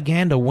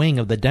propaganda wing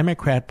of the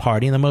Democrat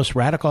Party and the most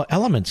radical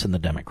elements in the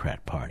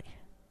Democrat Party.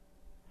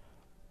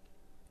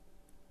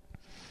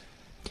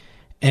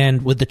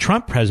 And with the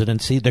Trump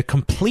presidency, they're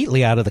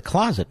completely out of the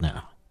closet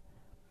now.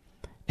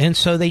 And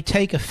so they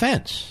take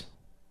offense.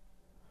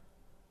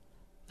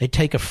 They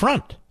take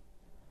affront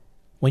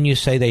when you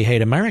say they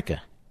hate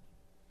America.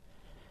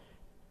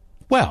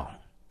 Well,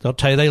 they'll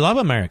tell you they love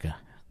America.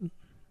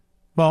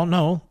 Well,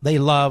 no, they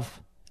love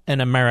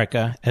an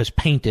America as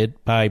painted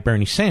by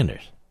Bernie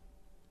Sanders.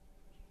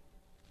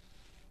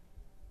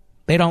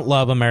 They don't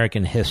love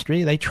American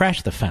history. They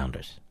trash the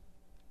founders.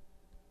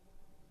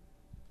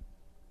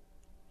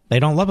 They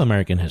don't love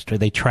American history.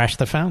 They trash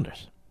the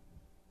founders.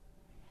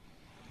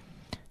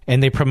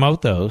 And they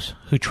promote those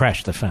who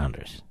trash the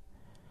founders.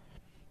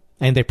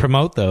 And they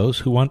promote those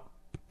who want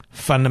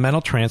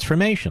fundamental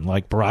transformation,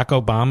 like Barack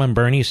Obama and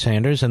Bernie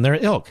Sanders and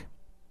their ilk.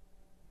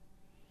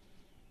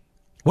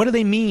 What do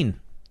they mean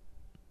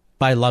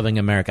by loving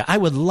America? I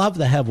would love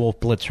to have Wolf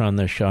Blitzer on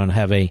this show and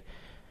have a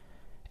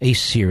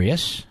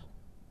serious,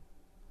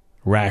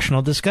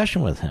 rational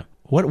discussion with him.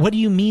 What do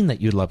you mean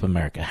that you love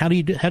America? How do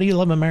you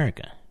love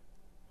America?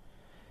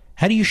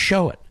 How do you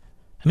show it?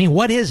 I mean,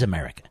 what is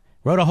America?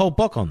 Wrote a whole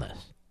book on this.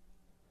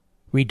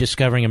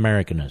 Rediscovering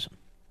Americanism.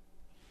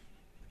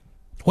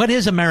 What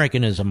is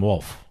Americanism,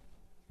 Wolf?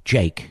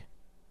 Jake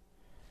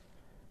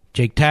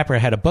Tapper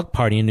had a book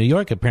party in New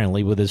York,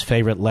 apparently, with his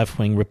favorite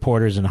left-wing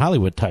reporters and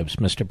Hollywood types,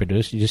 Mr.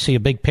 Producer. Did you see a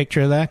big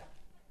picture of that?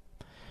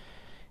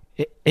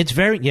 It's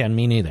very, yeah,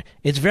 me neither.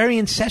 It's very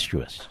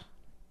incestuous.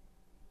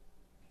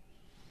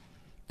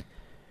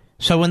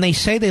 So when they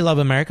say they love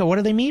America, what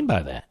do they mean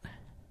by that?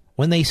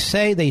 When they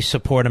say they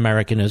support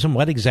Americanism,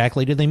 what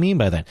exactly do they mean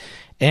by that?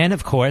 And,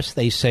 of course,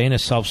 they say in a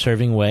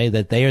self-serving way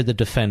that they are the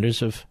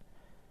defenders of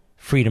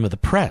freedom of the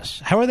press.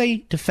 How are they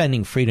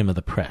defending freedom of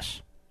the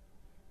press?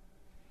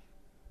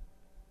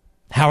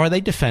 How are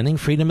they defending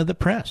freedom of the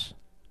press?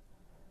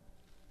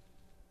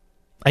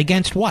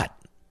 Against what?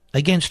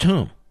 Against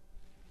whom?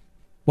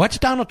 What's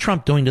Donald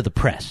Trump doing to the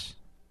press?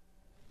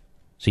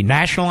 Is he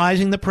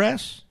nationalizing the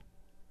press?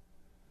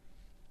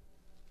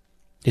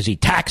 Is he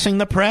taxing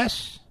the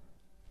press?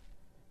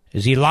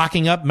 Is he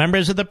locking up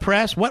members of the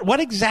press? What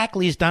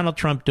exactly is Donald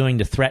Trump doing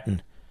to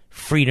threaten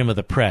freedom of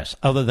the press,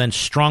 other than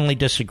strongly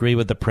disagree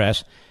with the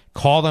press,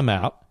 call them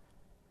out,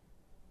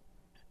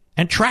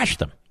 and trash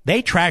them?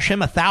 They trash him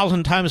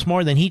 1,000 times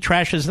more than he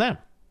trashes them.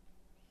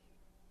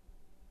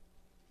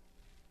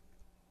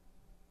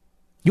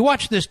 You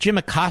watch this Jim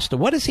Acosta.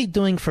 What is he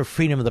doing for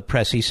freedom of the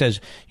press? He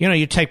says,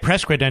 you take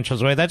press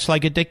credentials away. That's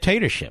like a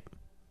dictatorship.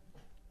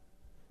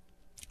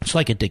 It's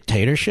like a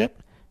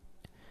dictatorship?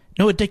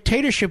 No, a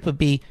dictatorship would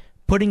be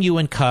putting you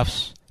in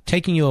cuffs,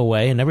 taking you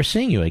away, and never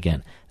seeing you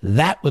again.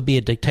 That would be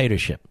a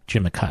dictatorship,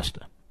 Jim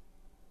Acosta.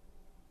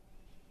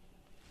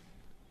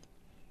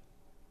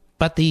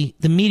 But the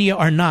media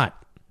are not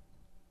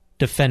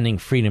defending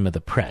freedom of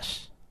the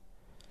press.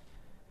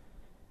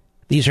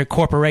 These are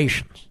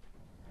corporations.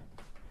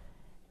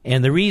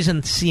 And the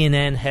reason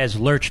CNN has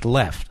lurched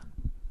left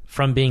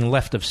from being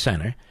left of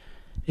center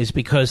is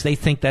because they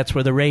think that's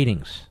where the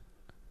ratings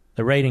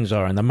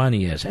are and the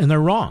money is. And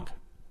they're wrong,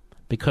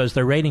 because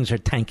their ratings are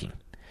tanking.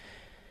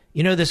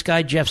 You know, this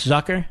guy, Jeff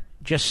Zucker,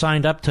 just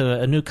signed up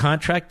to a new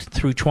contract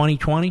through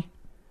 2020.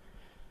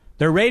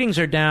 Their ratings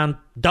are down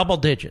double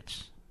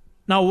digits.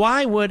 Now,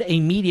 why would a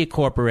media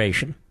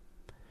corporation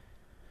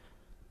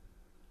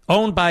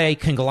owned by a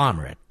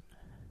conglomerate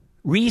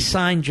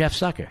re-sign Jeff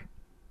Zucker?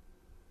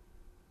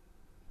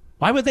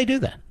 Why would they do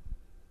that?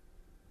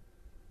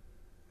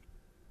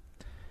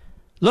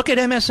 Look at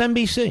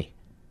MSNBC.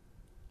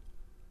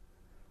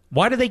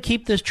 Why do they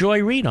keep this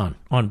Joy Reid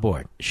on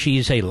board?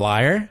 She's a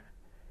liar.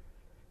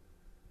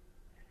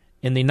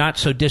 In the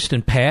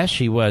not-so-distant past,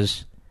 she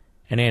was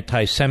an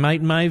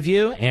anti-Semite, in my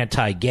view,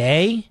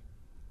 anti-gay.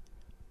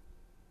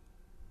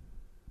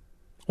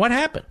 What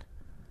happened?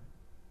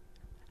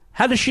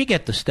 How does she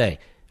get to stay?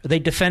 Are they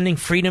defending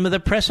freedom of the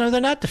press? No,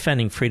 they're not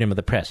defending freedom of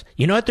the press.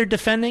 You know what they're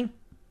defending?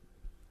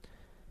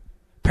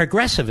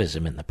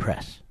 Progressivism in the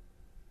press.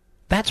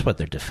 That's what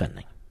they're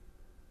defending.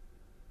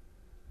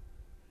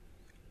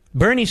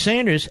 Bernie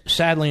Sanders,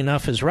 sadly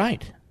enough, is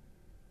right.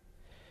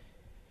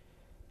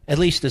 at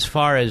least as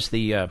far as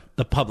the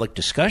public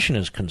discussion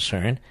is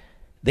concerned,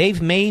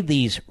 they've made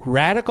these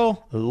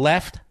radical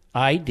left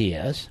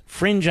ideas,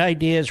 fringe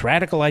ideas,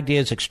 radical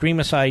ideas,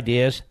 extremist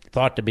ideas,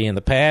 thought to be in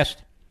the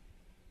past,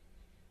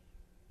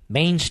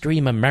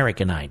 mainstream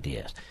American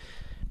ideas.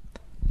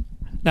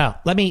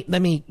 Now, let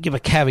me give a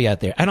caveat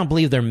there. I don't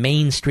believe they're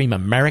mainstream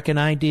American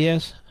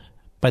ideas,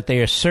 but they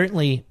are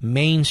certainly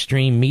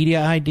mainstream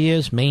media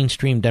ideas,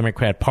 mainstream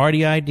Democrat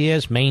Party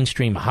ideas,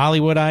 mainstream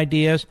Hollywood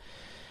ideas,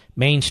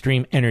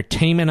 mainstream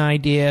entertainment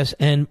ideas,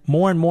 and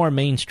more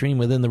mainstream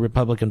within the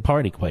Republican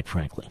Party, quite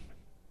frankly.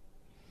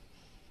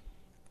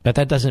 But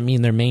that doesn't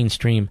mean they're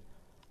mainstream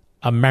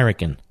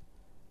American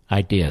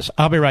ideas.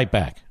 I'll be right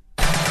back.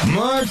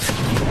 Mark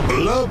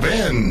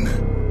Levin.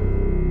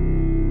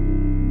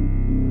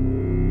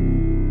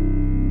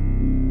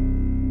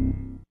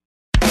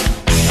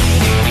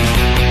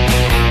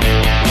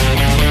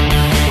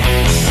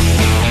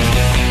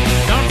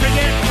 Don't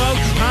forget,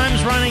 folks,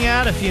 time's running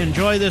out. If you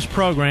enjoy this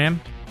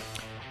program,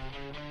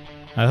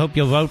 I hope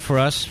you'll vote for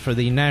us for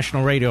the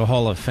National Radio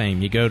Hall of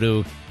Fame. You go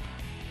to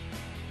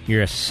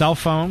your cell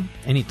phone,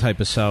 any type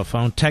of cell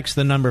phone, text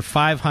the number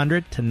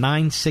 500 to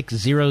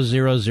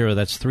 96000.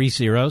 That's 3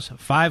 zeros,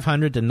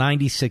 500 to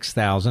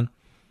 96,000.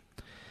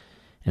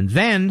 And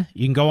then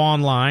you can go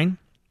online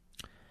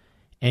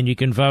and you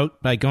can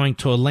vote by going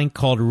to a link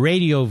called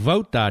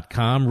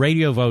radiovote.com,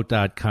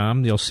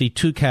 radiovote.com. You'll see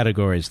two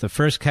categories. The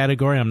first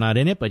category, I'm not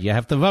in it, but you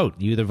have to vote.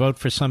 You either vote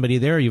for somebody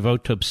there or you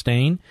vote to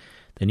abstain.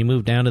 Then you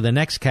move down to the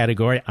next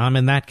category. I'm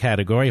in that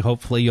category.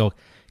 Hopefully you'll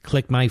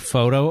click my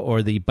photo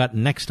or the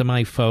button next to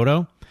my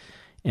photo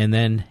and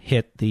then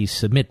hit the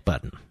submit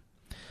button.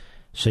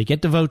 So you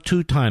get to vote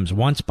two times,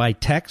 once by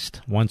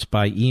text, once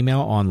by email,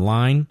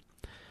 online,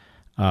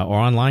 or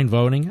online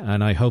voting,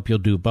 and I hope you'll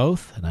do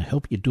both, and I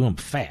hope you do them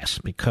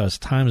fast because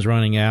time's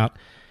running out.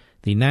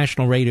 The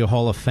National Radio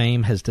Hall of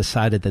Fame has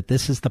decided that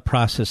this is the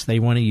process they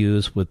want to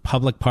use with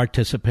public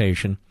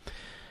participation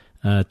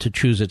to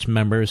choose its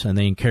members, and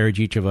they encourage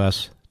each of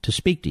us to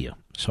speak to you.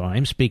 So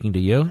I'm speaking to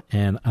you,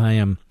 and I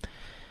am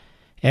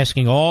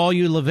asking all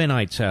you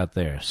Levinites out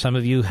there. Some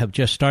of you have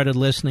just started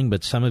listening,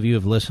 but some of you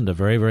have listened a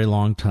very, very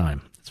long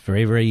time. It's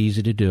very, very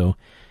easy to do.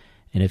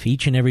 And if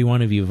each and every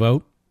one of you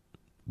vote,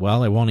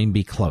 well, it won't even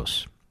be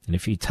close. And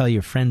if you tell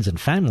your friends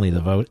and family to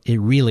vote, it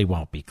really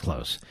won't be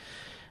close.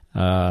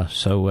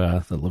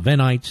 So the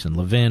Levinites and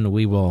Levin,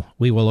 we will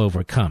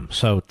overcome.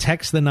 So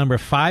text the number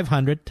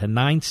 500 to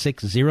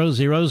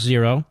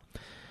 96000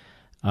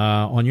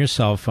 on your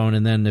cell phone,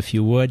 and then if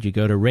you would, you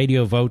go to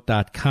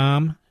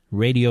radiovote.com,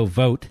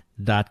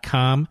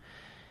 radiovote.com,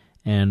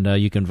 and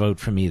you can vote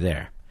for me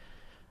there.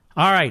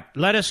 All right,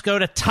 let us go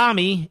to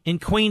Tommy in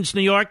Queens,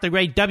 New York, the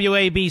great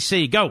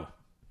WABC. Go.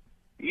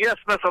 Yes,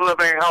 Mr.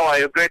 Levin, how are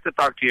you? Great to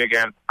talk to you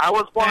again. I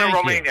was born in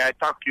Romania. I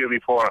talked to you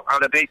before. On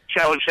the day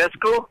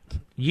Ceausescu.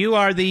 You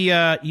are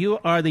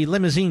the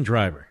limousine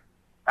driver.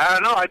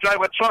 No, I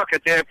drive a truck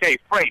at JFK,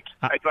 freight.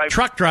 I drive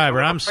truck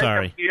driver, I'm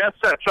sorry. Yes,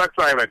 sir, truck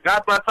driver.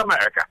 God bless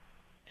America.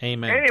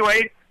 Amen.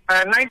 Anyway,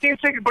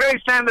 1960,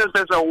 Bernie Sanders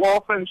is a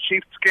wolf in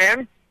sheep's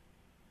skin,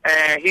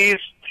 and he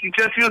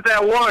just used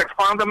that word,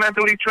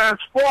 fundamentally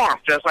transformed,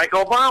 just like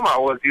Obama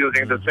was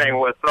using the same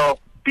word. So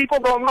people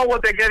don't know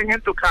what they're getting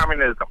into,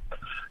 communism.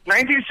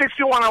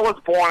 1961, I was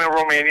born in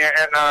Romania,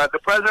 and the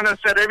president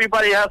said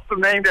everybody has to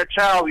name their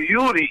child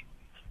Yuri,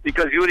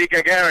 because Yuri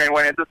Gagarin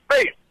went into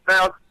space.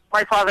 Now,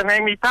 my father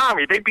named me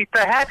Tommy. They beat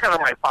the heck out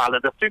of my father.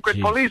 The secret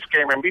police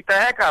came and beat the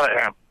heck out of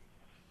him.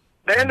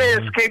 Then they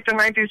escaped in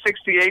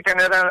 1968 and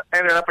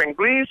ended up in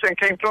Greece and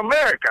came to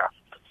America.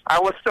 I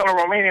was still in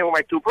Romania with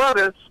my two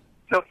brothers.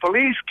 The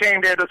police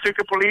came there, the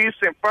secret police,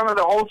 in front of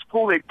the whole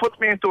school. They put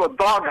me into a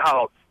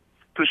doghouse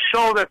to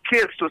show the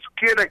kids, to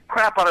scare the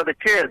crap out of the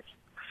kids.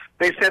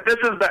 They said, this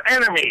is the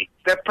enemy.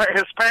 His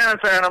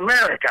parents are in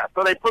America.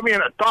 So they put me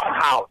in a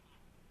doghouse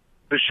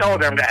to show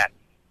them that.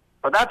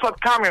 But that's what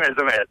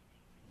communism is.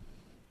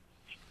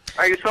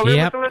 Are you still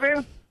there, Mr.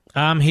 Levin?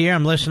 I'm here.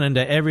 I'm listening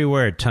to every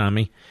word,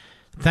 Tommy.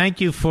 Thank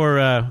you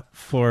for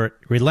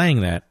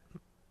relaying that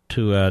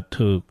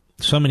to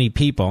so many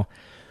people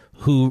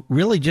who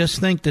really just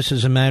think this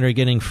is a matter of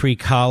getting free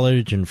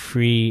college and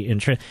free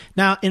insurance.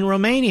 Now, in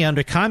Romania,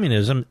 under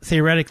communism,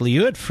 theoretically,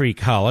 you had free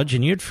college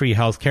and you had free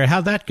health care.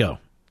 How'd that go?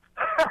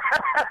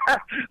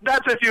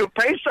 That's if you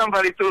pay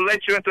somebody to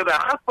let you into the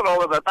hospital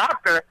with a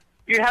doctor.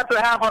 You have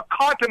to have a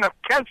carton of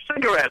Kent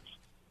cigarettes.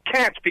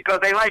 Kent, because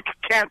they like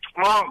Kent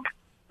Monk,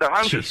 the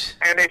hunters.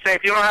 And they say,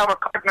 if you don't have a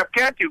carton of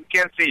Kent, you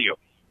can't see you.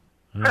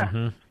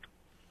 Mm-hmm.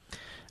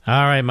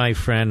 All right, my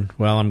friend.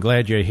 Well, I'm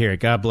glad you're here.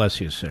 God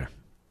bless you, sir.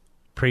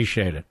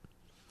 Appreciate it.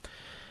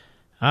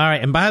 All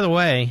right, and by the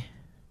way,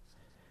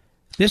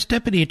 this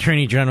Deputy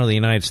Attorney General of the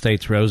United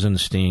States,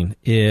 Rosenstein,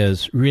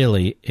 is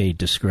really a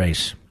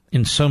disgrace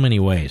in so many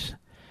ways.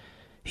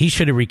 He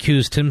should have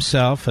recused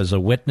himself as a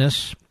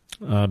witness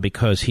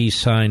because he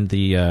signed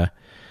the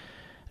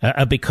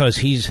because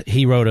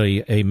he wrote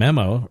a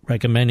memo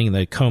recommending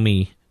that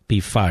Comey be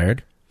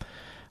fired.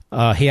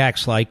 He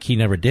acts like he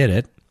never did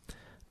it.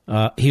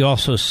 He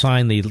also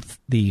signed the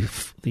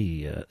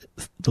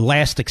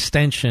last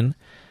extension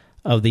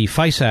of the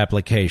FICE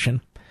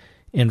application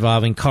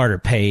involving Carter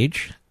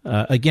Page.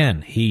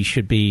 Again, he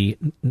should be,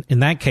 in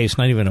that case,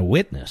 not even a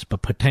witness,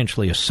 but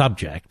potentially a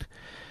subject.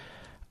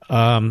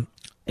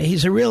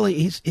 He's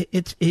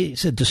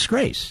a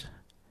disgrace.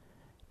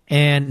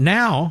 And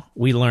now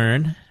we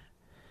learn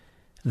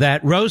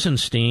that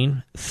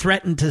Rosenstein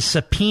threatened to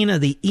subpoena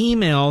the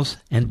emails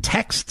and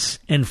texts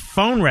and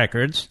phone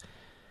records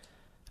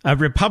of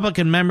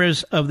Republican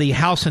members of the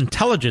House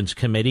Intelligence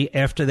Committee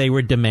after they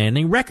were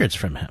demanding records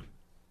from him.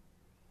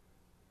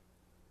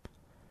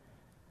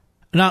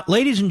 Now,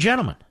 ladies and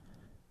gentlemen,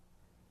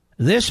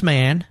 this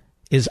man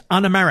is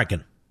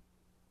un-American.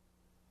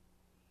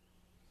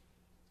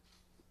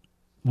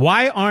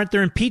 Why aren't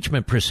there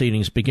impeachment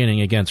proceedings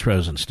beginning against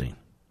Rosenstein?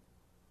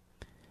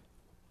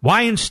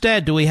 Why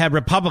instead do we have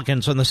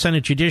Republicans on the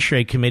Senate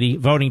Judiciary Committee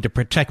voting to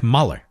protect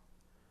Mueller?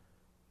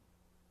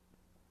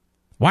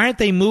 Why aren't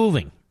they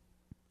moving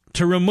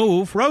to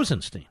remove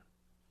Rosenstein,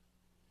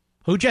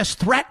 who just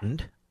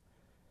threatened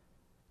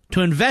to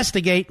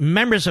investigate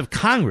members of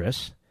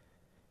Congress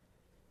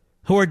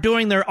who are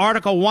doing their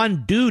Article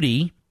 1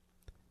 duty,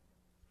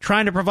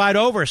 trying to provide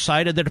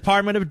oversight of the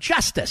Department of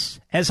Justice?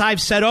 As I've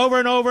said over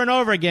and over and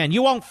over again,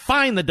 you won't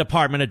find the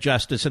Department of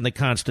Justice in the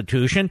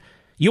Constitution.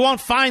 You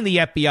won't find the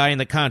FBI in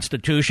the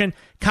Constitution.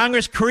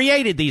 Congress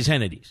created these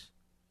entities.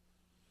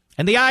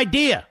 And the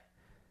idea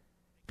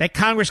that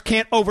Congress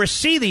can't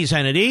oversee these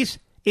entities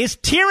is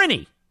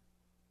tyranny.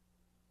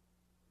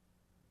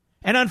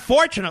 And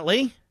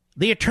unfortunately,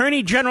 the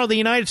Attorney General of the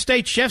United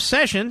States, Jeff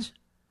Sessions,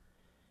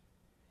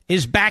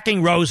 is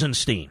backing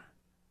Rosenstein.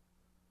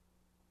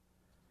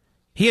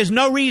 He has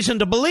no reason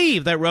to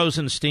believe that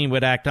Rosenstein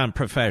would act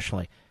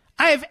unprofessionally.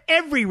 I have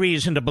every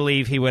reason to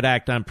believe he would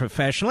act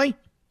unprofessionally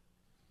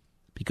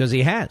because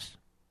he has.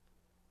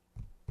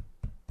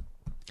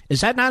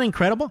 Is that not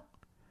incredible?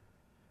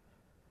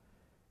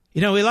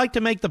 You know, we like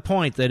to make the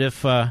point that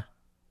if they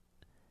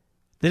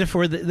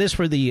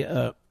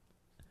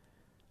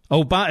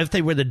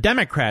were the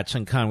Democrats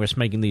in Congress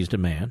making these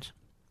demands,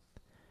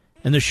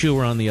 and the shoe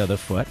were on the other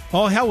foot,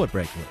 all hell would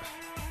break loose.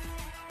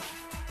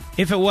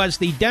 If it was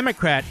the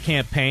Democrat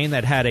campaign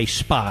that had a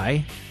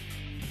spy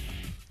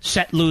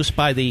set loose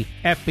by the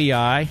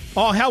FBI,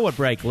 all hell would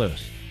break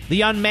loose.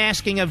 The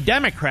unmasking of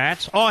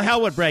Democrats, all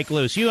hell would break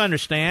loose. You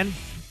understand?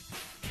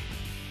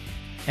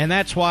 And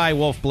that's why,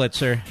 Wolf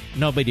Blitzer,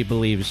 nobody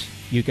believes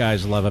you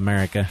guys love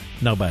America.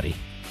 Nobody.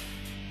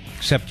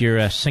 Except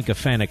your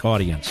sycophantic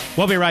audience.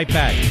 We'll be right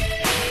back.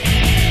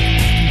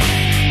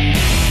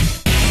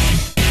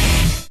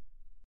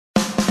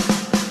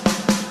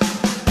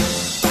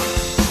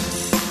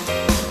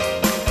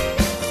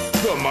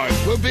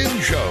 Levin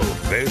Show.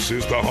 This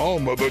is the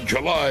home of the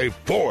July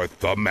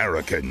 4th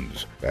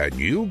Americans. And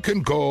you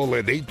can call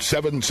at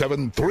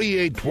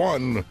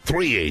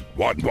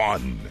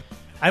 877-381-3811.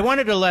 I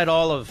wanted to let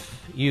all of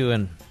you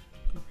in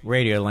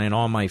Radioland,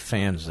 all my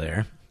fans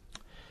there,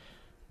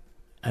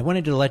 I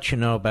wanted to let you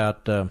know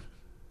about a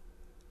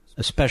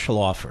special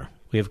offer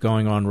we have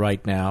going on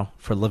right now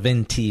for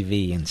Levin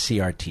TV and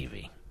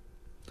CRTV.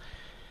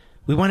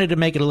 We wanted to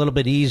make it a little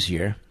bit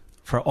easier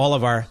for all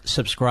of our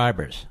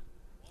subscribers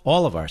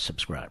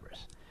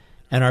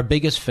and our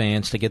biggest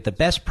fans to get the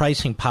best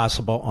pricing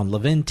possible on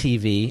Levin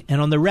TV and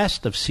on the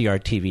rest of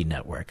CRTV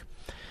network.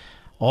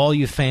 All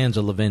you fans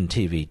of Levin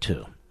TV,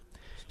 too.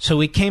 So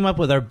we came up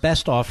with our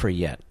best offer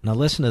yet. Now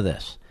listen to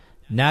this.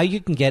 Now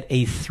you can get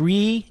a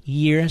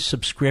 3-year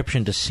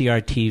subscription to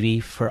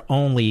CRTV for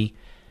only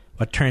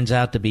what turns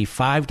out to be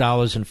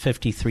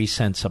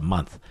 $5.53 a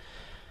month.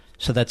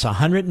 So that's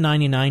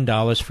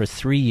 $199 for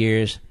 3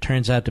 years.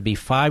 Turns out to be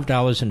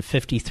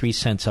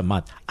 $5.53 a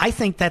month. I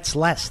think that's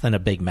less than a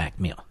Big Mac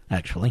meal,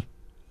 actually.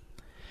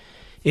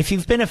 If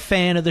you've been a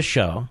fan of the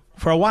show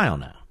for a while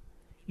now,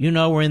 you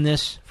know we're in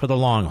this for the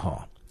long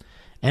haul.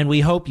 And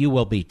we hope you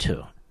will be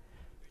too.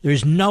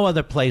 There's no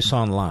other place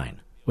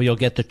online where you'll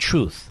get the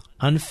truth,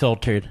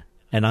 unfiltered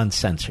and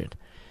uncensored.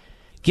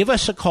 Give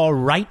us a call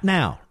right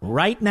now.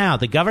 Right now.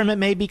 The government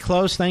may be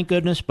closed, thank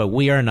goodness, but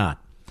we are not.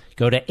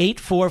 Go to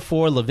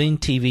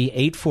 844-LEVIN-TV,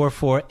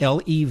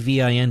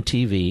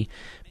 844-LEVIN-TV.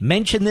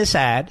 Mention this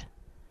ad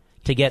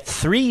to get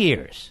 3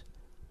 years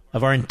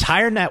of our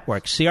entire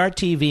network,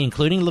 CRTV,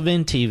 including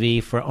Levin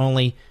TV, for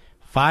only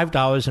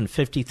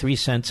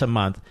 $5.53 a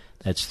month.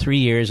 That's 3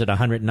 years at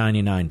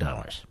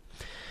 $199.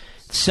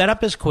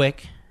 Setup is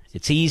quick,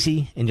 it's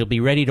easy, and you'll be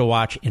ready to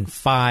watch in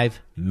 5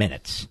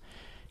 minutes.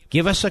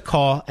 Give us a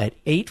call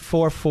at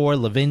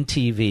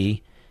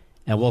 844-LEVIN-TV,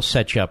 and we'll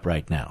set you up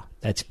right now.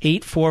 That's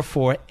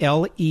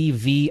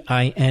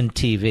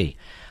 844-LEVIN-TV.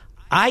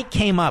 I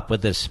came up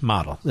with this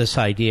model, this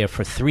idea,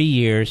 for 3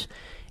 years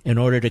in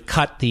order to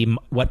cut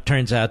what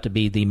turns out to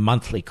be the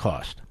monthly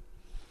cost.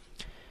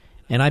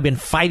 And I've been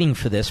fighting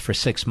for this for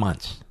 6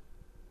 months.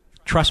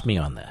 Trust me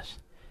on this.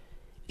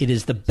 It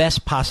is the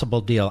best possible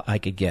deal I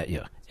could get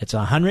you. It's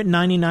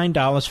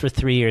 $199 for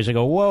 3 years. I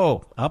go,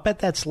 whoa, I'll bet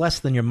that's less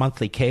than your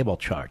monthly cable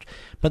charge.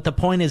 But the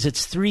point is,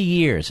 it's 3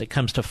 years. It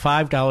comes to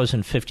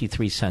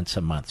 $5.53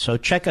 a month. So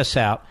check us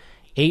out,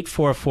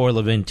 844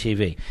 Levin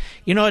TV.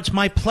 You know, it's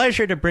my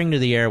pleasure to bring to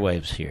the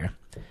airwaves here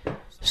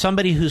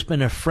somebody who's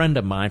been a friend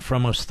of mine for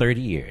almost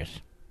 30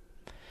 years,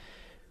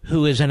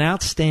 who is an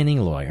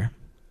outstanding lawyer,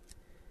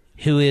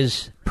 who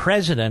is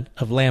president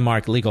of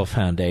Landmark Legal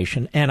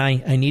Foundation. And I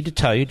need to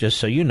tell you, just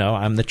so you know,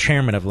 I'm the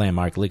chairman of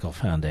Landmark Legal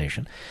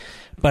Foundation.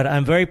 But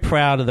I'm very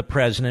proud of the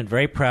president,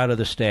 very proud of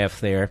the staff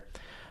there.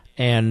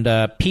 And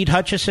Pete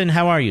Hutchison,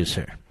 how are you,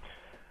 sir?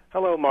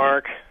 Hello,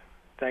 Mark.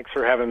 Thanks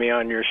for having me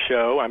on your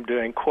show. I'm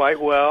doing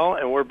quite well,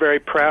 and we're very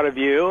proud of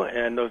you,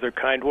 and those are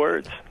kind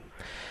words.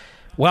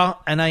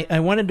 Well, and I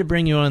wanted to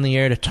bring you on the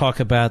air to talk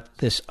about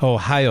this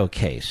Ohio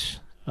case,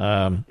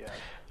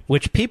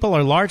 which people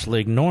are largely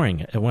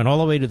ignoring. It went all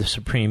the way to the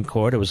Supreme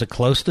Court. It was a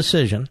close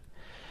decision,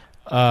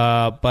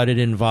 but it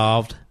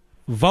involved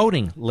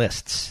voting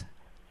lists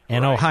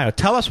in Ohio.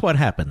 Tell us what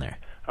happened there.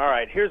 All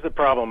right, here's the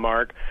problem,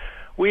 Mark.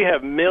 We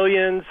have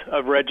millions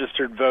of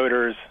registered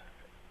voters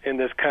in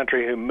this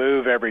country who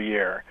move every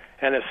year,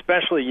 and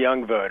especially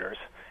young voters.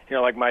 You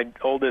know, like my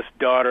oldest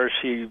daughter,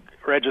 she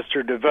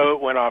registered to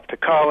vote, went off to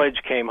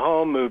college, came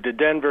home, moved to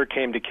Denver,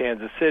 came to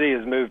Kansas City,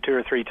 has moved 2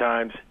 or 3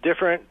 times,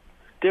 different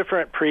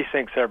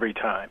precincts every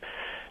time.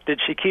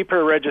 Did she keep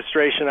her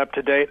registration up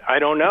to date? I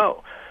don't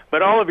know.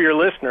 But all of your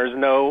listeners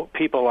know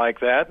people like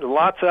that,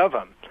 lots of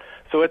them.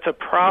 So it's a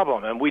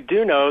problem. And we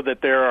do know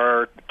that there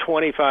are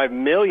 25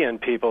 million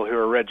people who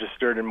are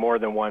registered in more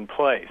than one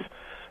place.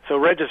 So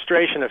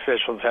registration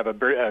officials have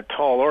a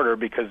tall order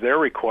because they're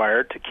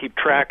required to keep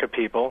track of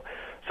people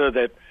so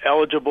that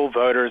eligible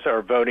voters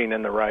are voting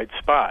in the right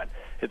spot.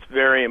 It's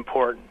very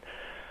important.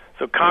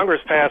 So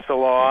Congress passed a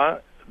law,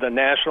 the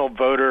National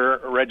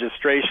Voter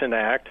Registration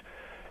Act,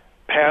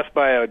 passed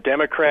by a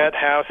Democrat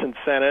House and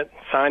Senate,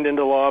 signed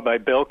into law by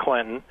Bill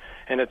Clinton,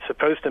 and it's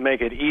supposed to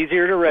make it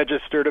easier to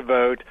register to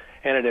vote,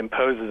 and it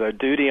imposes a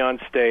duty on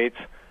states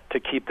to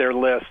keep their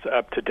lists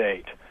up to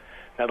date.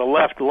 Now, the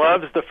left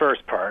loves the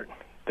first part.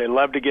 They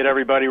love to get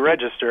everybody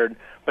registered,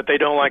 but they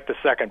don't like the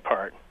second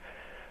part.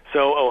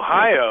 So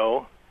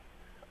Ohio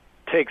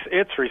takes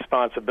its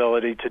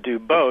responsibility to do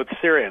both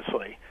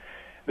seriously.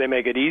 They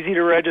make it easy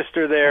to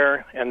register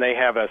there, and they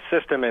have a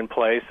system in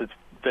place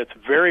that's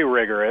very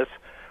rigorous,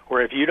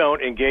 where if you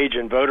don't engage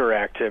in voter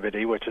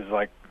activity, which is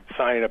like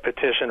signing a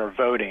petition or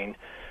voting,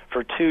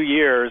 for 2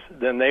 years,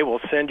 then they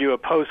will send you a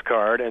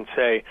postcard and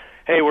say,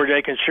 hey, we're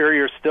making sure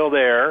you're still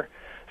there.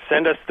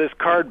 Send us this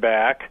card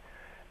back,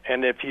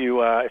 and if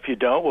you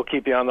don't, we'll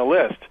keep you on the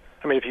list.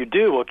 I mean, if you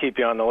do, we'll keep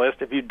you on the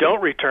list. If you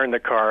don't return the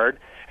card,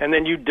 and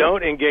then you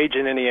don't engage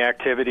in any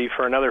activity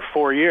for another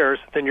 4 years,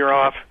 then you're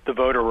off the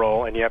voter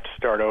roll and you have to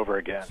start over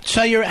again.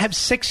 So you have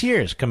 6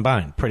 years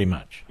combined, pretty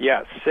much.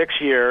 Yes, 6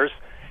 years,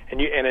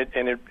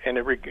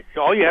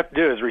 all you have to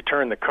do is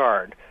return the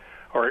card,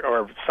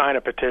 or sign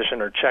a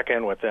petition, or check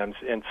in with them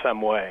in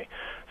some way.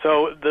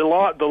 So the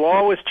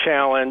law was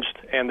challenged,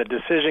 and the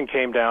decision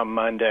came down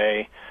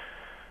Monday.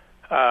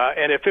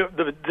 And if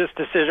this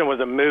decision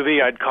was a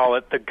movie, I'd call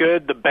it The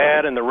Good, the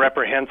Bad, and the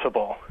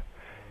Reprehensible.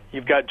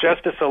 You've got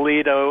Justice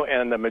Alito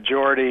and the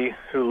majority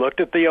who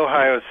looked at the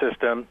Ohio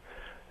system,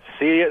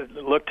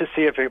 looked to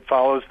see if it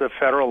follows the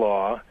federal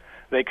law.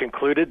 They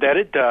concluded that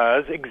it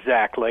does,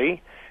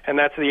 exactly, and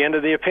that's the end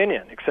of the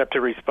opinion, except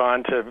to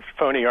respond to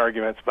phony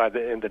arguments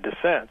in the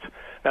dissents.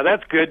 Now,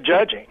 that's good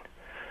judging.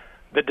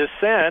 The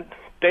dissent,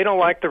 they don't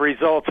like the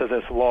results of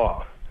this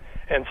law.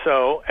 And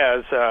so,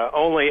 as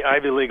only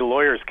Ivy League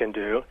lawyers can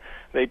do,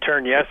 they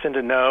turn yes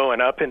into no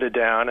and up into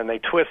down, and they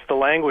twist the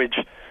language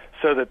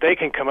so that they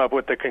can come up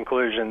with the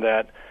conclusion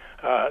that,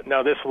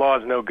 no, this law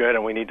is no good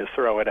and we need to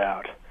throw it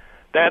out.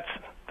 That's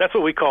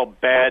what we call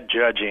bad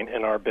judging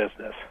in our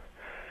business.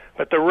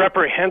 But the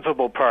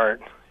reprehensible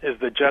part is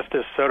the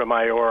Justice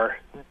Sotomayor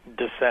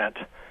dissent.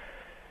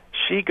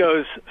 She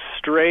goes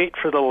straight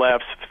for the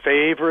left's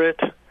favorite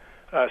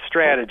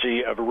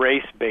strategy of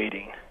race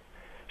baiting.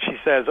 She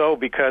says,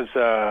 because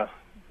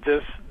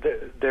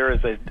there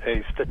is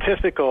a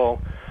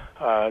statistical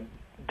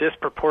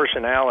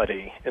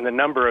disproportionality in the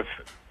number of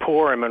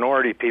poor and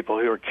minority people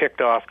who are kicked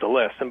off the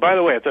list. And by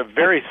the way, it's a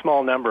very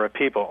small number of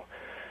people.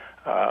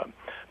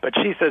 But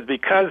she says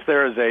because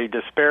there is a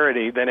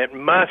disparity, then it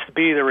must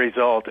be the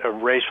result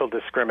of racial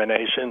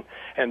discrimination,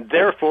 and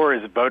therefore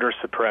is voter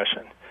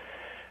suppression.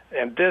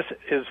 And this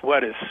is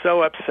what is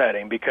so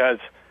upsetting, because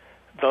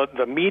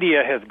the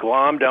media has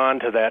glommed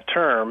onto that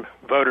term,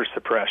 voter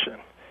suppression.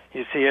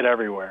 You see it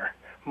everywhere.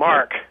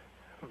 Mark,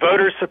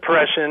 voter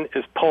suppression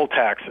is poll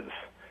taxes.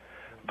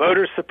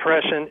 Voter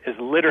suppression is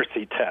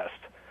literacy tests.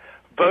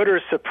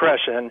 Voter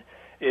suppression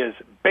is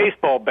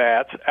baseball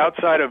bats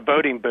outside of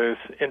voting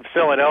booths in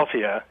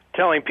Philadelphia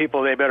telling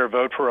people they better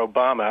vote for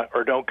Obama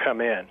or don't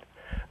come in.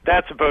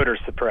 That's voter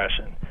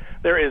suppression.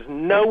 There is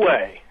no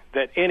way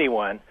that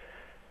anyone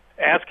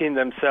asking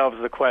themselves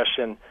the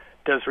question,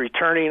 does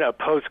returning a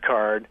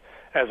postcard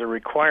as a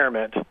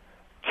requirement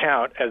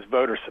count as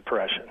voter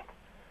suppression?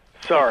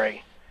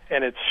 Sorry.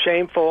 And it's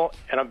shameful,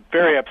 and I'm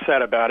very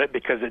upset about it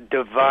because it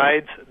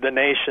divides the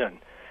nation.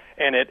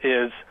 And it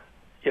is,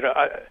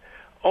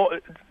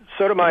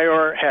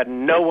 Sotomayor had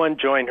no one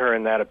join her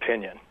in that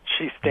opinion.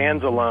 She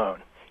stands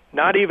alone.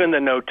 Not even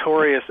the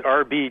notorious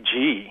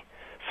RBG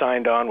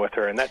signed on with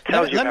her, and that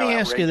tells you how outrageous. Let me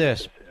ask you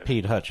this,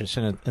 Pete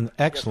Hutchison, an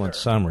excellent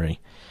summary.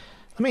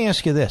 Let me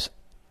ask you this.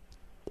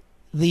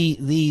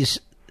 This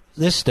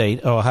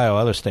state, Ohio,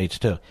 other states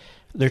too,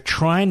 they're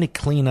trying to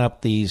clean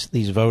up these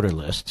voter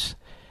lists.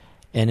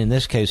 And in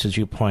this case, as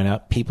you point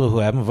out, people who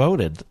haven't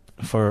voted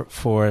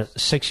for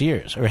 6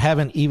 years or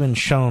haven't even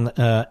shown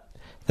that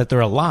they're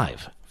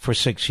alive for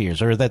 6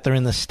 years or that they're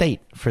in the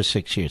state for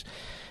 6 years.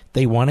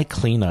 They want to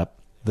clean up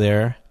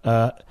their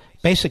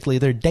basically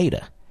their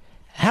data.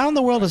 How in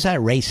the world is that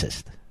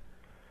racist?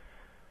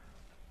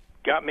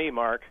 Got me,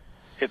 Mark.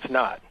 It's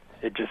not.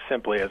 It just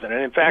simply isn't.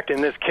 And in fact,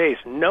 in this case,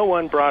 no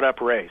one brought up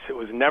race. It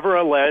was never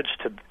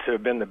alleged to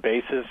have been the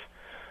basis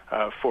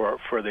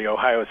for the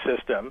Ohio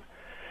system.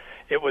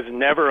 It was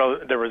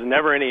never. There was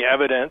never any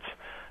evidence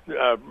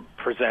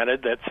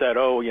presented that said,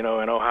 in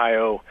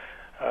Ohio,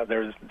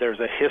 there's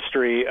a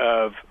history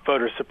of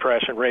voter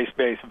suppression,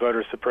 race-based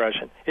voter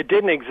suppression. It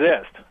didn't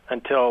exist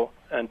until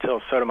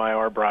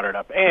Sotomayor brought it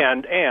up,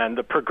 and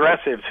the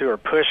progressives who are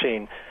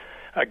pushing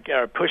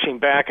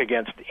back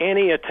against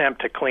any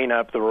attempt to clean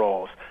up the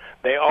rolls.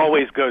 They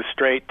always go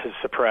straight to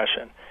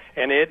suppression,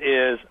 and it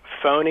is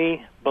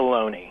phony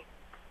baloney.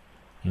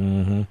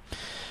 Mm-hmm.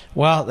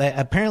 Well,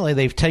 apparently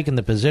they've taken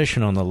the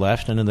position on the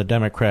left and in the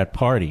Democrat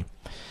Party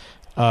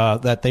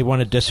that they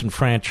want to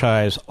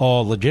disenfranchise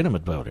all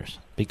legitimate voters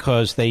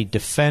because they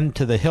defend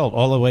to the hilt,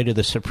 all the way to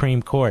the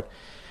Supreme Court,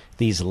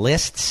 these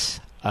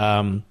lists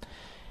and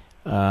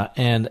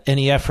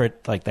any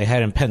effort like they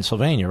had in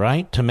Pennsylvania,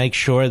 right, to make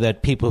sure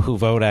that people who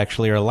vote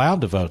actually are allowed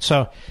to vote.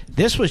 So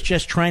this was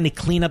just trying to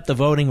clean up the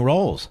voting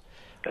rolls.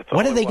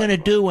 What are they going to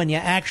do when you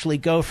actually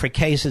go for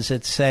cases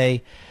that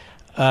say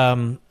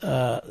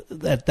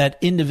that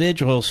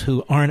individuals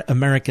who aren't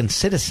American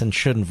citizens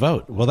shouldn't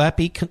vote? Will that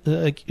be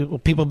will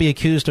people be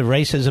accused of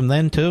racism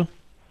then too?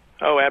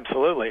 Oh,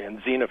 absolutely, and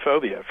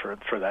xenophobia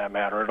for that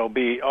matter. It'll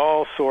be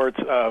all sorts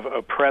of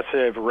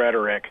oppressive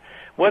rhetoric.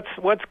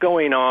 What's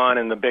going on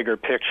in the bigger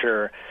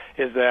picture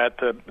is that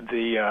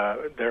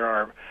there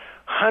are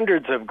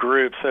hundreds of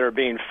groups that are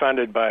being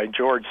funded by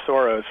George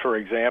Soros, for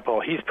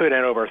example. He's put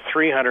in over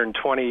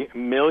 $320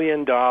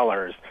 million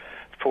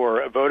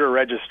for voter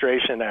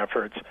registration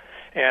efforts.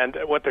 And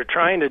what they're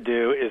trying to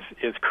do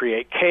is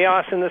create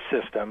chaos in the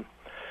system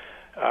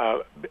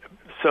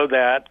so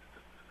that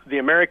the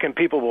American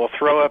people will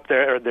throw up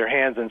their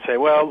hands and say,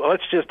 well,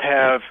 let's just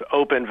have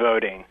open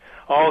voting.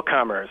 All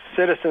comers,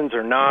 citizens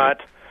or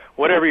not,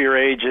 whatever your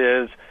age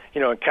is.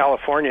 In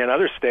California and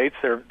other states,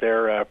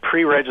 they're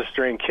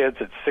pre-registering kids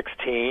at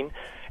 16,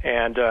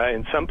 and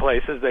in some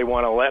places they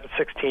want to let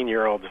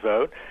 16-year-olds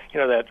vote.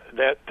 That's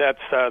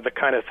the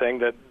kind of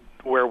thing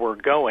where we're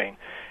going.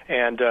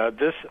 And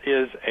this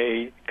is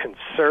a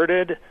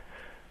concerted,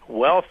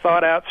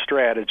 well-thought-out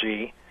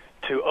strategy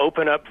to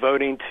open up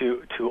voting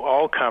to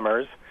all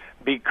comers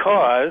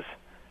because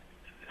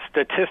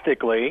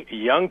statistically,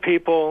 young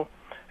people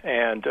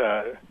and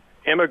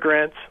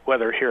immigrants,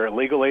 whether here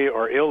illegally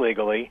or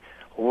illegally,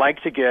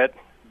 like to get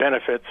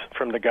benefits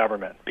from the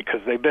government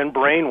because they've been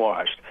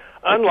brainwashed.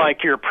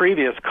 Unlike your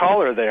previous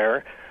caller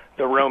there,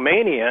 the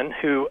Romanian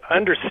who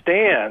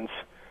understands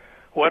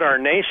what our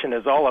nation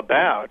is all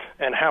about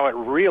and how it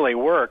really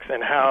works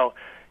and how,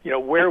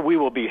 where we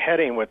will be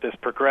heading with this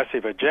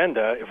progressive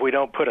agenda if we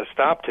don't put a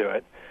stop to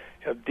it.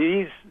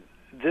 This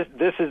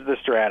is the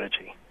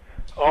strategy.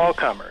 All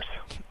comers.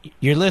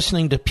 You're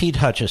listening to Pete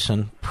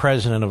Hutchison,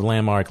 president of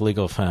Landmark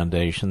Legal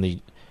Foundation,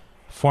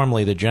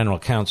 formerly the general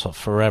counsel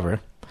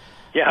forever.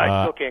 Yeah,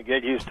 I still can't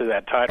get used to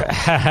that title.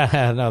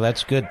 No,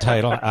 that's a good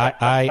title.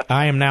 I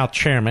am now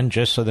chairman,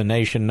 just so the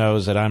nation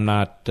knows that I'm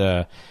not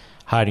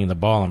hiding the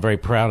ball. I'm very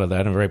proud of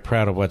that. I'm very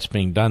proud of what's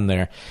being done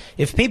there.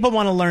 If people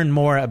want to learn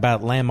more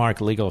about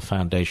Landmark Legal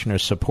Foundation or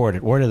support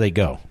it, where do they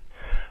go?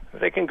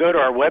 They can go to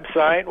our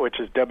website, which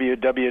is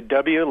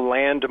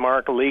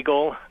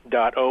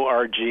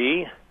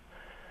www.landmarklegal.org,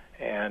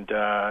 and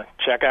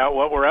check out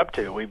what we're up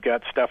to. We've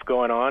got stuff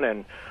going on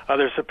in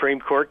other Supreme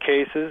Court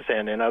cases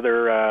and in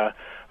other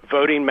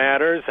voting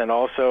matters, and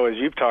also, as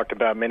you've talked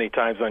about many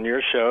times on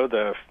your show,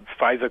 the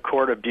FISA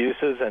court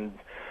abuses and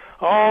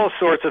all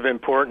sorts of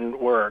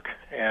important work.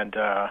 And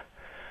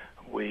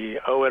we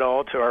owe it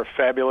all to our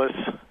fabulous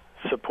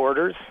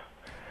supporters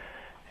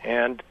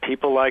and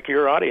people like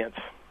your audience.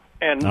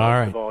 And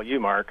most of all, you,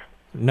 Mark.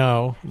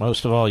 No,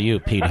 most of all you,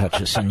 Pete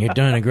Hutchison. You're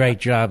doing a great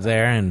job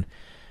there, and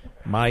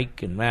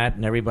Mike and Matt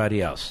and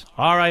everybody else.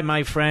 All right,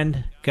 my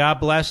friend.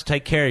 God bless.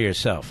 Take care of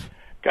yourself.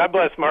 God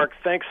bless, Mark.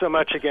 Thanks so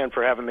much again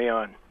for having me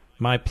on.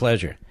 My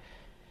pleasure.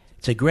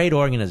 It's a great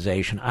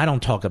organization. I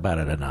don't talk about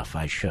it enough.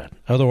 I should.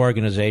 Other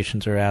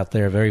organizations are out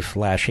there very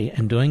flashy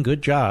and doing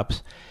good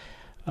jobs,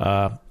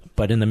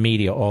 but in the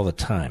media all the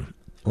time.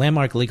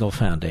 Landmark Legal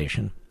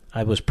Foundation.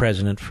 I was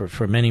president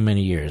for many,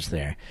 many years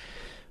there.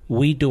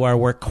 We do our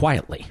work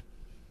quietly.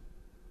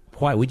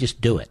 why. We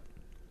just do it.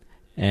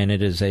 And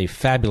it is a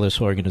fabulous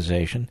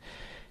organization.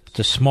 It's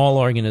a small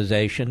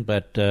organization,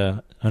 but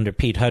under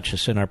Pete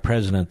Hutchison, our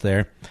president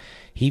there,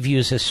 he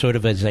views this sort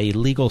of as a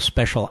legal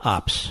special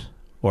ops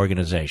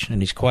organization,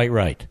 and he's quite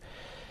right.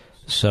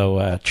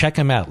 So check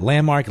him out,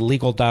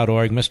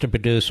 landmarklegal.org. Mr.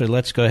 Producer,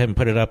 let's go ahead and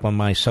put it up on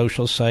my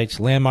social sites,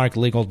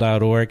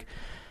 landmarklegal.org,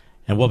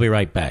 and we'll be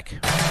right back.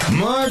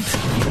 Mark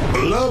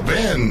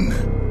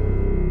Levin.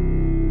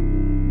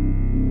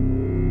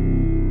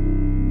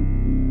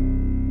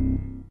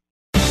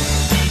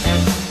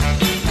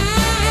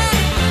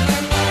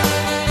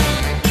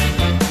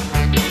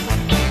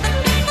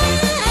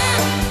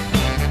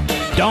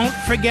 Don't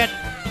forget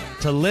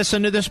to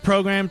listen to this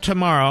program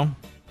tomorrow.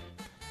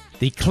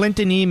 The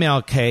Clinton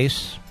email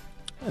case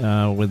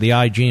with the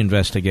IG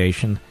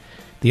investigation.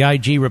 The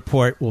IG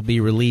report will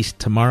be released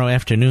tomorrow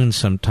afternoon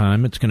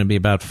sometime. It's going to be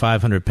about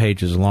 500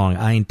 pages long.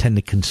 I intend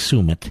to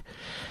consume it.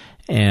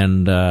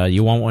 And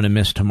you won't want to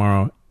miss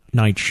tomorrow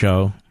night's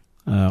show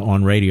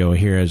on radio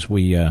here as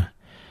we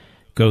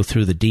go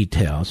through the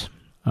details.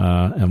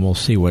 And we'll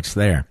see what's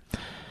there.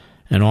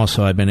 And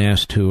also I've been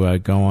asked to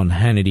go on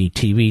Hannity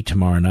TV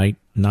tomorrow night,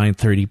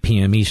 9:30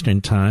 p.m.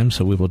 Eastern Time,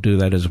 so we will do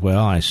that as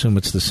well. I assume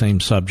it's the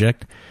same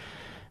subject,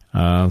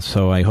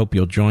 so I hope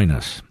you'll join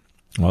us.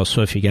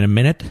 Also, if you get a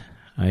minute,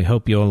 I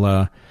hope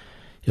you'll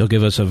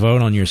give us a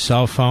vote on your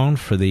cell phone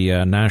for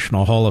the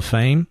National Hall of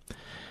Fame,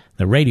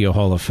 the Radio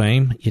Hall of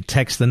Fame. You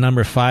text the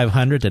number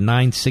 500 to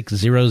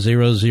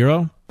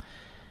 96000,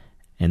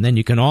 and then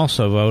you can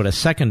also vote a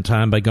second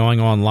time by going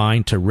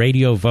online to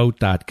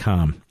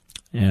radiovote.com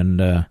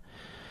and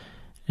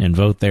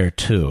vote there,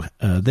 too.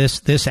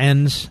 This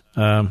ends,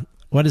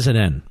 what does it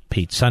end,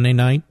 Pete? Sunday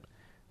night?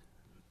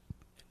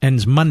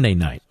 Ends Monday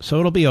night. So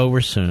it'll be over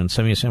soon.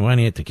 Some of you say, why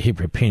do you have to keep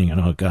repeating it?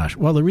 Oh, gosh.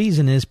 Well, the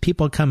reason is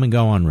people come and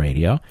go on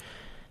radio.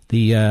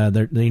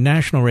 The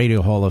National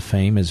Radio Hall of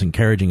Fame is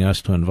encouraging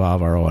us to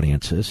involve our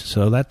audiences.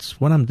 So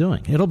that's what I'm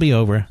doing. It'll be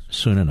over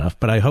soon enough.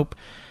 But I hope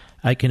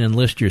I can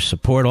enlist your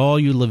support, all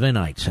you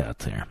Levinites out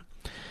there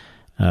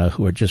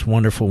who are just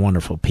wonderful,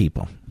 wonderful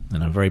people.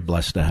 And I'm very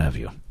blessed to have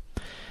you.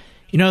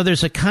 You know,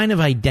 there's a kind of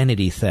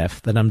identity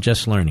theft that I'm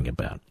just learning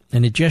about,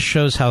 and it just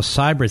shows how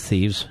cyber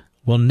thieves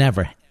will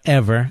never,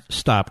 ever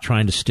stop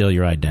trying to steal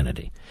your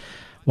identity.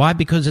 Why?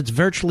 Because it's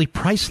virtually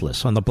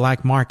priceless on the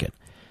black market.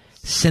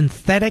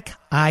 Synthetic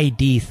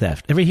ID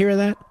theft. Ever hear of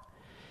that?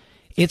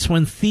 It's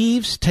when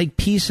thieves take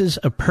pieces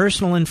of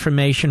personal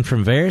information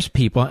from various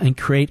people and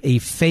create a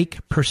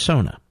fake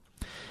persona.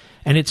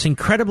 And it's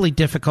incredibly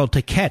difficult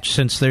to catch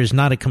since there's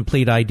not a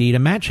complete ID to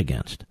match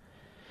against.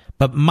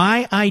 But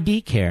My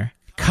ID Care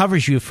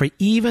covers you for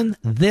even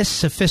this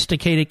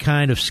sophisticated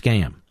kind of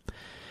scam.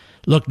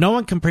 Look, no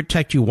one can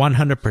protect you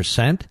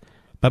 100%,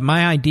 but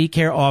My ID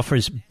Care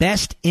offers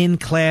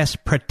best-in-class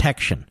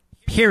protection,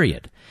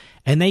 period.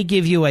 And they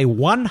give you a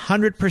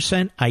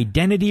 100%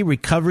 identity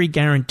recovery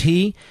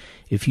guarantee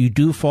if you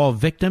do fall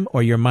victim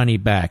or your money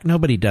back.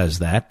 Nobody does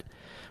that.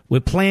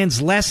 With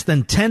plans less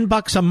than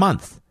 $10 a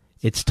month,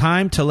 it's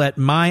time to let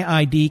My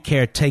ID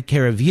Care take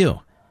care of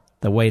you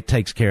the way it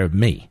takes care of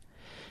me.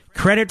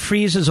 Credit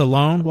freezes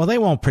alone, well, they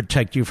won't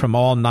protect you from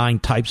all 9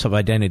 types of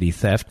identity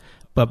theft,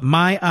 but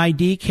My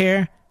ID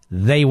Care,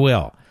 they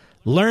will.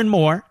 Learn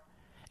more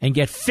and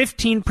get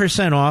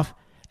 15% off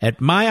at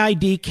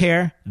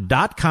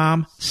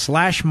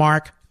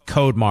myidcare.com/mark,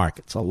 code mark.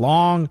 It's a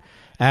long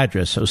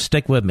address, so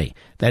stick with me.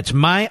 That's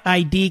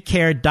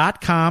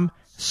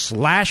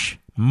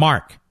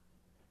myidcare.com/mark.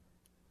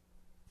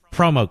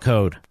 Promo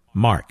code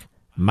MARK.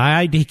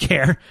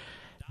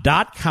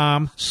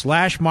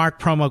 myidcare.com/mark,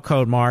 promo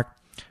code MARK,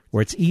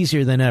 where it's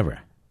easier than ever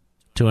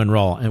to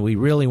enroll. And we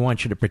really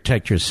want you to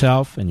protect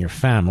yourself and your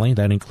family.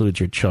 That includes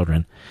your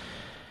children.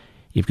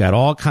 You've got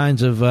all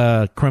kinds of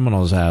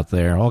criminals out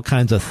there, all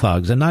kinds of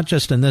thugs, and not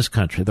just in this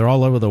country. They're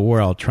all over the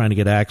world trying to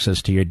get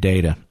access to your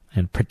data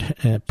and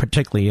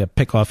particularly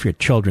pick off your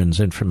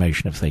children's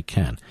information if they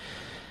can.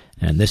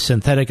 And this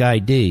synthetic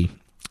ID,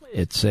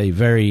 it's a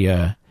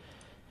very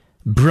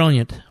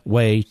brilliant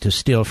way to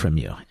steal from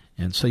you.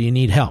 And so you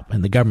need help,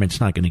 and the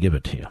government's not going to give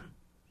it to you.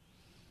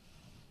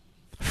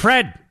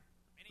 Fred,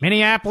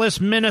 Minneapolis,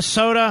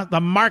 Minnesota,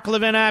 the Mark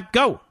Levin app,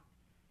 go.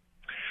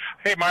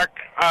 Hey, Mark,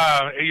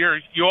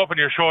 you opened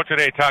your show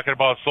today talking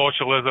about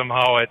socialism,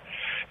 how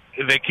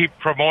they keep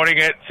promoting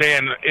it,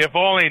 saying, if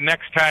only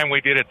next time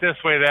we did it this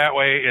way, that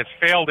way. It's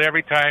failed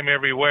every time,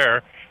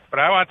 everywhere. But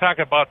I want to talk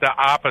about the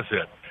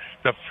opposite.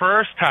 The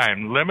first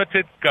time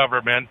limited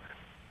government,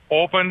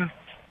 open,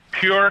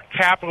 pure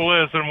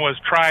capitalism was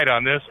tried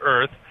on this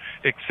earth,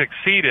 it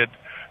succeeded,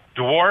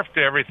 dwarfed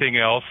everything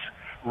else,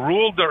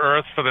 ruled the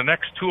earth for the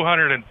next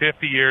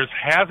 250 years,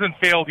 hasn't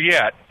failed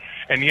yet,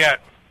 and yet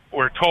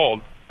we're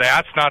told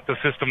that's not the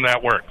system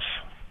that works.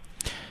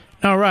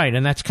 All right,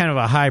 and that's kind of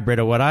a hybrid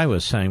of what I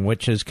was saying,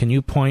 which is, can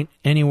you point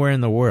anywhere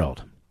in the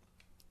world,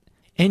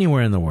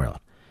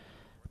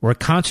 where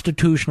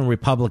constitutional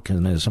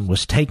republicanism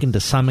was taken to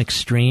some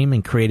extreme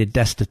and created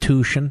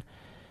destitution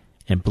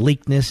and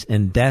bleakness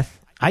and death?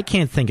 I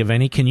can't think of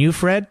any. Can you,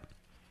 Fred?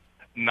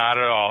 Not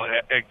at all.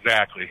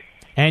 Exactly.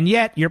 And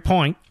yet, your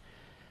point,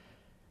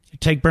 you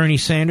take Bernie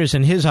Sanders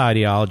and his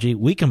ideology,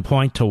 we can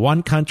point to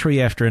one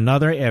country after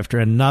another,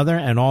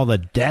 and all the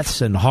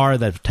deaths and horror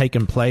that have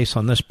taken place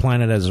on this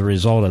planet as a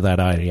result of that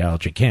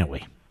ideology, can't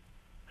we?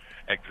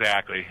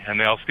 Exactly. And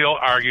they'll still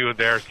argue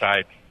their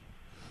side.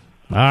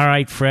 All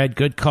right, Fred,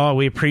 good call.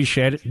 We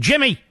appreciate it.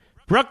 Jimmy,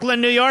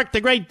 Brooklyn, New York,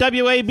 the great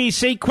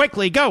WABC.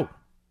 Quickly, go.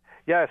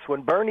 Yes,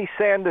 when Bernie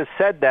Sanders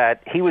said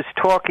that, he was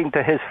talking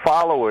to his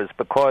followers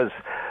because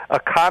a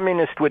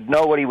communist would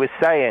know what he was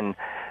saying.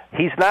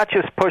 He's not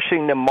just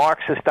pushing the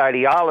Marxist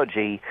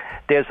ideology.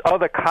 There's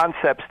other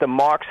concepts the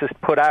Marxists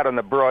put out on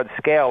a broad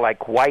scale,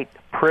 like white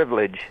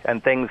privilege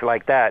and things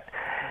like that.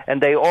 And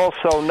they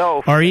also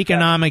know... Or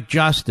economic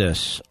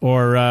justice,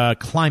 or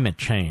climate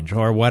change,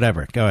 or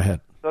whatever. Go ahead.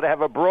 So they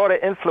have a broader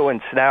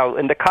influence now.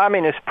 In the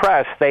communist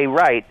press, they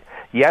write,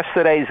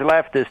 yesterday's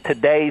left is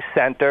today's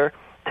center.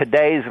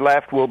 Today's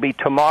left will be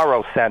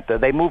tomorrow's center.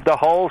 They move the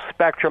whole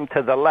spectrum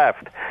to the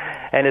left.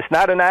 And it's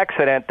not an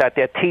accident that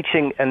they're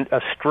teaching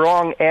a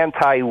strong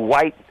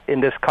anti-white in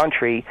this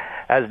country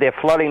as they're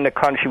flooding the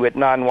country with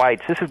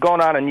non-whites. This is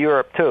going on in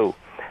Europe, too.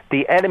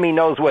 The enemy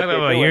knows what they're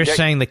doing. You're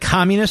saying the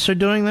communists are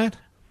doing that?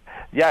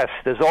 Yes,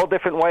 there's all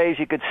different ways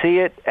you could see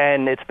it,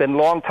 and it's been a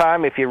long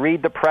time. If you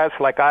read the press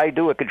like I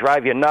do, it could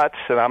drive you nuts,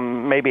 and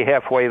I'm maybe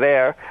halfway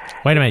there.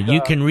 Wait a minute,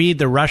 you can read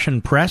the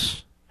Russian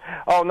press?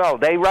 Oh, no,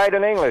 they write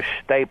in English.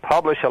 They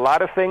publish a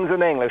lot of things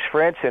in English.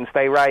 For instance,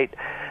 they write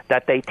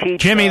that they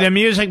teach... Jimmy, the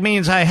music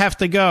means I have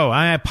to go.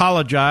 I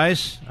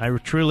apologize. I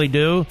truly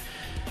do.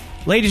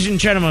 Ladies and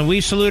gentlemen,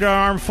 we salute our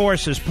armed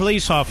forces,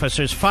 police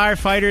officers,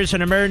 firefighters,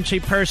 and emergency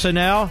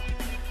personnel.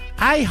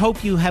 I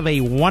hope you have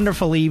a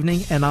wonderful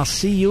evening, and I'll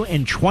see you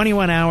in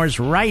 21 hours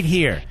right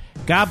here.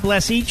 God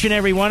bless each and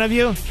every one of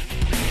you.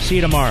 See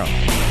you tomorrow.